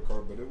Mario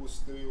Kart, but it was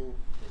still.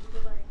 But you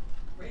could like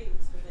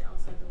race, but they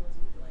also had the ones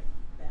where you could like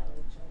battle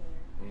each other,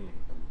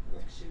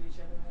 like shoot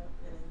each other up,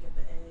 and then get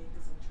the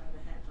eggs and try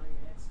to hatch on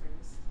your eggs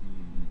first.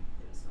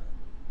 It was fun.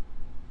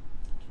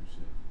 True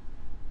shit.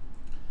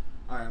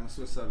 All right, I'm gonna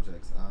switch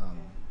subjects.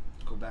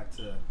 Go back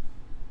to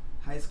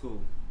high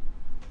school.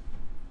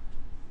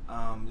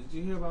 Did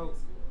you hear about?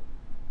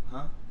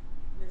 Huh?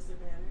 Mr.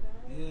 Banner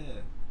died?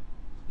 Yeah.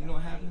 You know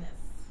what happened?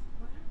 Penis.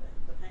 What happened?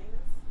 The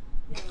penis?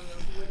 Yeah, one of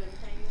those wooden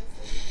penis.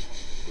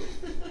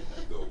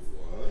 The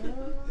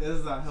what? This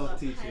is our health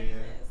The teacher.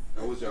 penis.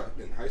 That was y'all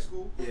in high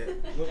school? Yeah.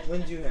 When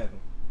did you have him?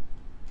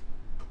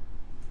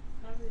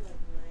 Probably like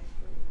ninth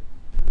grade.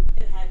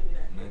 It had to be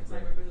ninth grade because I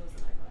remember he was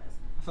in my class.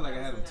 I feel like I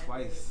had him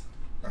twice.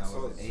 I When saw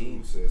was Zoom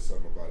eight. said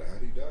something about it. How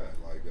he died?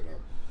 Like in a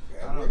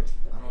I bad way?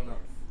 don't know.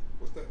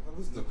 What the hell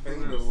is the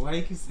Why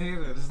penis? you keep saying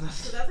that? It's So not.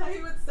 that's how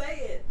he would say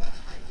it. The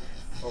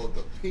penis. Oh,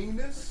 the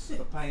penis?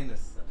 The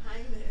penis. The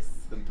penis.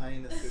 The It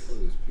penis. was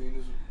his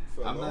penis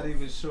fell I'm not off.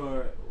 even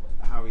sure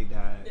how he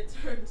died. It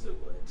turned to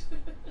wood.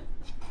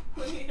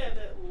 When he had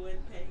that wood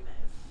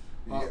penis,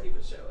 Yeah. he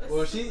would show us.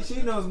 Well,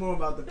 she knows more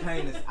about the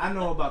penis. I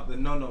know about the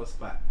no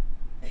spot.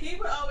 He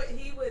would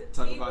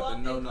Talk he about the walked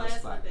in no-no class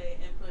spot. one day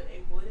and put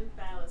a wooden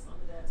phallus on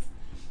the desk,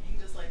 and he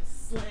just like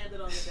slammed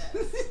it on the desk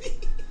and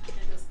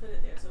just put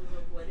it there. So it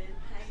was a wooden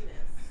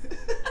penis,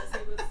 as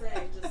he would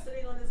say, just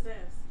sitting on his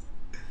desk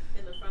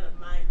in the front of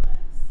my class.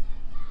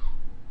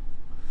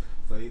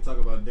 So you talk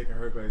about dick in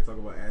her class, you talk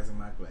about ass in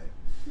my class.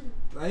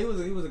 Like, he was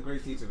a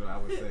great teacher though, I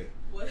would say.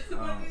 What did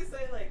you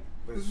say? Like,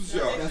 But This was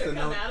nothing y'all. That's should the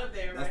come no- out of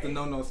there, that's right? the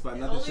no spot. The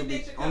Nothing only should thing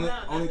be should come only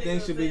out, only nothing thing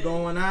goes should be in.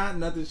 going out.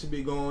 Nothing should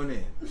be going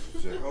in.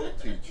 Your whole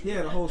teacher. He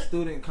had a whole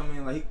student come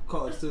in, like he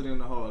called a student in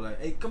the hall, like,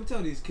 "Hey, come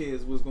tell these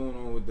kids what's going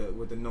on with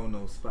the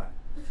no spot."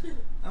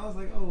 I was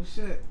like, "Oh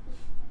shit,"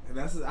 and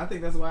I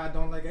think that's why I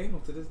don't like anal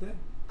to this day.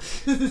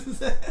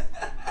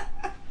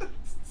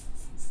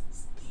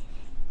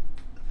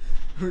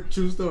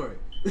 True story.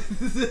 I'm not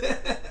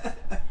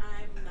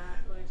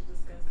going to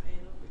discuss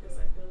anal because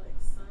I feel like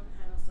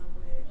somehow, some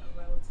way, a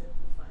relative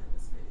will find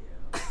this video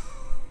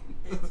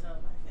and tell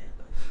my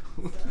family.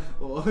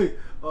 So,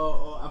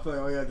 I feel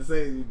like all you have to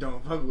say is you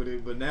don't fuck with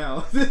it, but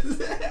now. I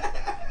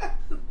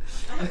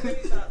have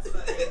many thoughts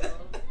about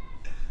anal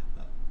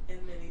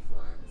in many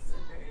forms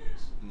and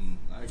variations.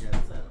 I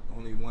got So.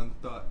 only one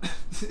thought.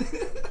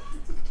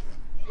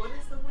 What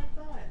is the one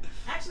thought?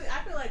 Actually,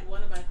 I feel like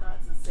one of my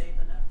thoughts is safe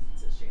enough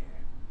to share.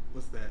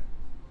 What's that?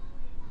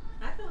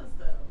 I feel as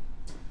though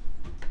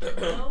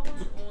no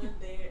one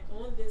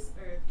on this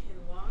earth can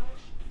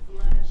wash,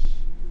 flush,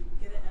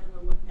 get an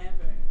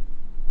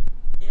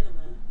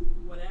enema,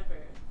 whatever,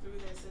 through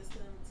their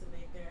system to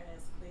make their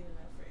ass clean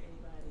enough for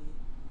anybody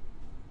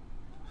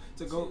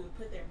To to go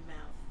put their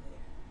mouth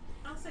there.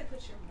 I'll say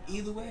put your mouth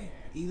either way,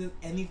 there. either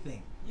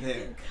anything. You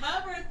there. can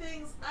cover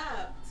things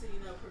up to,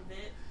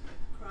 prevent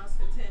cross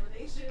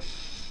contamination,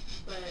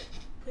 but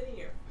putting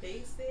your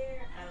face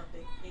there, I don't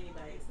think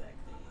anybody's that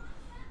clean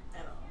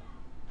at all.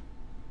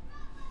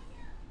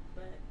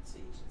 But to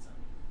each its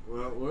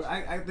own. Well,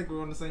 I think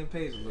we're on the same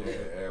page a little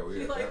bit. Yeah, You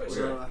we're, like what we're,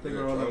 you're- I think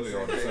we're we're on the totally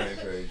on the same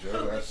same page.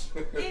 Yo. That's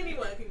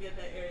Anyone can get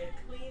that area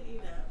clean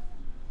enough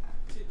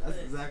to That's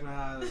put. exactly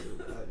how.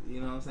 You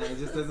know what I'm saying? It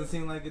just doesn't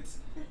seem like it's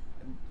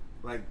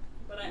like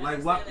But I like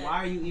understand why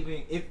are you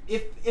even if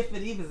it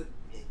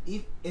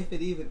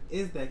even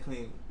is that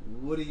clean?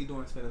 What are you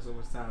doing spending so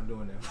much time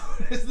doing that?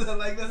 It's not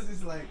like that's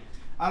just like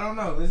I don't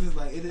know. This is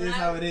like it But is I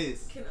how it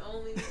is. Can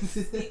only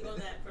speak on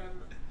that from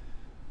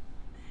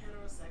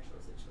heterosexual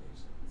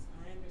situations.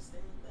 I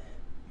understand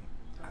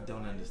that. I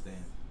don't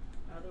understand.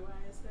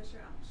 Otherwise, that's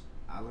your option.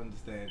 I'll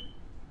understand.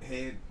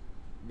 Head,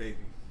 baby.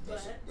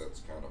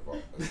 That's kind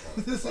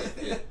of that's like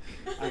it.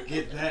 I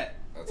get that.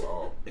 That's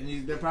all.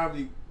 And they're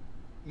probably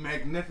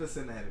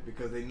magnificent at it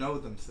because they know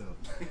themselves.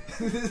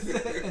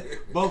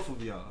 Both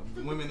of y'all,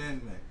 women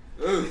and men.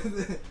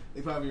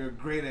 They probably are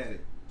great at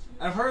it.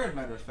 I've heard,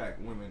 matter of fact,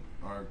 women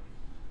are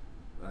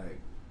like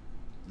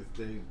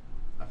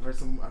I've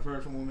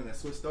heard from women that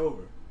switched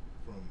over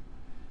from,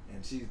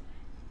 and she,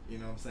 you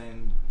know what I'm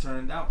saying,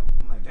 turned out.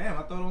 I'm like, damn,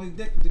 I thought only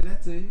dick could do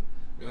that to you.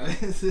 Yeah.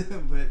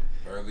 But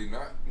apparently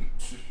not.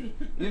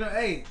 you know,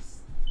 hey,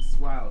 it's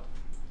wild.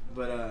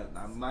 But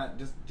I'm not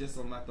just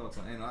on my thoughts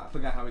on. And I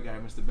forgot how we got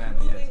here, Mr. Banner.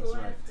 Yes,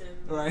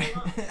 that's right. Right,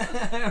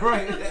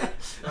 right.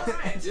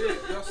 Alright. Yeah,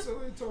 y'all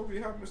still ain't told me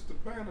how Mr.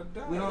 Banner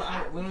died. We don't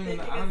even.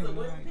 I I don't even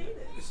know.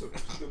 It's the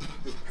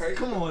pain.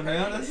 Come on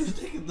now, that's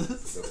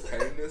ridiculous. The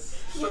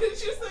painless. What did you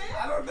say?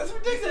 I don't. That's You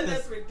said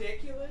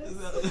ridiculous.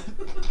 that's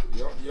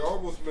ridiculous. You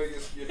almost make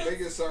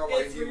it sound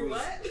like It's he was.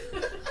 what?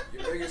 You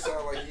make it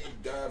sound like he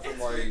died from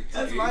like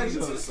That's my AIDS or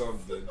joke.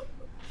 something,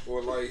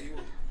 or like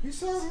he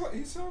sounds like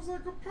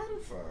a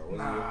pedophile.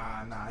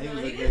 Nah, he No,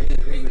 was he a did good,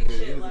 creepy he was a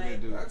shit good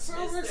like dude. That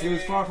sounds like He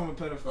was far from a whom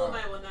pedophile.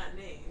 I will not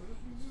name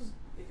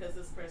because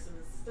this person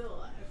is still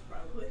alive,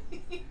 probably.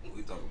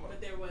 We talking about? But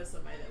there was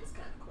somebody that was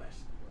kind of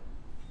questionable.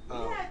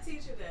 Oh. We had a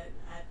teacher that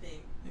I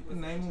think You was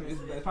can name him.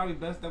 interested It's probably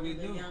best that we in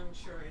the do. young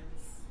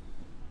Shrins.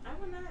 I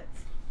will not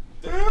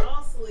Damn.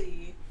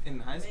 falsely. In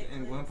high school,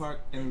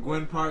 in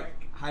Gwen Park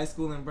High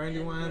School in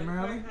Brandywine,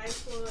 Maryland. High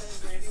School in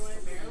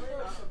Brandywine,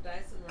 Maryland, off of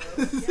Dyson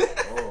Road.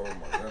 Yes. Oh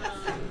my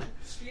god.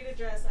 Street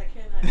address I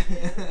cannot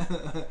give.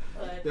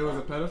 But, There was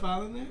a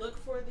pedophile in there? Look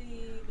for the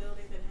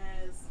building that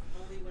has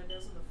only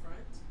windows in the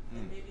front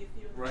and maybe a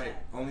few in the Right.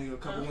 back. Only a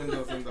couple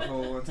windows in the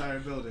whole entire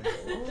building.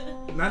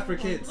 Oh. Not for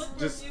kids. Look for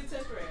Just a few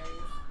temporaries.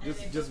 and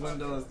then just keep on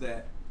windows going.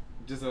 that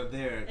just are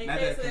there. In Not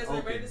case that there's can an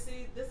open.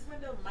 emergency, this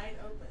window might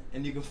open.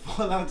 And you can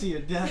fall out to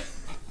your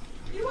death.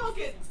 You won't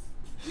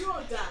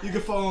die. You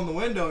can fall on the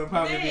window and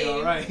probably be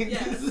alright.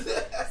 Yes.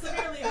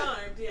 Severely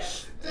harmed,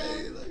 yes.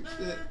 Hey, like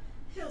shit.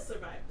 He'll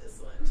survive this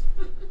one.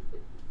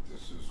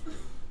 This is good.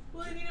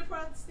 Will he need a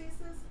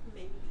prosthesis?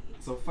 Maybe.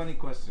 So funny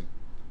question.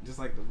 Just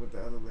like with the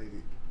other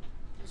lady.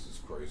 This is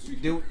crazy.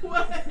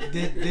 What?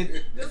 Did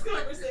This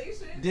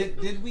conversation?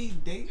 did we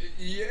date?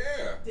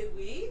 Yeah. Did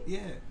we? Yeah.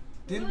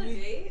 We Didn't on a we?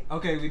 date?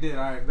 Okay, we did.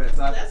 Alright, bet. So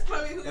That's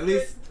probably who at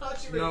least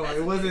thought you were no,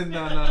 messing it wasn't. with.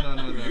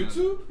 No. You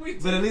too? We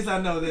But at least I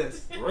know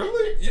this.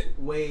 Really? Yeah.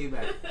 Way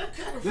back.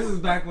 This is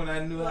back when I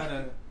knew how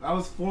to. I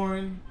was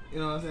foreign. You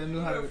know what I'm saying? I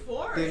knew how You to. were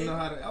foreign? Didn't know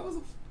how to. I was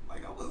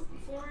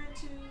Foreign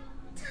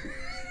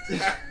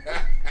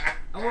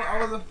I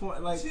was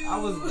a I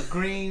was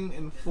green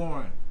and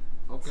foreign.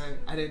 Okay,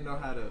 I didn't know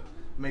how to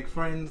make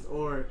friends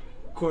or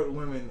court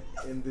women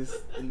in this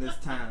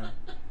town,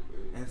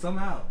 and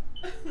somehow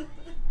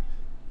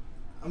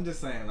I'm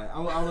just saying, like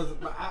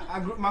I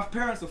grew, my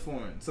parents are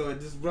foreign, so it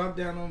just rubbed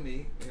down on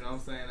me. You know what I'm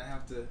saying? I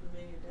have to. I mean,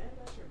 your dad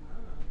got your mom,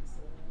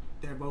 so.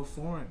 They're both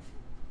foreign.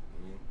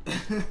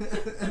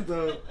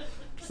 Mm.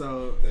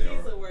 so They He's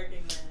are. a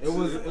working man. it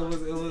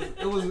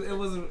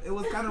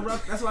was kind of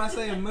rough. That's why I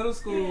say in middle He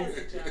school, has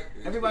a job.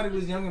 everybody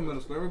was young in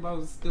middle school. Everybody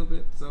was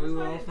stupid, so we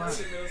were all That's why I fine.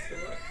 didn't go to middle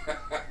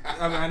school.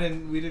 I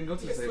mean, we didn't go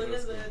to You the same slid middle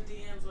in school. the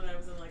DMs when I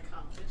was in like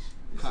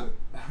college.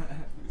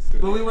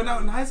 But we went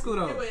out in high school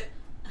though.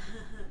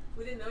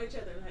 We didn't know each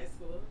other in high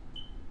school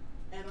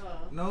at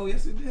all. No,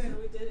 yes we did. No,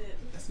 we didn't.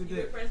 Yes, we You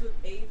did. were friends with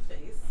Face,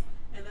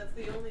 and that's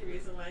the only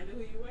reason why I knew who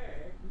you were.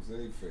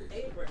 Face.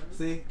 Abrams.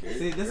 See,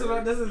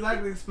 this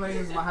exactly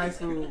explains my high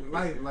school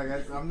life. Like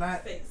I'm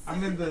not, Face.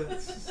 I'm in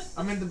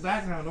the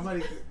background.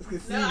 Nobody can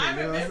see No, me. I you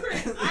know what I'm remember.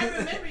 saying? I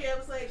remember you. I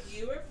was like,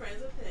 you were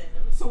friends with him.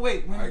 So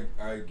wait, when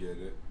I get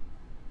it.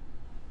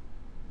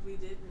 We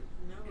didn't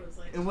know it was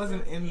like. it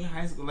wasn't in 2008.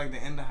 high school, like the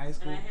end of high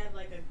school, And I had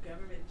like a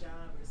government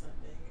job or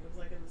something. It was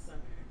like in the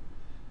summer.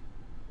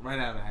 right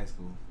out of high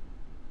school.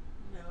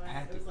 No,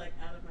 Had it to. was like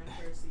out of my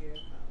first year of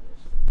college.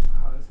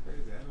 Wow, that's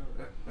crazy. I don't.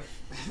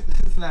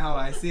 That's not how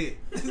I see it.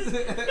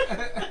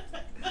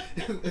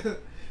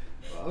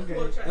 Okay.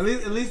 Well, trust At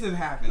least it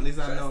happened. At least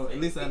I know. Trust At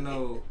me. least I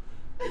know.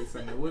 At least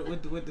I know.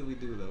 What did we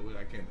do though?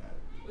 I can't.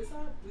 We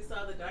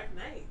saw The Dark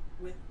Knight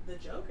with the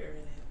Joker in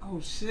it. Oh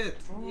shit.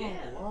 Oh,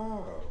 Yeah.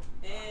 wow.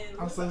 And we I'm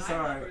went so to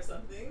sorry. IHOP or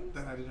something.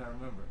 That I did not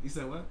remember. You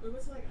said what? We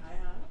went to like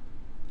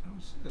IHOP Oh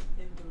shit.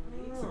 in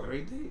Bowie. It's a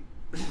great date.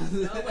 No, it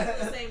wasn't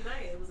the same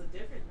night. It was a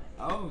different night.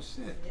 Oh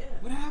shit. Yeah.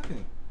 What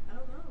happened? I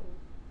don't know.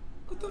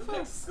 What the I went back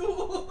fuck? to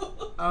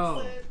school.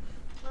 Oh. Said,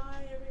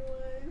 hi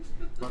everyone.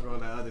 Fuck all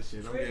that other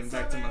shit. I'm Great getting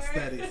back to my summer."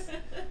 studies.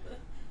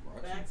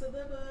 Back to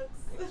the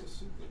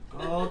books.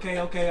 Oh, okay.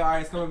 All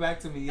right. It's coming back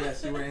to me.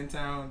 Yes, you were in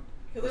town.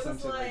 Because it Some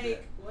was shit like like,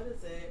 that. what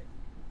is it?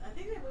 I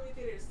think that movie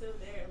theater is still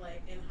there.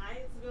 Like in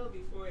Hyattsville,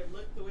 before it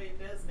looked the way it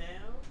does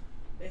now,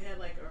 they had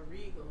like a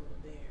Regal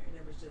there, and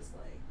it was just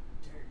like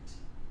dirt.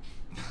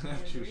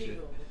 And True shit.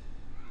 Regal.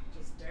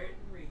 Just dirt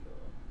and Regal.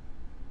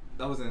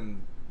 That was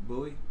in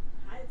Bowie,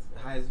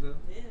 Hyattsville. Hyattsville.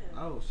 Yeah.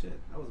 Oh shit.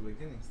 That was the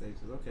beginning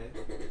stages. Okay.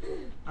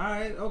 All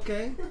right.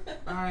 Okay.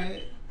 All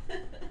right.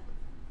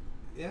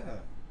 Yeah.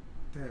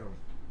 Damn.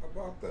 How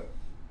about that?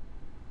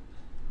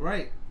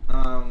 Right.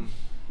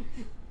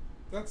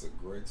 That's a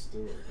great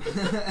story.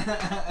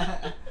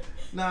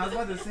 No, I was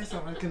about to say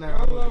something. I couldn't I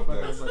remember what love the fuck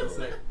I that was about to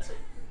say.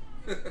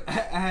 story.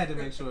 I had to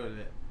make sure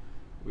that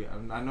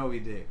I know we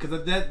did, cause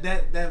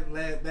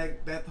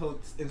that whole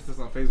instance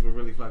on Facebook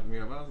really fucked me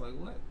up. I was like,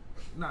 what?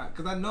 Nah,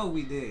 cause I know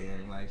we did.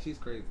 And like, she's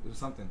crazy. It was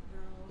something.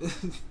 No.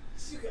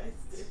 You guys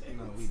did.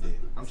 No, we did.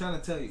 I'm trying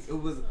to tell you, it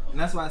was, and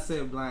that's why I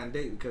said blind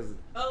date, because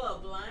Oh, a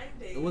blind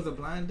date. it was a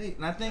blind date,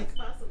 and I think That's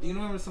possible. you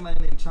remember somebody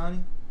named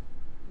Chani?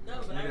 No,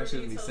 but Maybe I I remember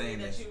shouldn't you be told me saying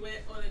that that. you went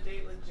on a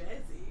date with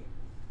Jazzy.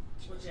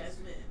 With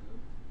Jasmine.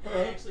 And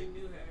I actually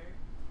knew her.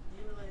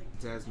 You were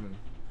like, Jasmine.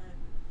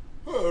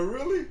 Oh,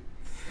 really?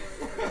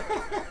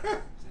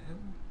 Jasmine?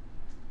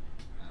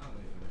 I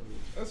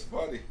That's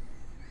funny.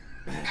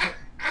 don't even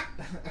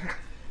know.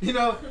 You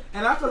know,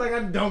 and I feel like I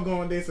don't go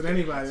on dates with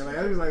anybody. Like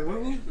I was like,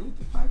 what the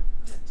fuck? I'm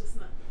just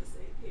not gonna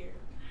say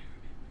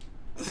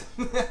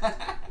it here.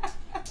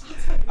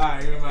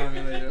 Alright, you remind me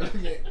later.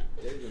 Okay.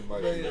 Dating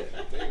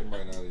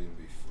might not even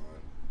be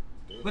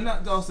fun. But no,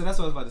 oh, so that's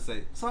what I was about to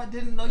say. So I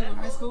didn't know you in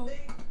high school?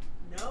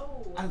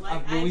 No.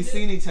 Well, we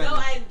seen each other. No,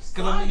 I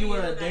Because saw you were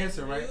a and I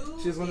dancer, right? knew,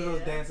 She was one of those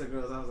yeah. dancer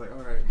girls. I was like,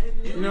 alright.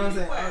 I knew You know what I'm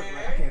saying? you I was like,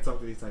 I were. can't talk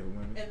to these type of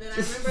women. And then I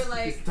remember,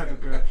 like, this type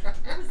of girl.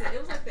 what was it? It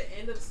was like the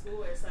end of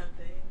school or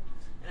something.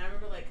 And I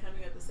remember like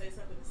coming up to say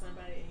something to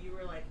somebody, and you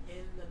were like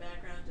in the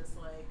background, just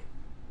like.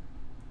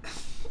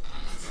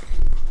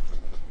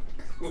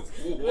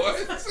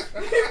 What?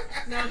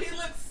 No, he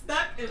looked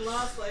stuck and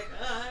lost. Like,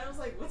 I was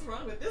like, what's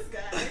wrong with this guy?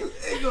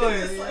 Hey, go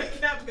ahead. Just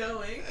like kept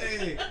going.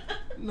 Hey,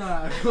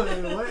 nah, go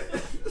ahead. What?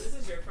 This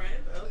is your friend?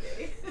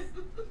 Okay.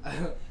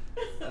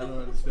 I don't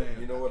understand.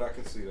 You know what? I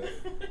can see that.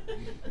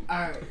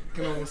 I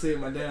can almost say it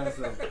my damn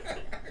self.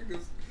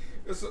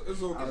 It's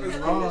okay. I was It's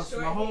lost.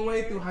 short My whole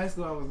way hair. through high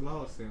school, I was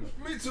lost. And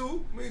Me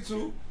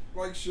too.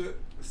 Like shit.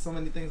 so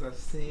many things I've Me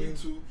seen,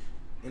 too.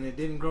 and it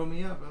didn't grow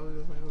me up. I was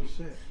just like, oh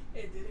shit.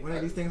 It didn't. When are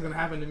these things gonna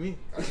happen to me?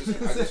 I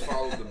just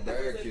followed the Was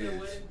bad it the kids.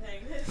 wooden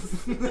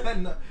penis?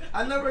 No,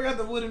 I never got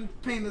the wooden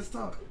penis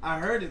talk. I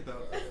heard it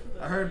though.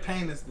 I heard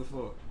penis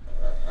before.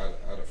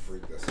 I'd have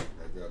freaked that something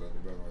like that. I'd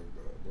have been like,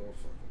 don't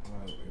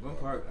fucking. Boone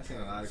Park. I seen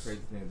a lot of crazy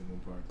things in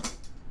Boone Park.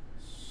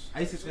 I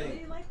used to Really?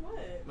 think. Like what?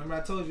 Remember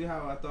I told you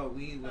how I thought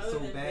weed was Other so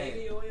than bad.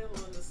 baby oil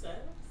on the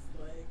steps?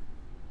 Like,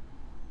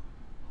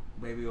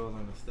 Baby oil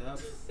on the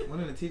steps.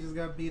 One of the teachers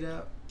got beat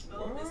up.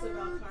 oh, Mr.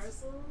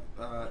 Valcarcel?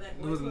 That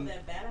It boy was with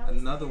that bat out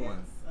his another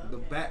pants? one. The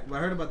Okay. bat. I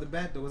heard about the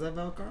bat. Though. Was that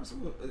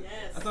Valcarcel?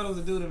 Yes. I thought it was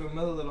a dude in the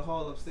middle of the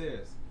hall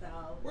upstairs.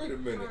 Wait a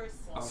minute.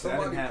 Oh, Valcarcel. so I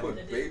didn't Somebody have put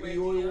it. baby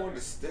oil on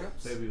the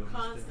steps. Baby on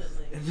Constantly. the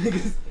steps. And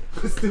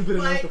niggas was stupid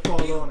enough Like, to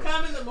fall you on it.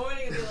 come in the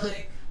morning and be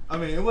like, I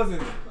mean, it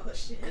wasn't. oh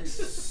shit. Wasn't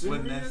that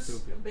Serious?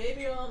 stupid?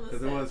 Baby oil on the Because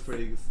steps.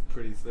 it was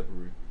pretty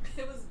slippery.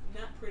 It was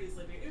not pretty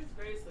slippery. It was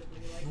very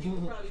slippery. Like, you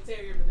could probably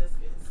tear your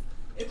meniscus.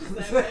 It was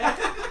that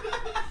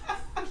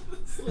bad.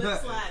 Slip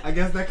slide. I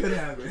guess that could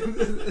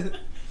happen.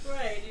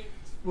 Right.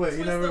 What,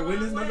 you twist never the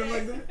witnessed wrong nothing way.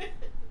 like that?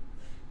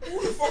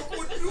 Who the fuck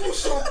would do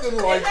something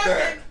like It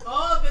that? happened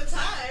all the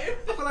time.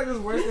 I feel like there's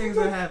worse things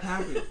that have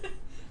happened.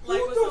 Like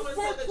Who when the someone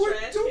set fuck the would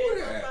trash do can on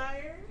that?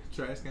 fire.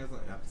 Trash cans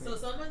like that. So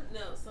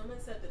someone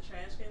set the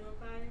trash can on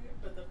fire,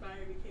 but the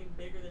fire became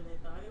bigger than they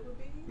thought it would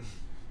be.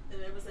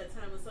 And there was that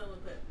time when someone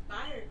put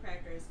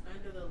firecrackers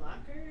under the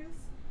lockers,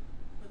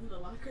 but then the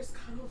lockers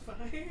caught on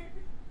fire.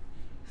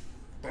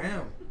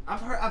 Damn.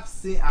 I've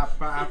seen, I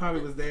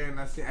probably was there and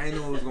I didn't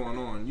know what was going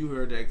on. You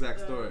heard the exact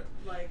story.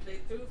 Like they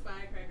threw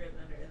firecrackers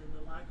under, and then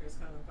the lockers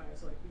caught on fire.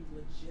 So like we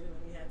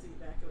legitimately had to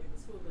evacuate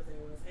the school because there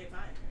was a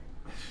fire,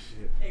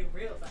 Shit. a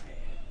real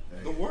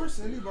fire. The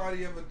worst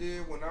anybody ever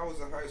did when I was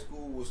in high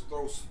school was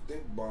throw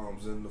stink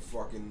bombs in the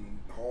fucking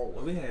hallway.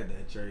 Well, we had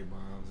that cherry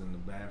bombs in the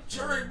bathroom.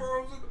 Cherry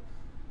bombs in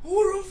the...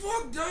 Who the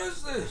fuck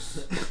does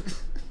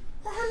this?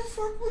 Why the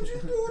fuck would you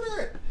do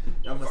that?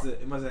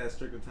 It must have had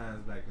stricter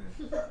times back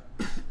then.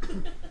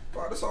 If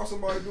I saw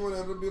somebody doing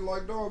that, it'd be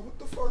like, dog, what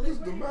the fuck is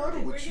the matter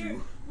with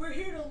you? We're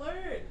here to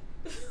learn.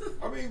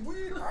 I mean,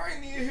 I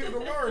ain't even here to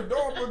learn,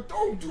 dog, but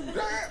don't do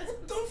that.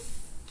 What the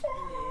fuck?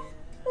 Yeah.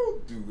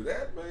 Don't do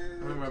that, man.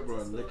 I remember I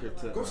brought liquor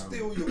to. Go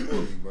steal your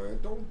bully, man.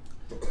 Don't.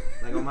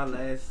 Like on my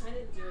last. I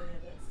didn't do any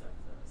of that stuff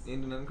though. You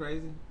didn't do nothing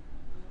crazy?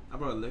 I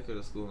brought liquor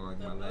to school on like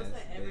The my most last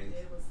I ever days.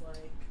 did was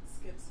like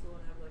skip school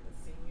and I was like a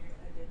senior.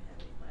 I didn't have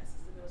any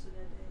classes to go to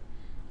that day.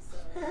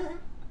 So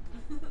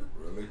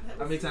Really? that How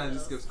was many times did you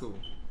else. skip school?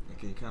 And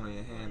can you count on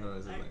your hand or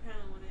is it I like? kind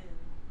of went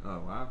in. Oh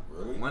wow.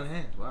 Really? One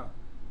hand. Wow.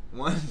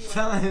 One Yeah.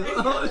 time. I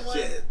Oh counted one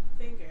shit.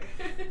 Finger.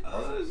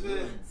 Oh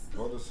shit. I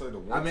was to say the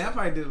one. I mean, I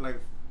probably did it like.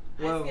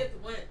 Well, I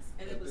skipped once,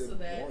 and I it was did so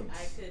that once.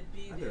 I could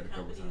be I the did it a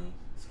couple company.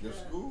 skip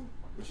school,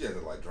 but you had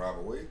to like drive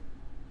away,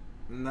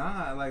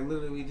 nah. Like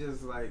literally, we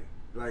just like.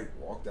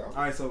 walked out.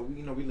 All right, so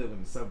we live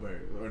in the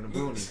suburbs or in the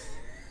boonies.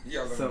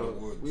 Yeah, I live in the So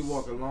woods. we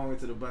walk a long way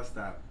to the bus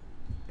stop,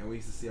 and we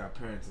used to see our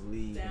parents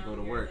leave and go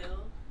to your work.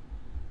 Hill,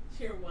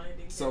 your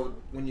winding So hill.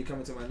 when you come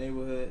into my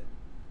neighborhood,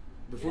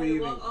 before you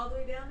you had to even walk all the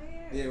way down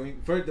there. yeah,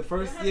 when the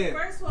first I had to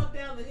first walk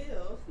down the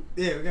hill.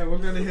 yeah, we gotta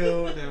walk down the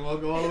hill and then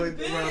walk all the way And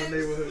around the then-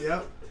 neighborhood.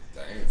 Yep.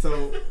 Damn.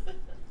 So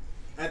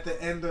at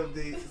the end of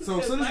the, so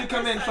as soon as you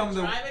come in from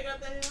the,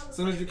 as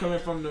soon as you come in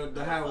from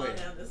the highway,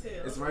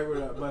 it's right where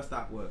the bus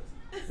stop was,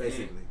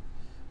 basically.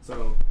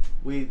 So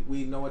we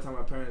know what time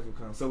our parents would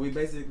come. So we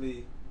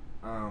basically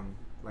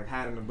like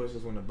hide in the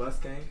bushes when the bus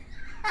came.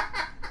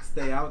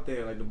 Stay out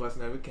there like the bus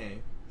never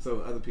came, so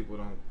other people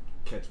don't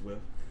catch whiff.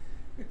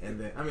 And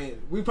then, I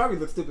mean, we probably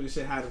look stupid as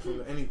shit hiding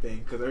from anything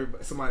because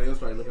somebody else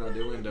probably looking out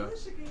their window.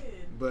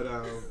 But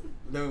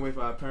then we wait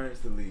for our parents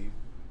to leave,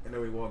 and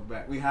then we walk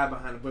back. We hide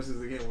behind the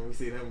bushes again when we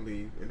see them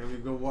leave, and then we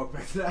go walk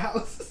back to the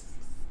house.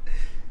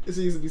 It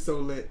used to be so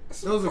lit.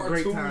 Those are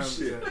great times.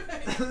 Shit.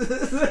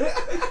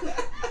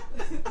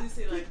 You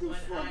see like one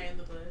eye in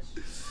the bush.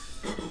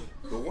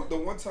 The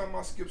one time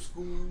I skipped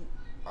school,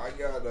 I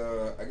got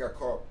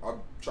caught.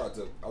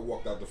 I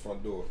walked out the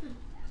front door.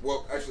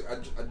 Well, actually,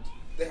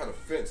 they had a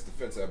fence. The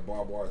fence had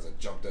barbed wires. I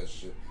jumped that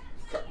shit.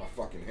 Cut my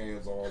fucking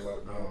hands all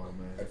up. Man. Oh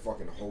man. Had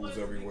fucking holes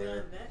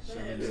everywhere. Sure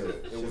Yeah,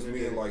 did. it was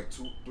me and like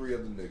 3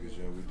 other niggas.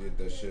 You know, we did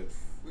that shit.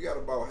 We got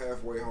about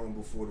halfway home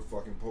before the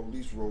fucking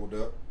police rolled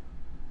up.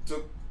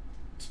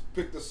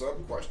 Picked us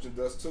up, questioned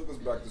us, took us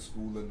back to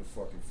school in the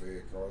fucking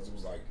Fed cars. It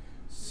was like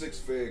 6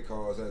 Fed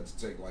cars. I had to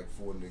take like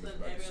 4 niggas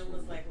back to school. Everyone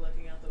was like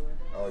looking out the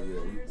window. Oh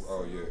yeah,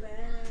 So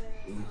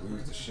we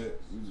was the shit.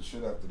 We was the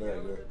shit after that. They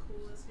were Yeah. the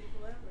coolest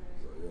people ever.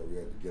 So yeah, we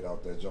had to get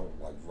out that jump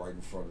like right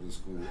in front of the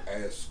school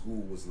as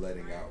school was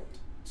letting out.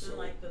 So And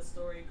like the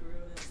story grew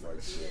and it's like,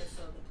 Like shit. yeah,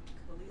 so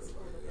the police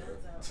pulled the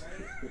guns out,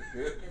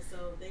 right? And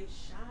so they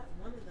shot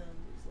one of them,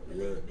 but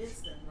Yeah. they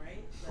missed them,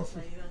 right? That's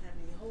why you don't have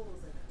any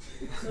holes in them.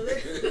 So they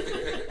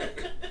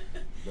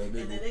and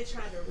then they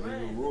tried to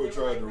run. Roy They were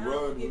tried like, to "No,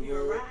 run, we'll give you a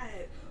man."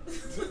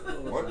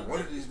 ride. one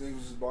of these niggas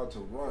was about to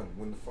run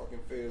when the fucking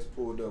feds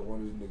pulled up. One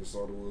of these niggas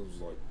saw the wheels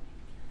was like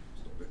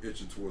started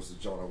itching towards the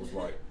joint. I was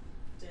like,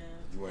 Damn.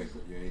 you ain't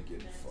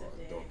getting That's far. a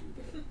day. Don't do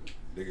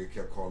that. Nigga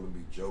kept calling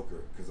me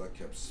Joker because I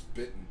kept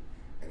spitting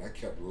and I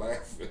kept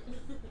laughing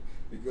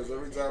because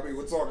every time he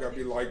would talk, I'd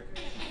be like,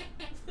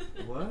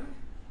 What?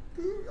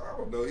 I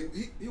don't know.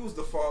 He was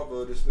the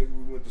father of this nigga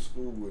we went to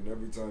school with, and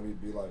every time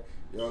he'd be like,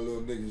 y'all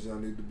little niggas, y'all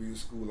need to be in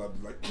school. I'd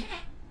be like,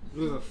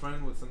 You was a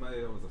friend with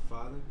somebody that was a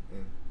father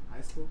in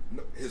high school?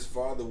 no, his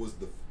father was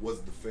the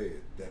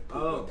Fed that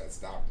that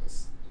stopped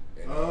us.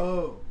 And,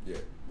 yeah,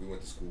 we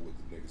went to school with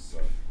the nigga's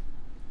son.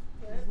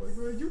 He was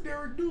like, man, you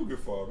Derek Dugan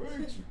father,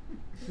 ain't you?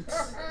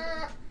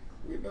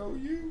 We know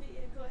you.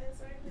 Yeah, go ahead,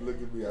 sorry. He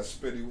looked at me, I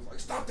spit. He was like,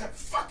 stop that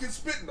fucking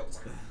spitting. I was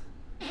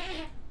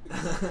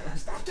like,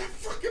 stop that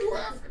fucking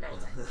laughing. I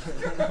was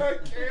like, I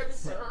can't,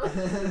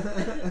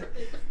 sir.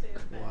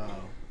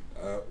 Wow.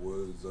 That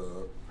was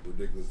a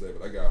ridiculous day,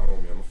 but I got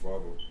home, man. My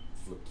father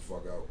flipped the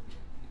fuck out.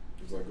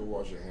 He was like, go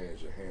wash your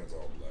hands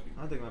all bloody.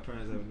 I don't think my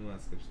parents ever knew I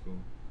skipped school.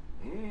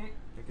 Mm-hmm.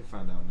 They can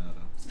find out now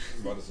though. I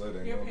was about to say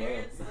that. Your No,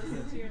 parents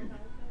listen to your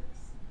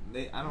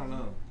podcast? I don't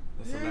know.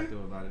 They're selective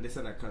about it. They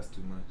said I cuss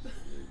too much.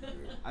 Yeah.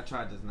 I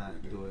tried to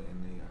not do it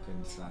and I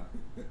couldn't stop.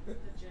 The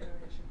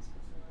generations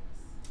before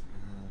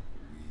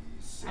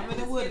us. I mean,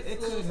 it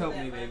could help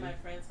me maybe. My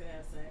friends could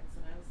have sex,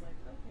 and I was like,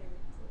 okay,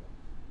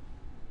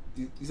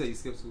 cool. You said you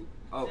skipped school?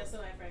 Oh. Just so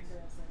my friend could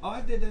have sex. Oh,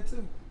 I did that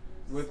too.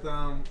 With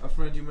a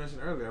friend you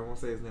mentioned earlier. I won't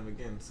say his name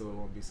again, so it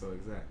won't be so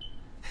exact.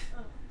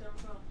 Oh, don't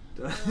call.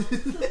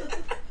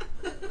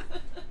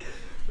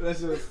 That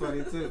shit was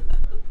funny too.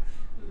 No.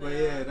 But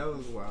yeah, that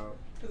was wild.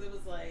 Because it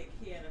was like,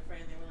 he had a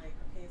friend, they were like,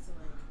 okay, so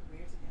like, we're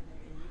together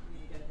and you can be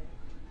together.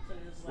 So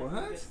it was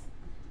like, What?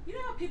 You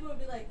know how people would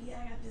be like,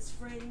 yeah, I got this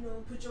friend, you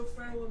know, put your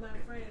friend with my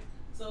friend.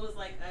 So it was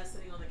like us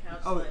sitting on the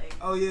couch, like.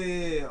 Oh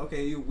yeah.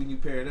 Okay, when you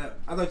pair it up,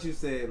 I thought you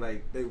said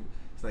like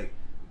it's like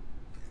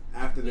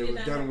after they were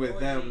done with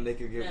them, they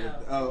could get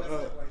with. To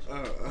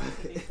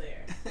Okay. be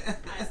clear,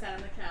 I sat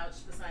on the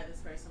couch beside this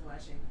person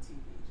watching TV,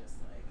 just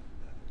like.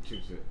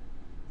 True.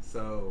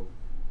 So.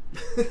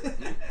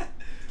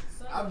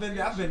 So I've been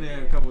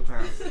there a couple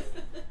times.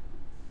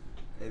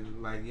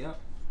 And like, yep,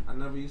 I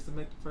never used to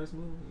make the first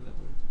move.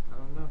 I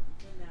don't know.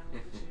 And now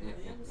look at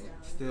you, Liam Sally.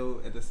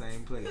 Still at the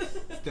same place.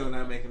 Still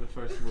not making the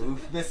first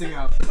move. Missing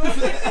out. Still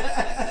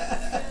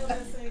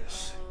missing.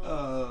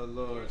 Oh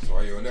Lord. That's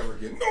why you'll never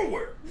get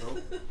nowhere.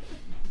 Nope.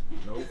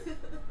 You'll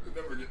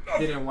never get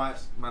nothing. Didn't watch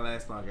my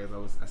last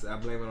podcast. I said I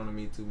blame it on the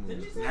Me Too Did you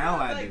movement. say Now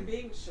about, I like, do.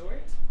 being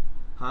short?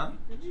 Huh?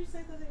 Did you say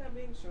something about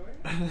being short?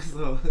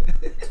 So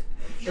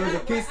it was a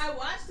piece. I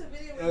watched the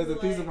video. It was a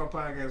piece of my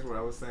podcast where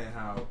I was saying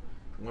how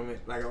women,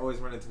 like I always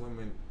run into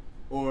women,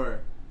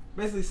 or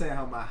basically saying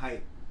how my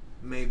height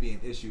may be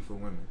an issue for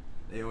women.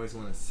 They always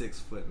want a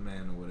 6-foot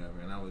man or whatever,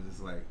 and I was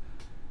just like,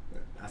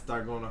 I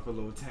started going off a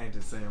little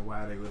tangent saying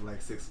why they would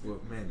like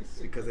 6-foot men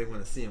because they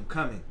want to see them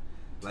coming.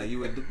 Like you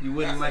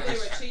wouldn't like they a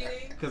were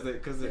cheating because they're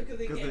bush.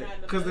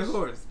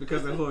 whores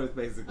because they're whores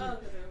basically. Oh,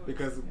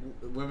 Because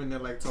women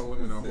that like tall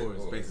women are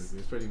whores, basically.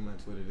 It's pretty much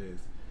what it is.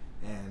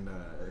 And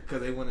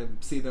because they want to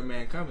see their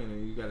man coming,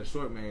 and you got a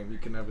short man, you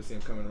can never see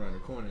him coming around the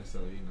corner. So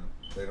you know.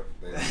 They don't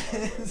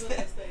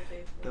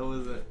That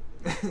was a.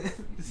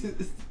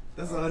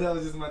 That's all. That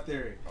was just my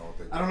theory.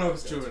 I don't know if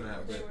it's true or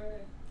not, They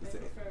but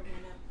prefer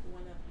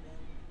one up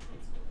men.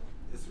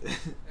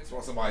 Just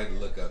want somebody to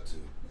look up to.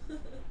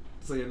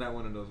 So you're not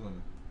one of those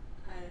women.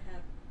 I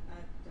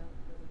don't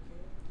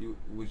really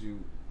care.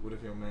 What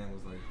if your man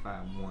was like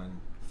 5'1",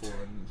 4'8"?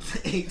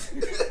 If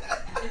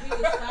he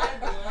was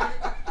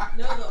 5'1",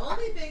 no. The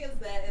only thing is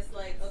that it's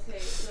like, okay,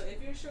 so if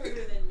you're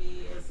shorter than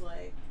me, it's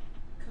like,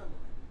 come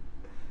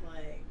on,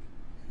 like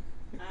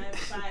I'm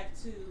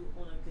 5'2"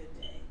 on a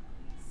good day.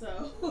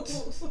 So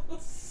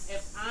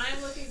if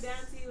I'm looking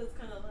down to you, it's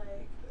kind of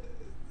like.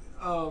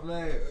 Oh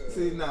man,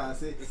 see, and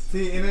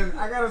then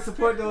I gotta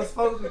support those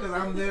folks because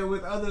I'm there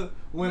with other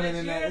women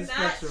in that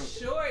spectrum.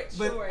 Short.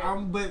 But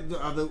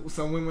the other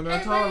some women are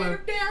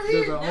taller.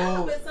 There's a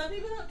whole. But some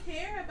people don't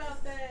care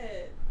about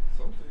that.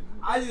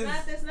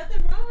 There's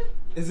nothing wrong with.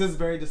 It's just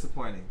very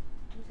disappointing.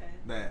 Okay.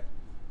 That.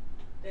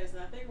 There's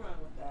nothing wrong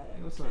with that.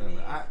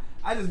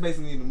 I just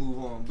basically need to move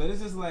on, but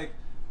it's just like.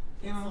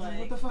 You know, like,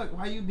 what the fuck?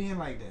 Why you being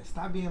like that?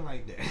 Stop being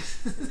like that. You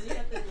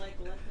have to like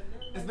let them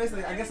know. It's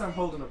basically, I guess I'm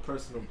holding a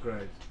personal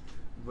grudge,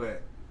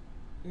 but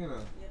you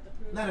know,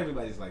 not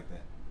everybody's like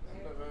that.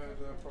 I've never had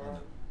that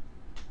problem.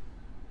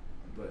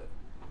 But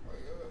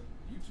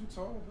you too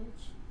tall,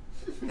 bitch.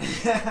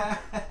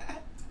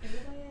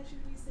 Everybody asked you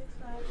to be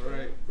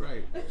 6'5".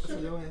 Right. So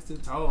your ass too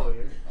tall,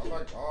 yeah. I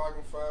like 5'4". You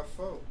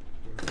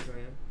know what I'm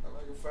saying? I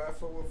like a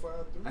 5'4" with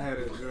 5'3". I had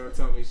a girl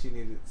tell me she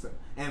needed some,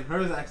 and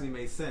hers actually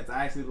made sense.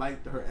 I actually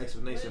liked her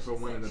explanation for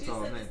one of the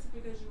tall men. She said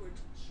because you were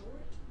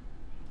short?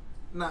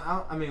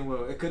 Nah, I mean,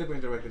 well, it could have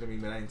been directed to me,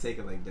 but I didn't take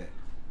it like that.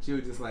 She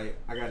was just like,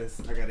 I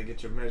gotta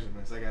get your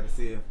measurements. I gotta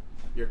see if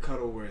you're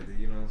cuddle worthy.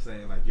 You know what I'm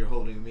saying? Like you're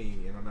holding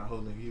me and I'm not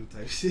holding you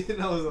type shit.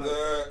 And I was like,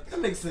 that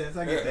makes sense.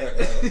 I get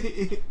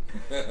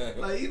that.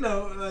 Like, you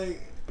know, like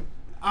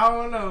I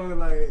don't know,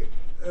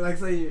 like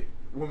say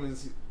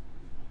women's.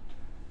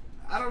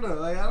 I don't know,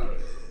 like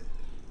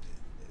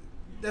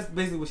that's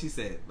basically what she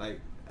said.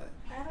 Like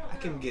I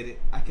can get it.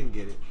 I can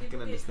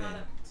People understand. Get caught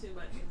up too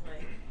much in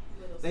like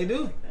little They stuff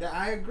do. like that.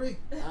 I agree.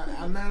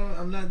 I'm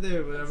not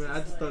there, but I mean,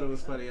 I just thought it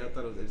was funny. I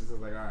thought it was just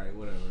like, all right,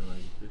 whatever.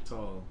 Like you're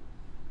tall.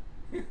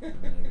 I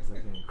guess I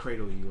can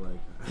cradle you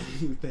like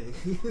you think.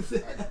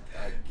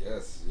 I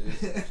guess.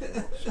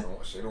 Yeah.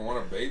 She don't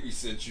want to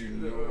babysit you.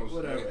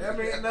 Whatever. I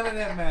mean, none of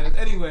that matters.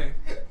 Anyway.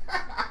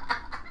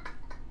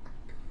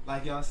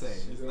 Like y'all say,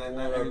 it's not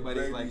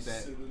everybody's like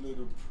that. A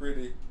little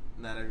pretty.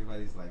 Not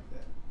everybody's like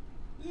that.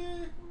 Yeah, I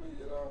mean,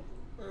 you know,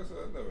 like I said,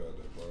 I never had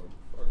that problem.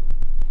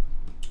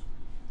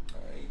 I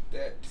ain't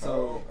that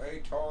tall. I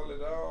ain't tall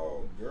at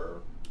all,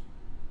 girl.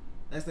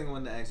 Next thing I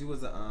wanted to ask you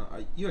was,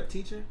 are you a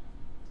teacher?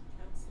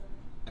 Counselor.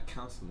 A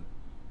counselor.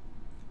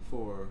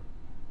 For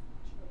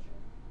Children.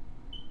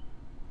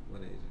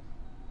 what ages?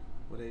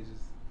 What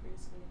ages?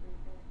 Preschool,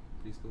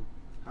 Preschool.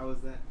 How was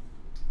that?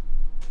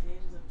 The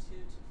ages of 2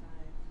 to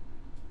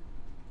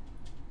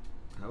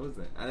 5. How was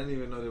that? I didn't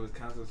even know there was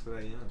counselors for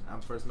that young. I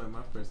first met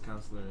my first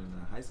counselor in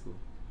high school.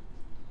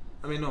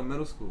 I mean, no,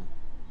 middle school.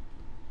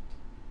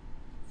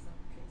 Some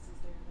cases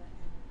there that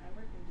I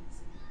work in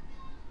DC.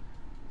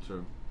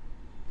 True.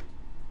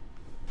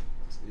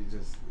 So you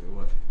just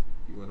what?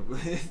 You want to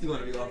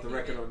be off the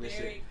record on this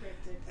shit?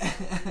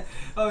 Cryptic.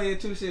 Oh yeah,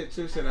 true shit. I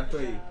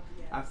feel you. Yes.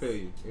 I feel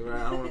you. You're right.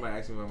 I don't want anybody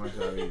asking me about my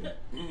job either.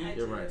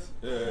 You're right.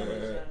 I have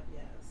a job,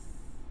 yes.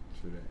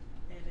 True that.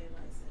 And a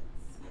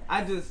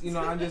license.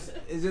 Yes.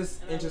 It's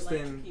just and interesting.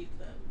 I would like to keep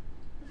them.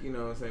 You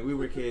know what I'm saying? We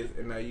were kids,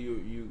 and now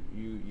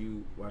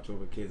you watch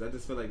over kids. I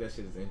just feel like that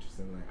shit is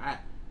interesting. Like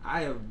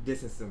I have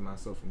distanced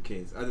myself from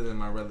kids, other than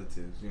my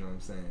relatives. You know what I'm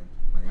saying?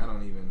 Like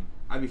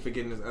I be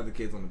forgetting there's other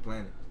kids on the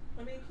planet.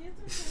 I mean, kids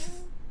are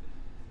cool.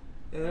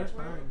 Yeah, that's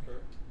fine.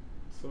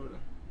 Sorta.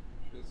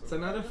 So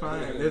now they're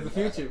fine. There's the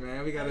future,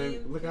 man. We gotta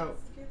look out.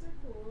 Kids are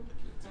cool.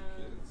 I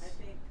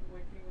think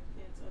working with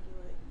kids, I'll be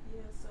like,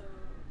 yeah. So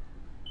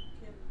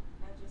can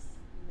I just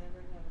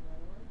never have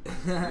another one?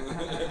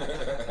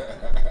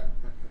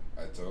 I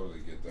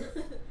totally get that.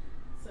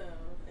 So,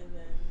 and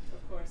then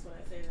of course when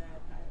I say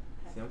that, I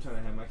See, I'm trying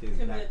to have my kids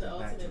back committed to the back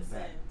to ultimate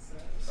back, sin.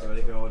 so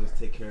they can all just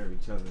take care of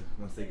each other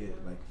once they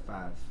get like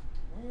 5.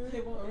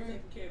 They won't be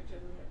taking care of each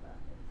other like that.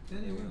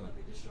 Then they will. They'll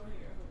be destroying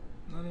your home.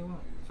 No, they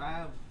won't.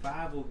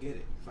 5 will get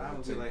it. 5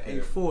 will be like, care. hey,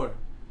 4.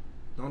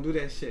 Don't do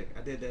that shit.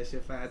 I did that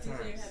shit 5 So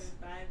times. you're having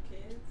 5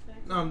 kids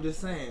back No, I'm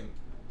just saying.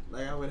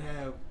 Like I would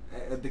have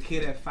the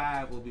kid at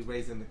 5 will be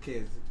raising the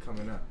kids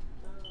coming up.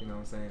 You know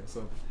what I'm saying?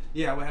 So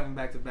yeah, I would have them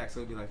back to back.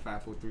 So it'd be like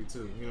 5, 4, 3,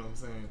 2. You know what I'm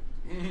saying?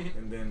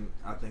 And then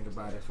I'll think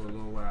about it for a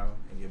little while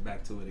and get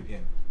back to it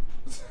again.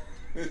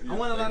 I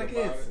want a lot of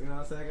kids. You know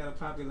what I'm saying? I gotta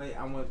populate.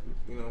 I want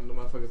the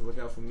motherfuckers to look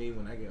out for me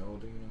when I get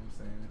older. You know what I'm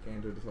saying? I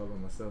can't do this all by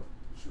myself.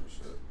 True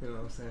shit. You know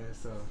what I'm saying?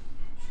 So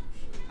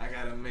True shit. I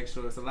gotta make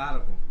sure it's a lot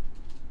of them.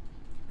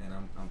 And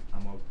I'm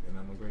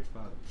a great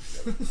father.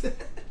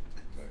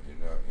 You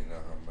know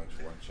how much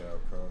one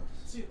child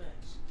costs? Too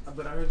much.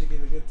 But I heard you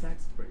get a good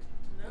tax break.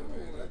 No, I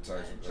mean, that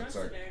tax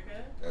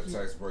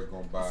break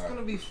gonna buy. It's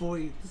gonna be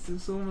 40.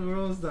 So we're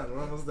almost done.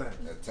 We're almost done.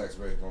 That tax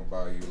break gonna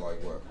buy you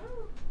like what?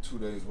 2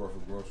 days worth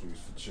of groceries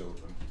for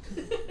children.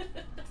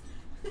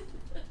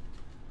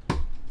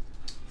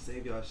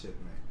 Save y'all shit,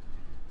 man.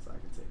 So I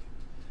can take it.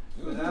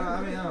 But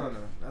I mean, I don't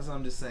know. That's what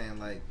I'm just saying.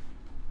 Like,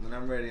 when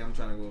I'm ready, I'm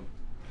trying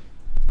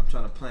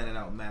to plan it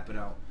out, map it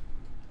out.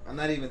 I'm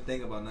not even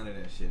thinking about none of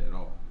that shit at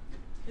all.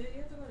 You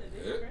have to go to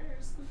date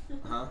first.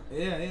 Huh?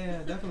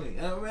 Yeah, definitely.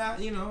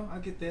 I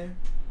get there.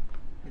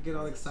 I get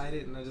all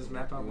excited and I just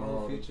map out my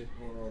whole future.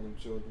 All them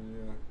children,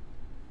 yeah.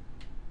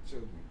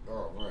 Children.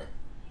 Oh, man.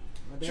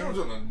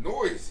 Children are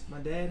noisy. My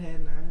dad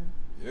had 9.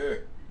 Yeah.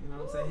 You know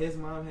what I'm saying? His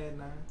mom had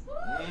 9.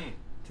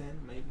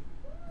 10, maybe.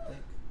 I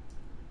think.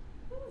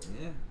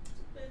 Yeah.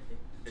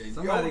 And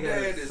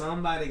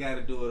somebody got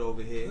to do it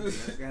over here.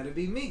 That's got to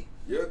be me.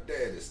 Your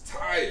dad is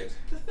tired.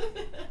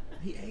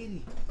 He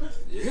 80.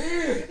 Yeah.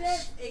 Your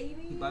dad's 80?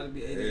 He about to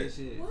be 80 this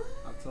year. What?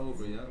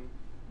 October, yeah.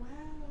 Wow.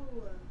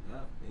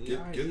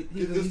 Yeah.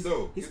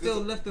 He's still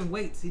lifting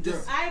weights. He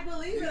just. I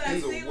believe it.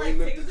 I've seen weight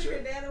like pictures of lifter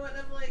your dad and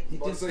whatnot. Like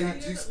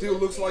he still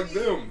looks like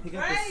them. He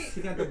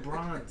got the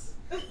bronze.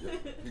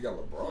 He got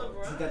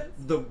LeBron. He got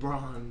the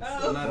bronze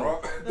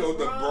medal. The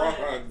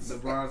bronze. The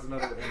bronze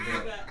medal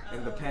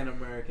and the Pan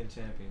American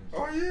Champions.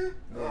 Oh yeah.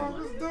 Oh,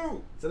 that's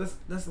dope. So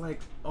that's like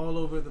all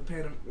over the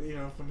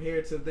from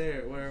here to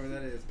there, wherever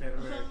that is, Pan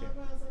American.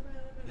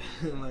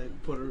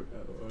 Like Puerto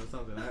or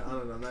something. I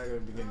don't know. I'm not gonna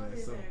begin that.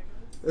 So.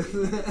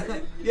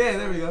 Yeah,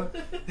 there we go.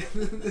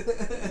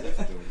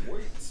 Lifting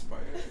weights, man.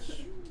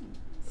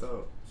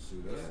 So,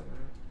 see, that's.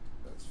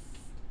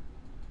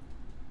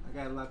 I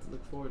got a lot to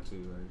look forward to.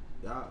 Like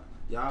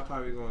y'all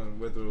probably going to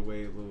wither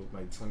away a little,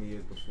 like 20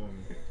 years before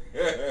me.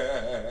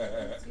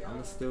 I'm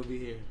gonna still be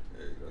here.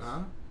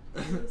 Huh?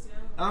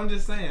 I'm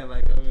just saying,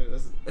 like,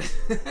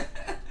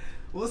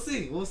 we'll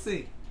see.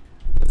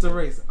 It's a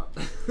race. Nah,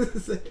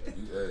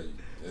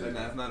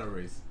 it's not a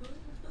race.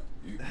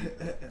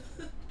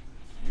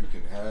 You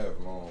can have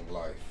long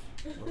life.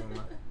 You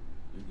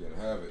can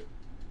have it.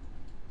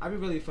 I be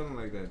really feeling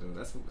like that though.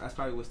 That's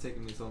probably what's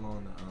taking me so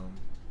long to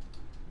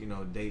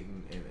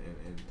dating and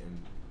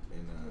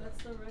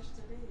What's the rush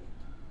to date?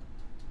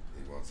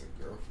 He wants a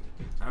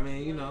girlfriend. I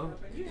mean, You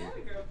had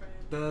a girlfriend.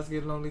 Does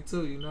get lonely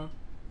too,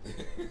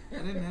 I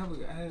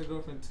had a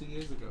girlfriend 2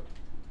 years ago.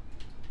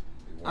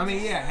 I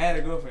mean, yeah, I had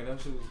a girlfriend. That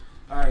shit was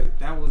alright.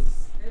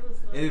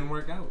 It didn't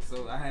work out,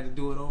 so I had to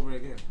do it over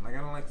again. Like, I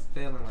don't like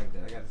failing like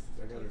that. I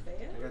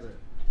gotta.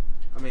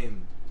 I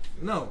mean,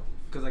 no,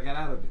 because I got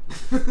out of it.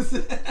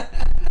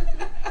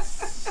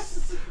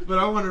 But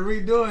I want to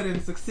redo it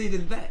and succeed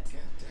in that.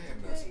 God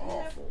damn, that's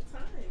awful.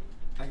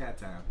 I got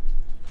time.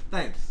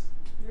 Thanks.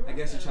 I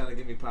guess you're trying to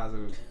give me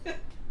positive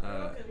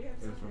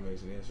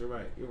information. Yes, you're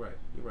right.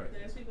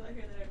 There's people out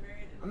here that are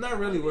married. I'm not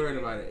really worried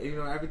about it.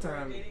 Every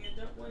time. Dating and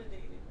don't want to date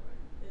anymore.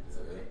 It's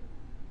okay.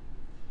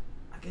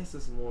 I guess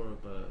it's more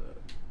of a.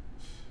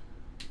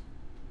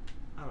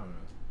 I don't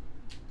know.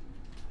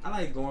 I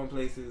like going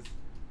places,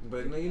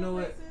 but you know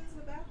what? Places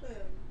without them.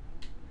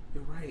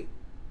 You're right,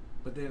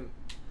 but then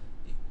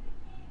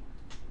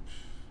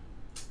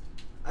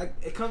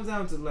it comes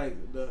down to like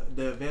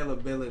the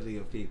availability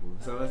of people.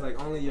 So it's like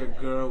only your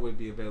girl would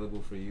be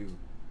available for you.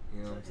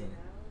 You know what I'm saying?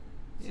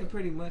 Yeah,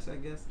 pretty much, I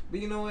guess. But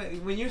you know what?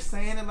 When you're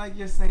saying it like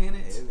you're saying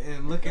it,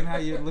 and looking how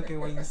you're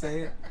looking when you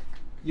say it,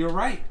 you're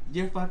right.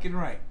 You're fucking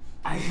right.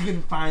 I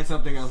can find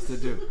something else to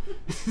do.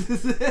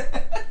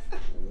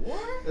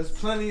 What? There's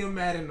plenty of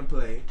Madden to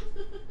play.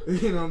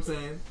 You know what I'm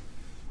saying?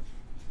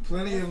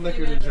 Plenty of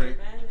liquor to drink.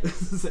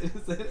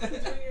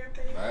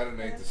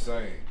 Madden ain't the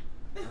same.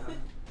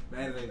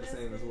 Madden ain't the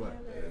same as what?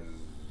 As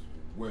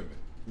women.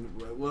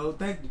 Well,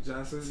 thank you,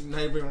 Johnson. Now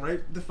you bring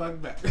right the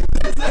fuck back.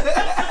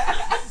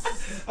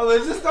 I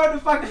was just starting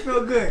to fucking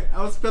feel good.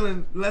 I was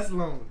feeling less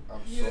lonely.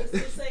 You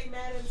say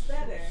Madden's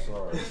better.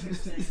 Sorry.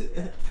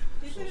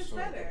 You said it's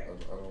better.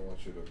 I don't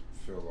want you to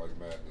feel like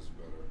Madden is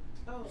better.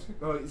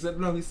 Oh, he said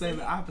no. He's saying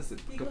the opposite,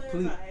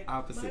 complete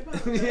opposite.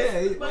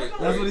 Yeah,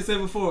 that's what he said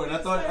before, and I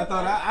thought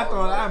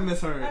I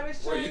misheard.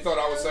 Wait, you thought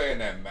I was saying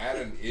that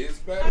Madden is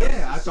better?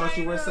 Yeah, I thought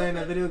you were saying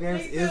that video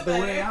games is the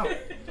way out.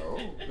 No,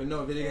 but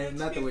no, video games is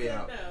not the way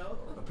out.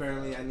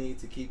 Apparently, I need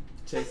to keep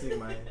chasing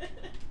my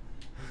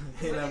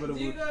inevitable.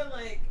 Do you go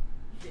like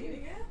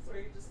dating apps, or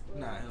you just?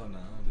 Nah, hell no.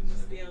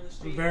 Just be on the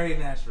street. I'm very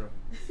natural.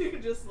 You're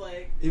just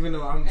like. Even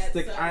though I'm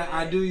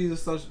I do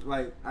use social,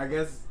 like, I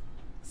guess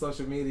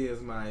social media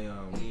is my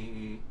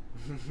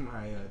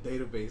my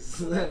database.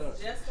 Well,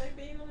 just like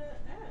being on an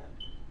app.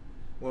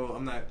 Well,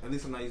 I'm not. At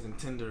least I'm not using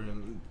Tinder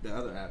and the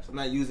other apps. I'm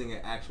not using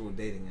an actual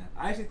dating app.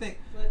 I actually think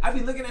I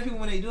be looking at people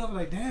when they do. I'm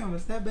like, damn,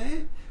 is that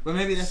bad? But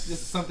maybe that's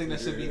just something that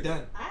should be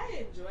done.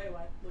 I enjoy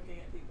looking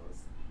at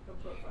people's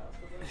profiles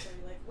because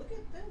I'm like, look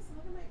at this,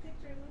 look at my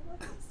pictures. I'm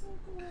like, it's so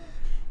cool.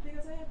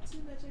 Because I have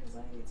too much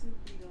anxiety to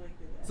be going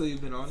through that. So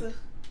you've been on it?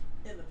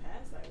 In the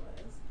past, I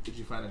was. Did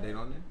you find a date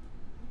on there?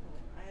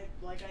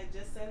 Like I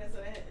just said,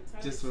 I had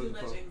entirely too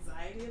much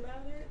anxiety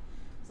about it.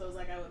 So it was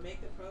like I would make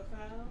the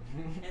profile,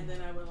 and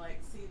then I would like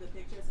see the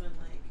pictures, and I'm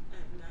like,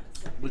 I'm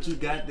not. But you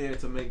got there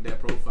to make that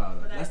profile.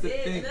 Though. That's the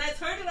thing. And then I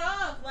turned it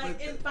off like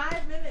in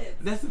 5 minutes.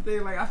 That's the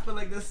thing. Like I feel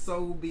like that's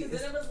so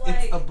it's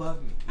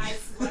above me. I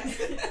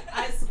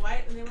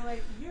swiped, and they were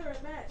like, "You're a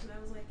match," and I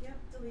was like, "Yep,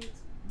 delete."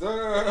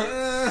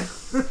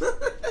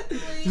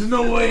 There's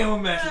no way I'm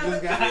gonna match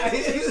with this guy.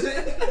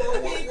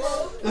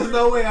 There's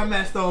no way I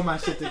matched all my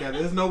shit together.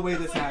 There's no way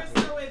this happened.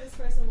 There's no way this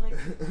person likes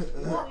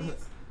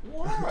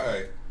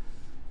Why?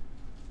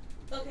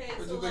 Okay,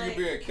 But so you think like,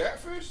 you're being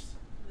catfished?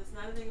 it's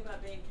not a thing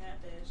about being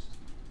catfished.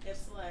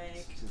 It's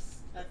like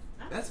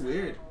That's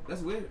weird.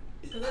 That's weird.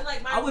 Because then,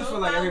 like, my I would feel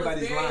like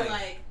everybody's was very, lying.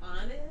 like,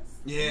 honest.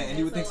 Yeah, and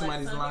you would think so,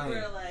 somebody's like, some lying.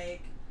 people are,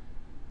 like,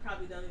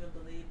 probably don't even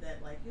believe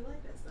that, like, you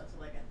like that stuff. So,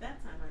 like, at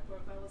that time, my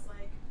profile was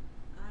like,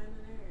 I'm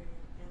a nerd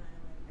and I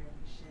like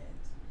nerdy shit.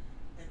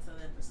 And so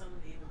then for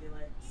someone to even be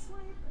like,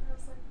 swipe, and I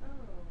was like,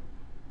 oh.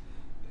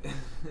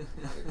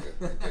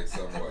 Okay,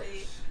 somewhat.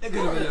 It could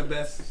have been the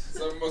best.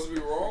 Something must be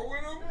wrong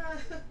with them.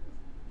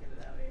 Get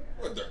it out of here.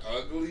 What, they're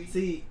ugly?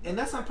 See, and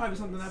that's not probably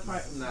something I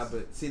probably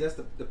but see, that's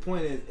the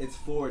point is it's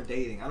for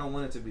dating. I don't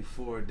want it to be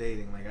for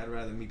dating. Like I'd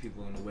rather meet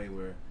people in a way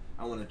where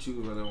I want to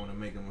choose whether I want to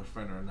make them a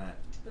friend or not.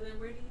 But then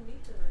where do you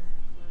meet them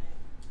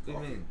at?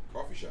 What do you mean?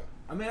 Coffee shop.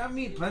 I mean, I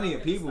meet You plenty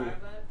walk of into people. Starbucks,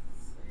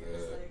 and you're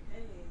just like,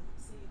 hey,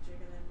 see you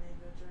drinking that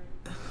mango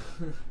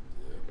drink.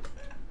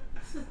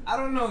 Yeah. I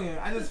don't know,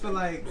 yeah. I just feel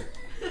like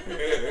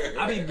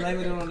I be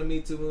blaming it on the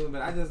Me Too movement,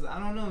 but I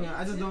don't know, yeah.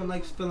 I just don't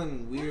like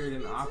feeling weird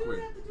and awkward.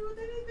 Have to do with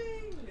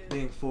anything.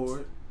 Being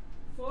forward.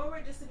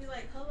 Forward just to be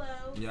like,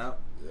 hello. Yep.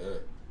 Yeah.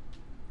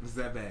 It's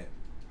that bad.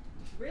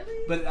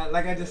 Really? But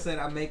like I just said,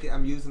 I'm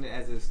using it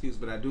as an excuse,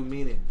 but I do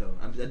mean it though.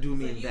 I do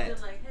mean so you've that.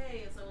 Been like,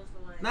 hey, and someone's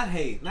been like,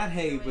 Not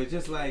hey, but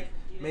just like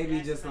maybe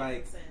just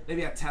like consent.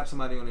 maybe I tap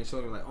somebody on their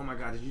shoulder like, oh my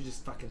god, did you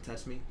just fucking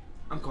touch me?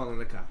 I'm calling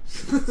the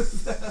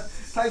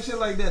cops. Type shit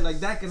like that. Like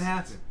that can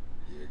happen.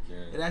 Yeah, it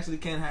can. It actually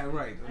can happen,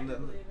 right? I can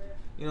believe it.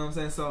 You know what I'm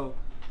saying? So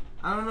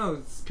I don't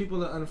know.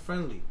 People are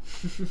unfriendly.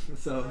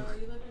 So Well,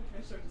 you live in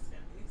Prince George's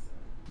County, so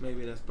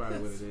maybe that's probably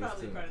what it is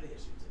probably too. part of the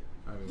issue too.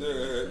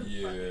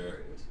 Yeah. Fucking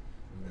rude.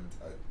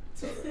 I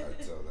tell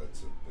that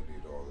to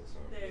Benita all the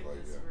time. They're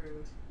Like, just yeah.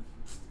 rude.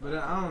 But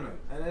I don't know.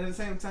 And at the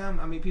same time,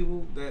 I meet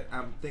people that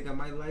I think I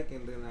might like,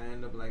 and then I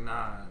end up like,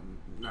 nah.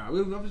 I'm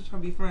just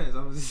trying to be friends.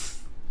 I was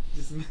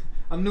just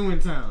I'm new in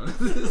town.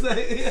 It's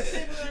like,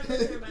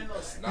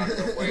 That's not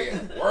the way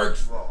it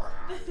works, bro.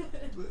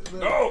 but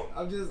No!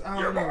 I don't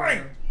You're know. mine!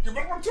 Man. You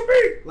belong to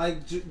me!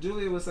 Like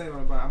Julia was saying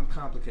about I'm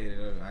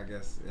complicated, I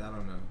guess. I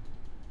don't know.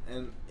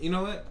 And you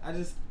know what? I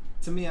just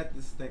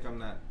think I'm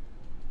not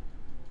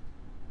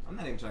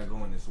even trying to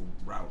go in this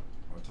route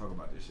or talk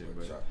about this shit,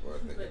 but Well, I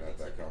think you're not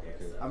that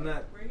complicated. I'm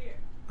not. We're here.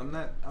 I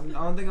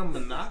don't think I'm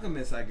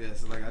monogamous, I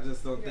guess. Like I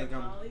just don't think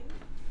I'm. Poly?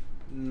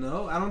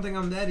 No, I don't think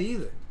I'm that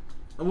either.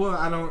 Well,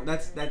 I don't.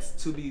 That's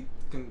to be.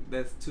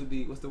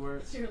 What's the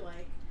word? You're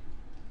like,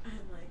 I'm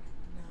like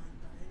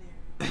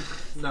non-binary.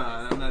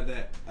 Nah, I'm not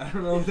that. I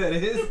don't know what that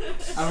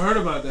is. I've heard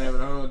about that,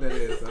 but I don't know what that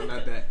is. I'm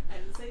not that. I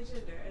didn't say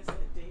gender. I said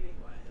dating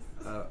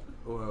wise.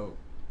 Well,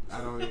 I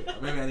don't.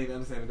 Maybe I need to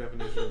understand the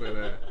definition, but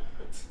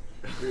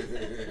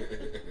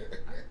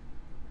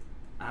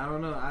I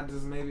don't know. I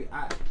just maybe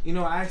I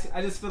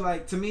just feel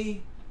like to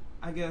me,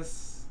 I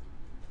guess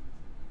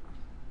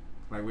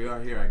like we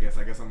are here. I guess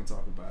I'm gonna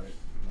talk about it.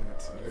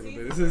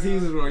 This is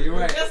Caesar's world. You're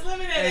right. Just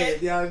living in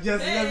it. Y'all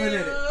just living in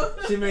it.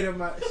 She made up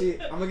my.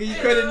 I'm gonna give you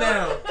credit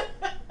now.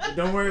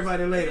 Don't worry about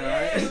it later,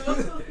 alright?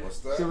 What's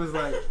that? She was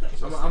like,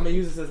 I'm gonna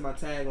use this as my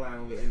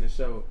tagline when we end the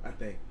show. I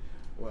think.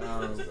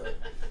 Well,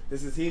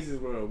 this is Caesar's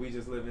world. We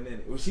just living in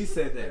it. Well, she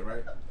said that,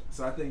 right?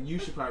 So I think you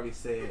should probably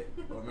say it,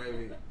 or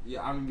maybe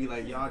I'm gonna be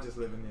like, y'all just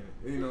living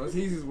in it. You know, it's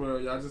Caesar's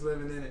world. Y'all just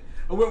living in it.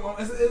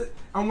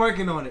 I'm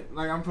working on it.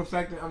 Like I'm gonna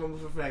perfect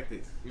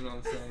it. You know what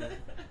I'm saying?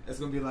 It's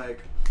gonna be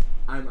like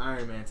I'm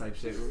Iron Man type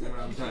shit when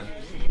I'm done.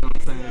 You know what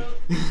I'm saying?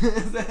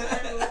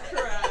 I will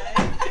cry.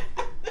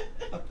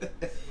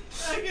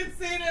 I can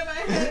see it in my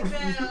head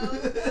now.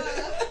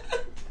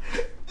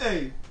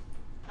 Hey,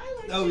 I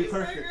like that would be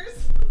perfect.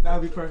 cheeseburgers. That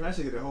would be perfect. I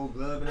should get the whole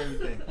glove and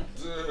everything.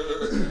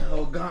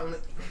 Whole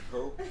gauntlet.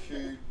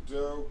 Okay.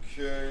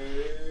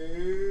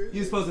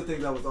 You're supposed to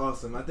think that was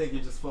awesome. I think you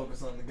just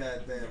focus on the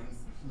goddamn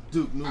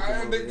Duke Nukem. I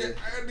had over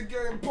to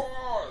get in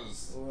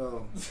pause.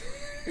 Well,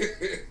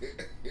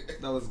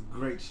 that was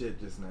great shit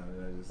just now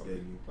that I just gave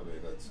you. I mean,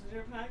 that's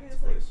Your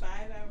podcast like 5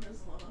 hours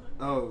long.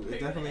 Oh, Are you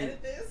gonna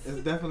edit this?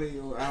 it's definitely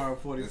an hour and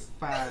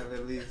 45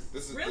 at least.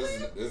 This is an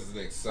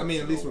exceptional. I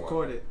mean, at least one.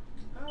 recorded.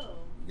 Oh.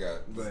 You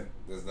got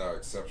there's now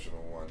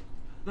exceptional one.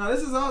 No,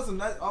 this is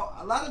awesome.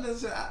 A lot of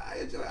this shit, I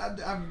enjoy.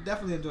 I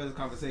definitely enjoy this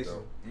conversation.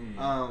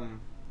 Mm.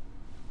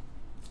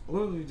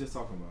 What were we just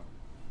talking about?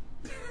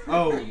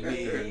 Oh,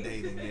 me and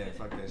dating. Yeah,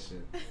 fuck that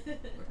shit. And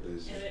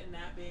it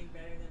not being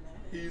better than that.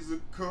 He's a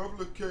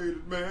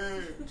complicated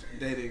man.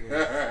 Dating.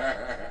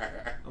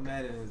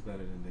 Madden is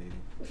better than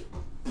dating.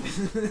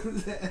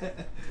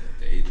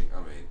 Dating.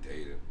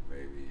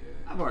 Maybe.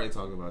 Yeah. I've already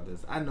talked about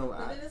this. I know.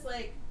 But then it's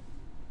like,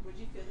 would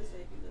you feel this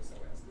way if you live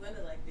somewhere else? Because I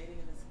know like dating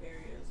in this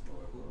area is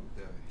horrible.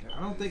 I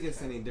don't think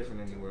it's any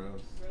different anywhere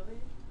else. Really? Okay.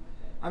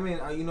 I mean,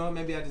 you know what?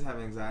 Maybe I just have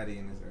anxiety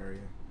in this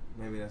area.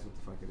 Maybe that's what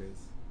the fuck it is.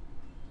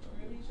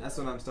 Really? That's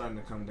what I'm starting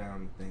to come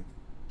down to think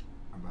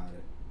about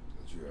it.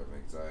 That you have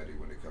anxiety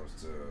when it comes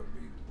to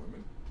meeting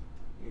women.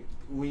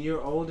 When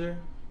you're older,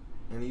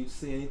 and you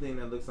see anything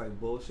that looks like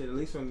bullshit, at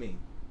least for me,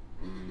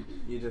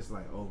 you're just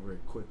like over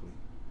it quickly.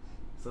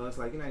 So it's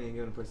like you're not even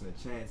giving a person a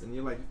chance, and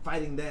you're like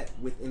fighting that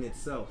within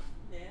itself.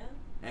 Yeah.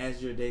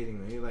 As you're dating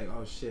them, you're like,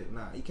 oh shit,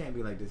 nah, you can't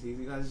be like this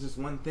easy. It's just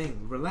one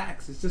thing.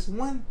 Relax. It's just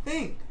one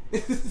thing.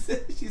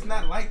 She's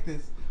not like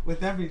this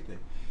with everything.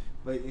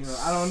 But you know,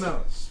 I don't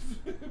know.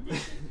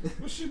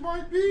 But she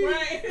might be.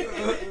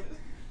 Right.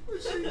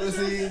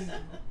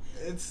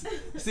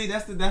 See,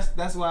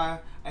 that's why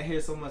I hear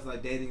so much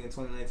like dating in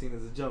 2019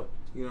 is a joke.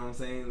 You know what I'm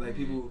saying? Like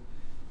people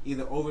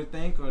either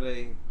overthink or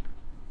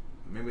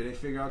maybe they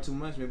figure out too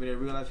much. Maybe they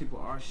realize people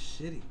are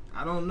shitty.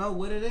 I don't know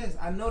what it is.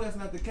 I know that's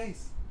not the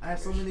case. I have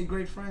so many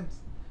great friends.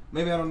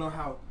 Maybe I don't know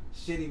how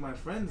shitty my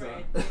friends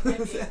are. They might be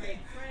a great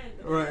friend,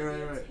 but right. a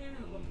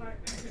terrible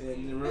partner.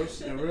 And the real,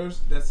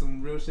 that's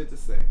some real shit to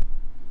say.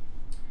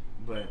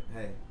 But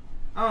hey,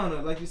 I don't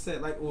know. Like you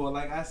said, like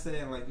I said,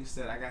 and like you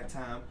said, I got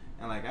time,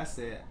 and like I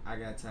said, I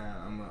got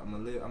time. I'm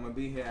gonna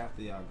be here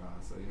after y'all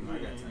gone, so you know I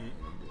got time.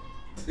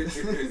 You're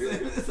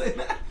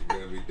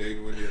gonna be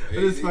dating when you're 80.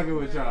 I'm just fucking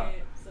with y'all.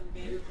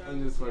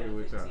 I'm just fucking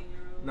with y'all.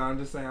 No, I'm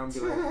just saying I'm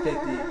gonna be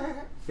like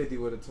 50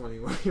 with a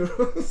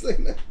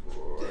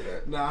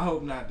 21-year-old. No, I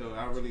hope not though.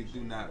 I really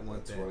do not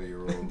want that.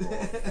 20-year-old.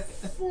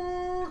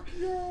 Fuck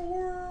your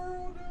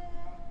world.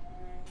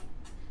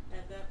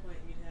 At that point,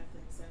 you'd have to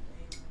accept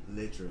anyone.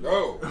 Literally.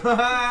 No.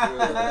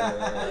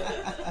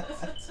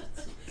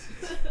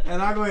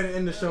 And I'll go ahead and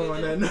end the show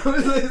on that note.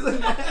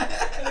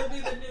 It'll be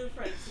the new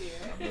frontier.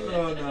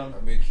 Oh no.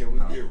 I mean, can we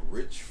get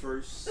rich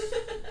first? You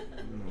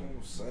know what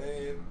I'm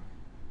saying?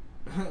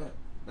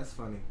 That's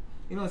funny.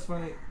 You know what's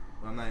funny?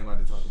 Well, I'm not even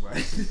about to talk about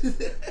it.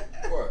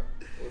 What?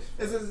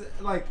 It's just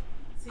like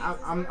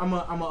I'm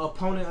a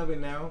opponent of it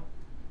now,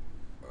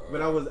 but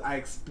You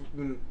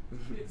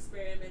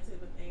experimented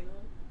with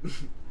anal.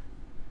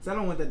 So I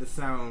don't want that to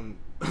sound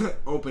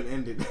open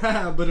ended, but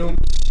That's what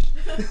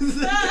she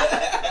said.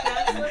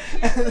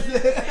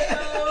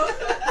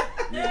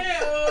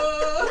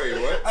 Wait,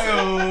 what?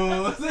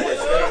 Ayo. Wait, say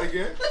that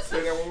again.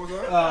 Say that one more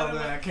time. Oh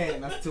man, I can't.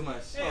 That's too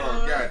much.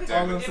 Oh god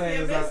damn All I'm it!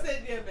 saying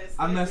is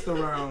I messed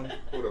around.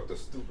 Hold up, the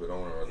stupid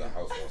owner of the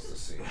house wants to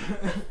see.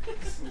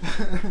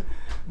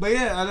 But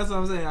yeah, that's what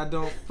I'm saying. I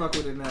don't fuck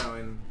with it now,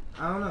 and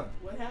I don't know.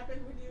 What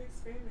happened when you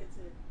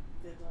experimented?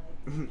 Did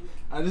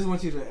I just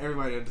want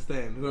everybody to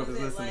understand, whoever's Was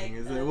it listening,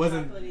 like is a it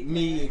wasn't chocolatey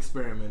me crack?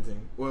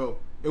 experimenting. Well,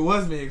 it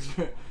was me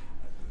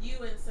you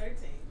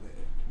inserting?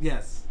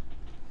 Yes,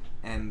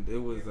 and it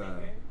was Your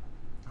finger?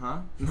 huh?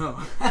 No.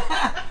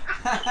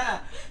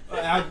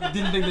 I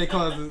didn't think they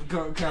count as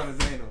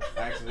anal,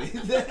 actually.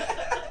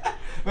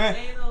 Man,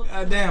 Anal.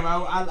 damn,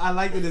 I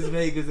liked it as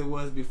vague as it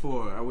was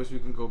before. I wish we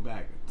can go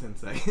back 10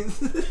 seconds.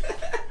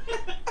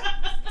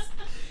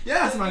 Yeah,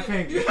 that's my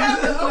finger. You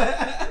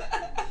have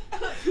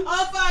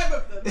all 5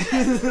 of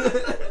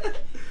them.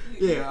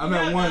 Yeah, I'm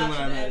at 1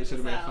 when I meant it should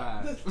have been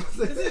 5.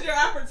 This is your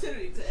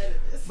opportunity to edit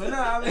this. But no,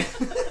 I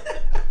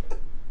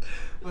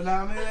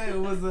mean, it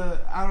was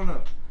I don't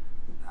know.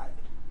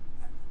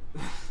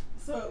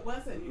 So it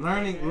wasn't your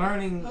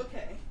Learning.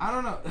 Okay. I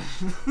don't know.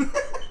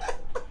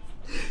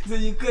 So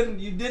you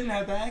didn't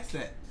have to ask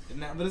that.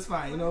 But it's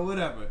fine, you know,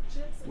 whatever.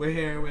 We're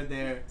here, we're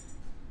there.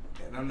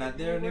 And I'm not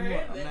there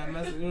anymore. I'm not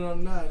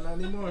messing, not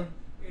anymore.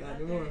 You're Not not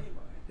anymore. there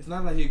anymore. It's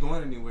not like you're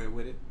going anywhere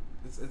with it.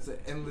 It's an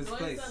endless Going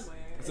place. somewhere.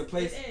 It's a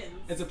place. It ends.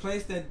 It's a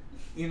place that,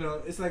 you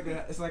know, it's like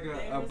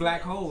a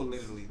black hole,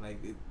 literally. Like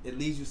it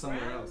leads you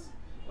somewhere Brown else.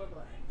 or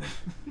black?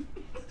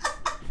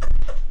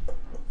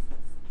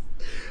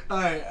 All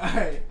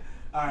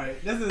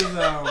right. This is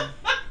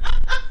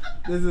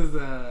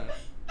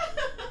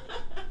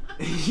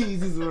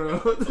Yeezy's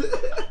World.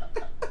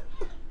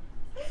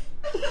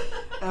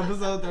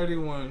 Episode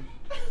 31.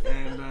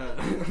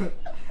 And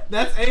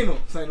that's anal.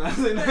 Say not.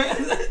 The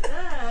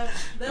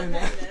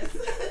penis.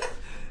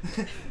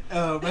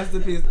 Rest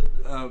in peace.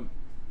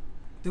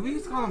 Did we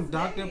used to call him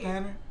Dr.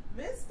 Banner?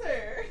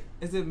 Mister.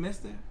 Is it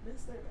Mr.?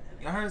 Mr.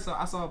 Banner.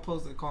 I saw a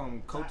post that called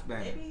him Coach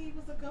Banner. Maybe he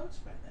was a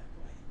coach by that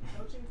point.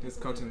 Coaching Just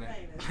people coaching with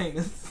that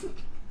penis. penis.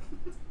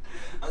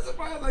 I'm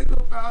surprised like no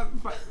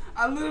found.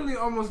 I literally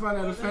almost found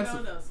that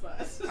offensive. No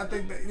spots. I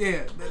think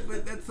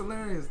but that's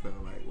hilarious though.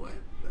 Like what?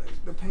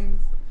 The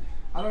penis.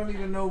 I don't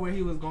even know where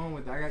he was going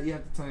with that. You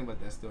have to tell me about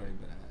that story,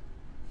 but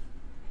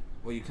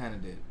well, you kind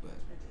of did, but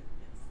I did,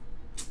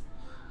 yes.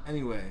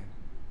 anyway,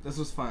 this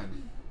was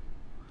fun.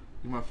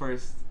 You're my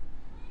first,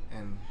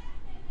 and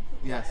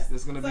yes,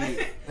 there's gonna be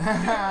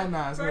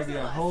it's gonna be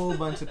a whole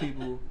bunch of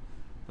people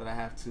that I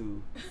have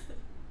to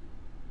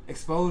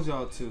expose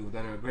y'all to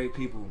that are great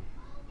people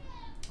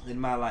in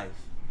my life.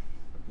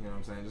 You know what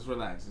I'm saying? Just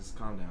relax, just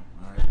calm down.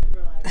 All right.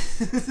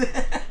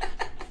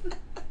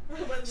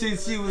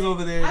 She was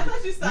over there. I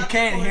thought you You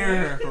can't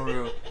hear her for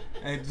real.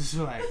 And just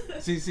relax.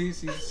 She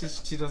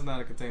doesn't know how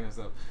to contain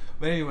herself.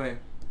 But anyway,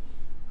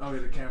 oh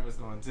yeah, the camera's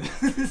going too.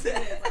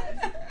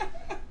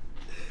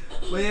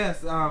 But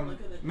yes,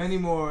 many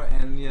more,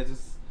 and yeah,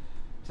 just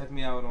check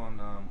me out on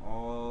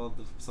all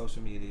the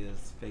social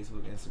medias: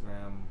 Facebook,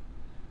 Instagram,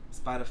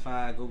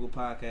 Spotify, Google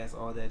Podcasts,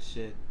 all that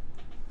shit.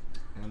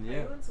 And Are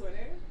yeah. you on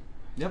Twitter?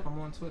 Yep, I'm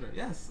on Twitter.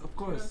 Yes, of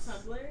course. Are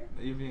you on Tumblr?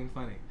 You're being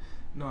funny.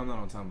 No, I'm not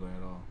on Tumblr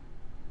at all.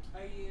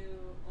 Are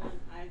you on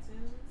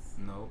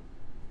iTunes? Nope.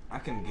 I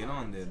can get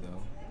on there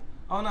though.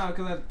 Oh no,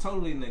 because I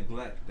totally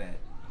neglect that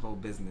whole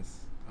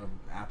business of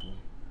Apple.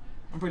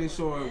 I'm pretty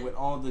sure with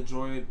all the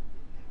Droid,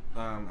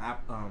 There are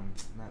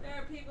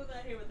people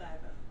out here with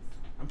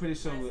iPhones. I'm pretty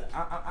sure with,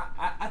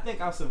 I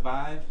think I'll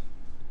survive.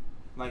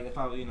 Like if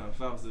I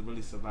was to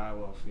really survive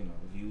off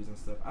views and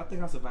stuff, I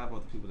think I'll survive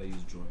off the people that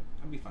use Droid.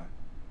 I'll be fine.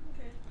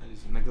 Okay. I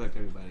just neglect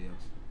everybody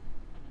else.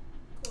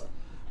 Cool.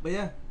 But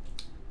yeah,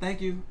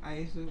 thank you,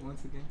 Aisha,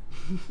 once again.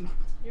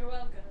 You're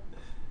welcome.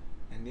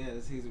 And yeah,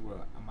 this is where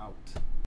I'm out.